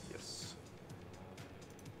 Yes.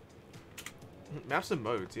 Maps and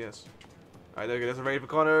modes, yes. Alright, there we go. There's a raid for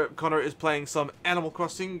Connor. Connor is playing some Animal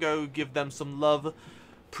Crossing. Go give them some love,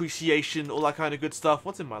 appreciation, all that kind of good stuff.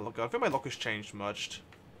 What's in my locker? I think my locker's changed much.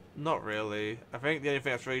 Not really. I think the only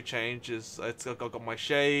thing that's really changed is it's got my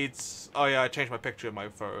shades. Oh yeah, I changed my picture in my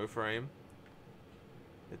photo frame.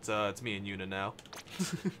 It's me and Yuna now.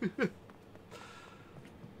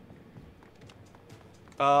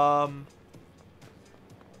 But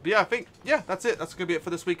yeah, I think, yeah, that's it. That's going to be it for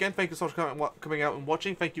this weekend. Thank you so much for coming out and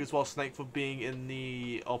watching. Thank you as well, Snake, for being in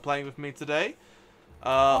the, or playing with me today.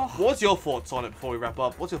 What's your thoughts on it before we wrap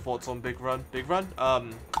up? What's your thoughts on Big Run? Big Run?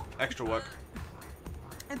 Extra work.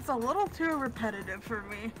 It's a little too repetitive for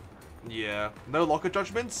me. Yeah. No locker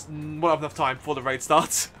judgments? Won't have enough time before the raid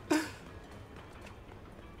starts.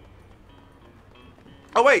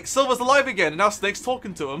 Oh wait, Silver's alive again, and now Snake's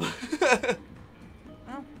talking to him.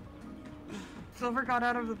 Oh. Silver got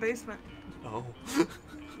out of the basement. Oh.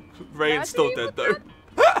 Rain's still dead though.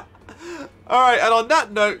 Alright, and on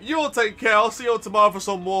that note, you all take care. I'll see you all tomorrow for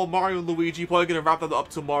some more Mario and Luigi. Probably going to wrap that up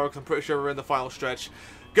tomorrow because I'm pretty sure we're in the final stretch.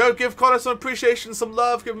 Go give Connor some appreciation, some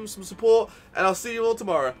love, give him some support, and I'll see you all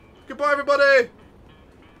tomorrow. Goodbye, everybody!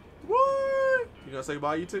 Woo! You gonna say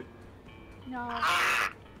goodbye, you two? No.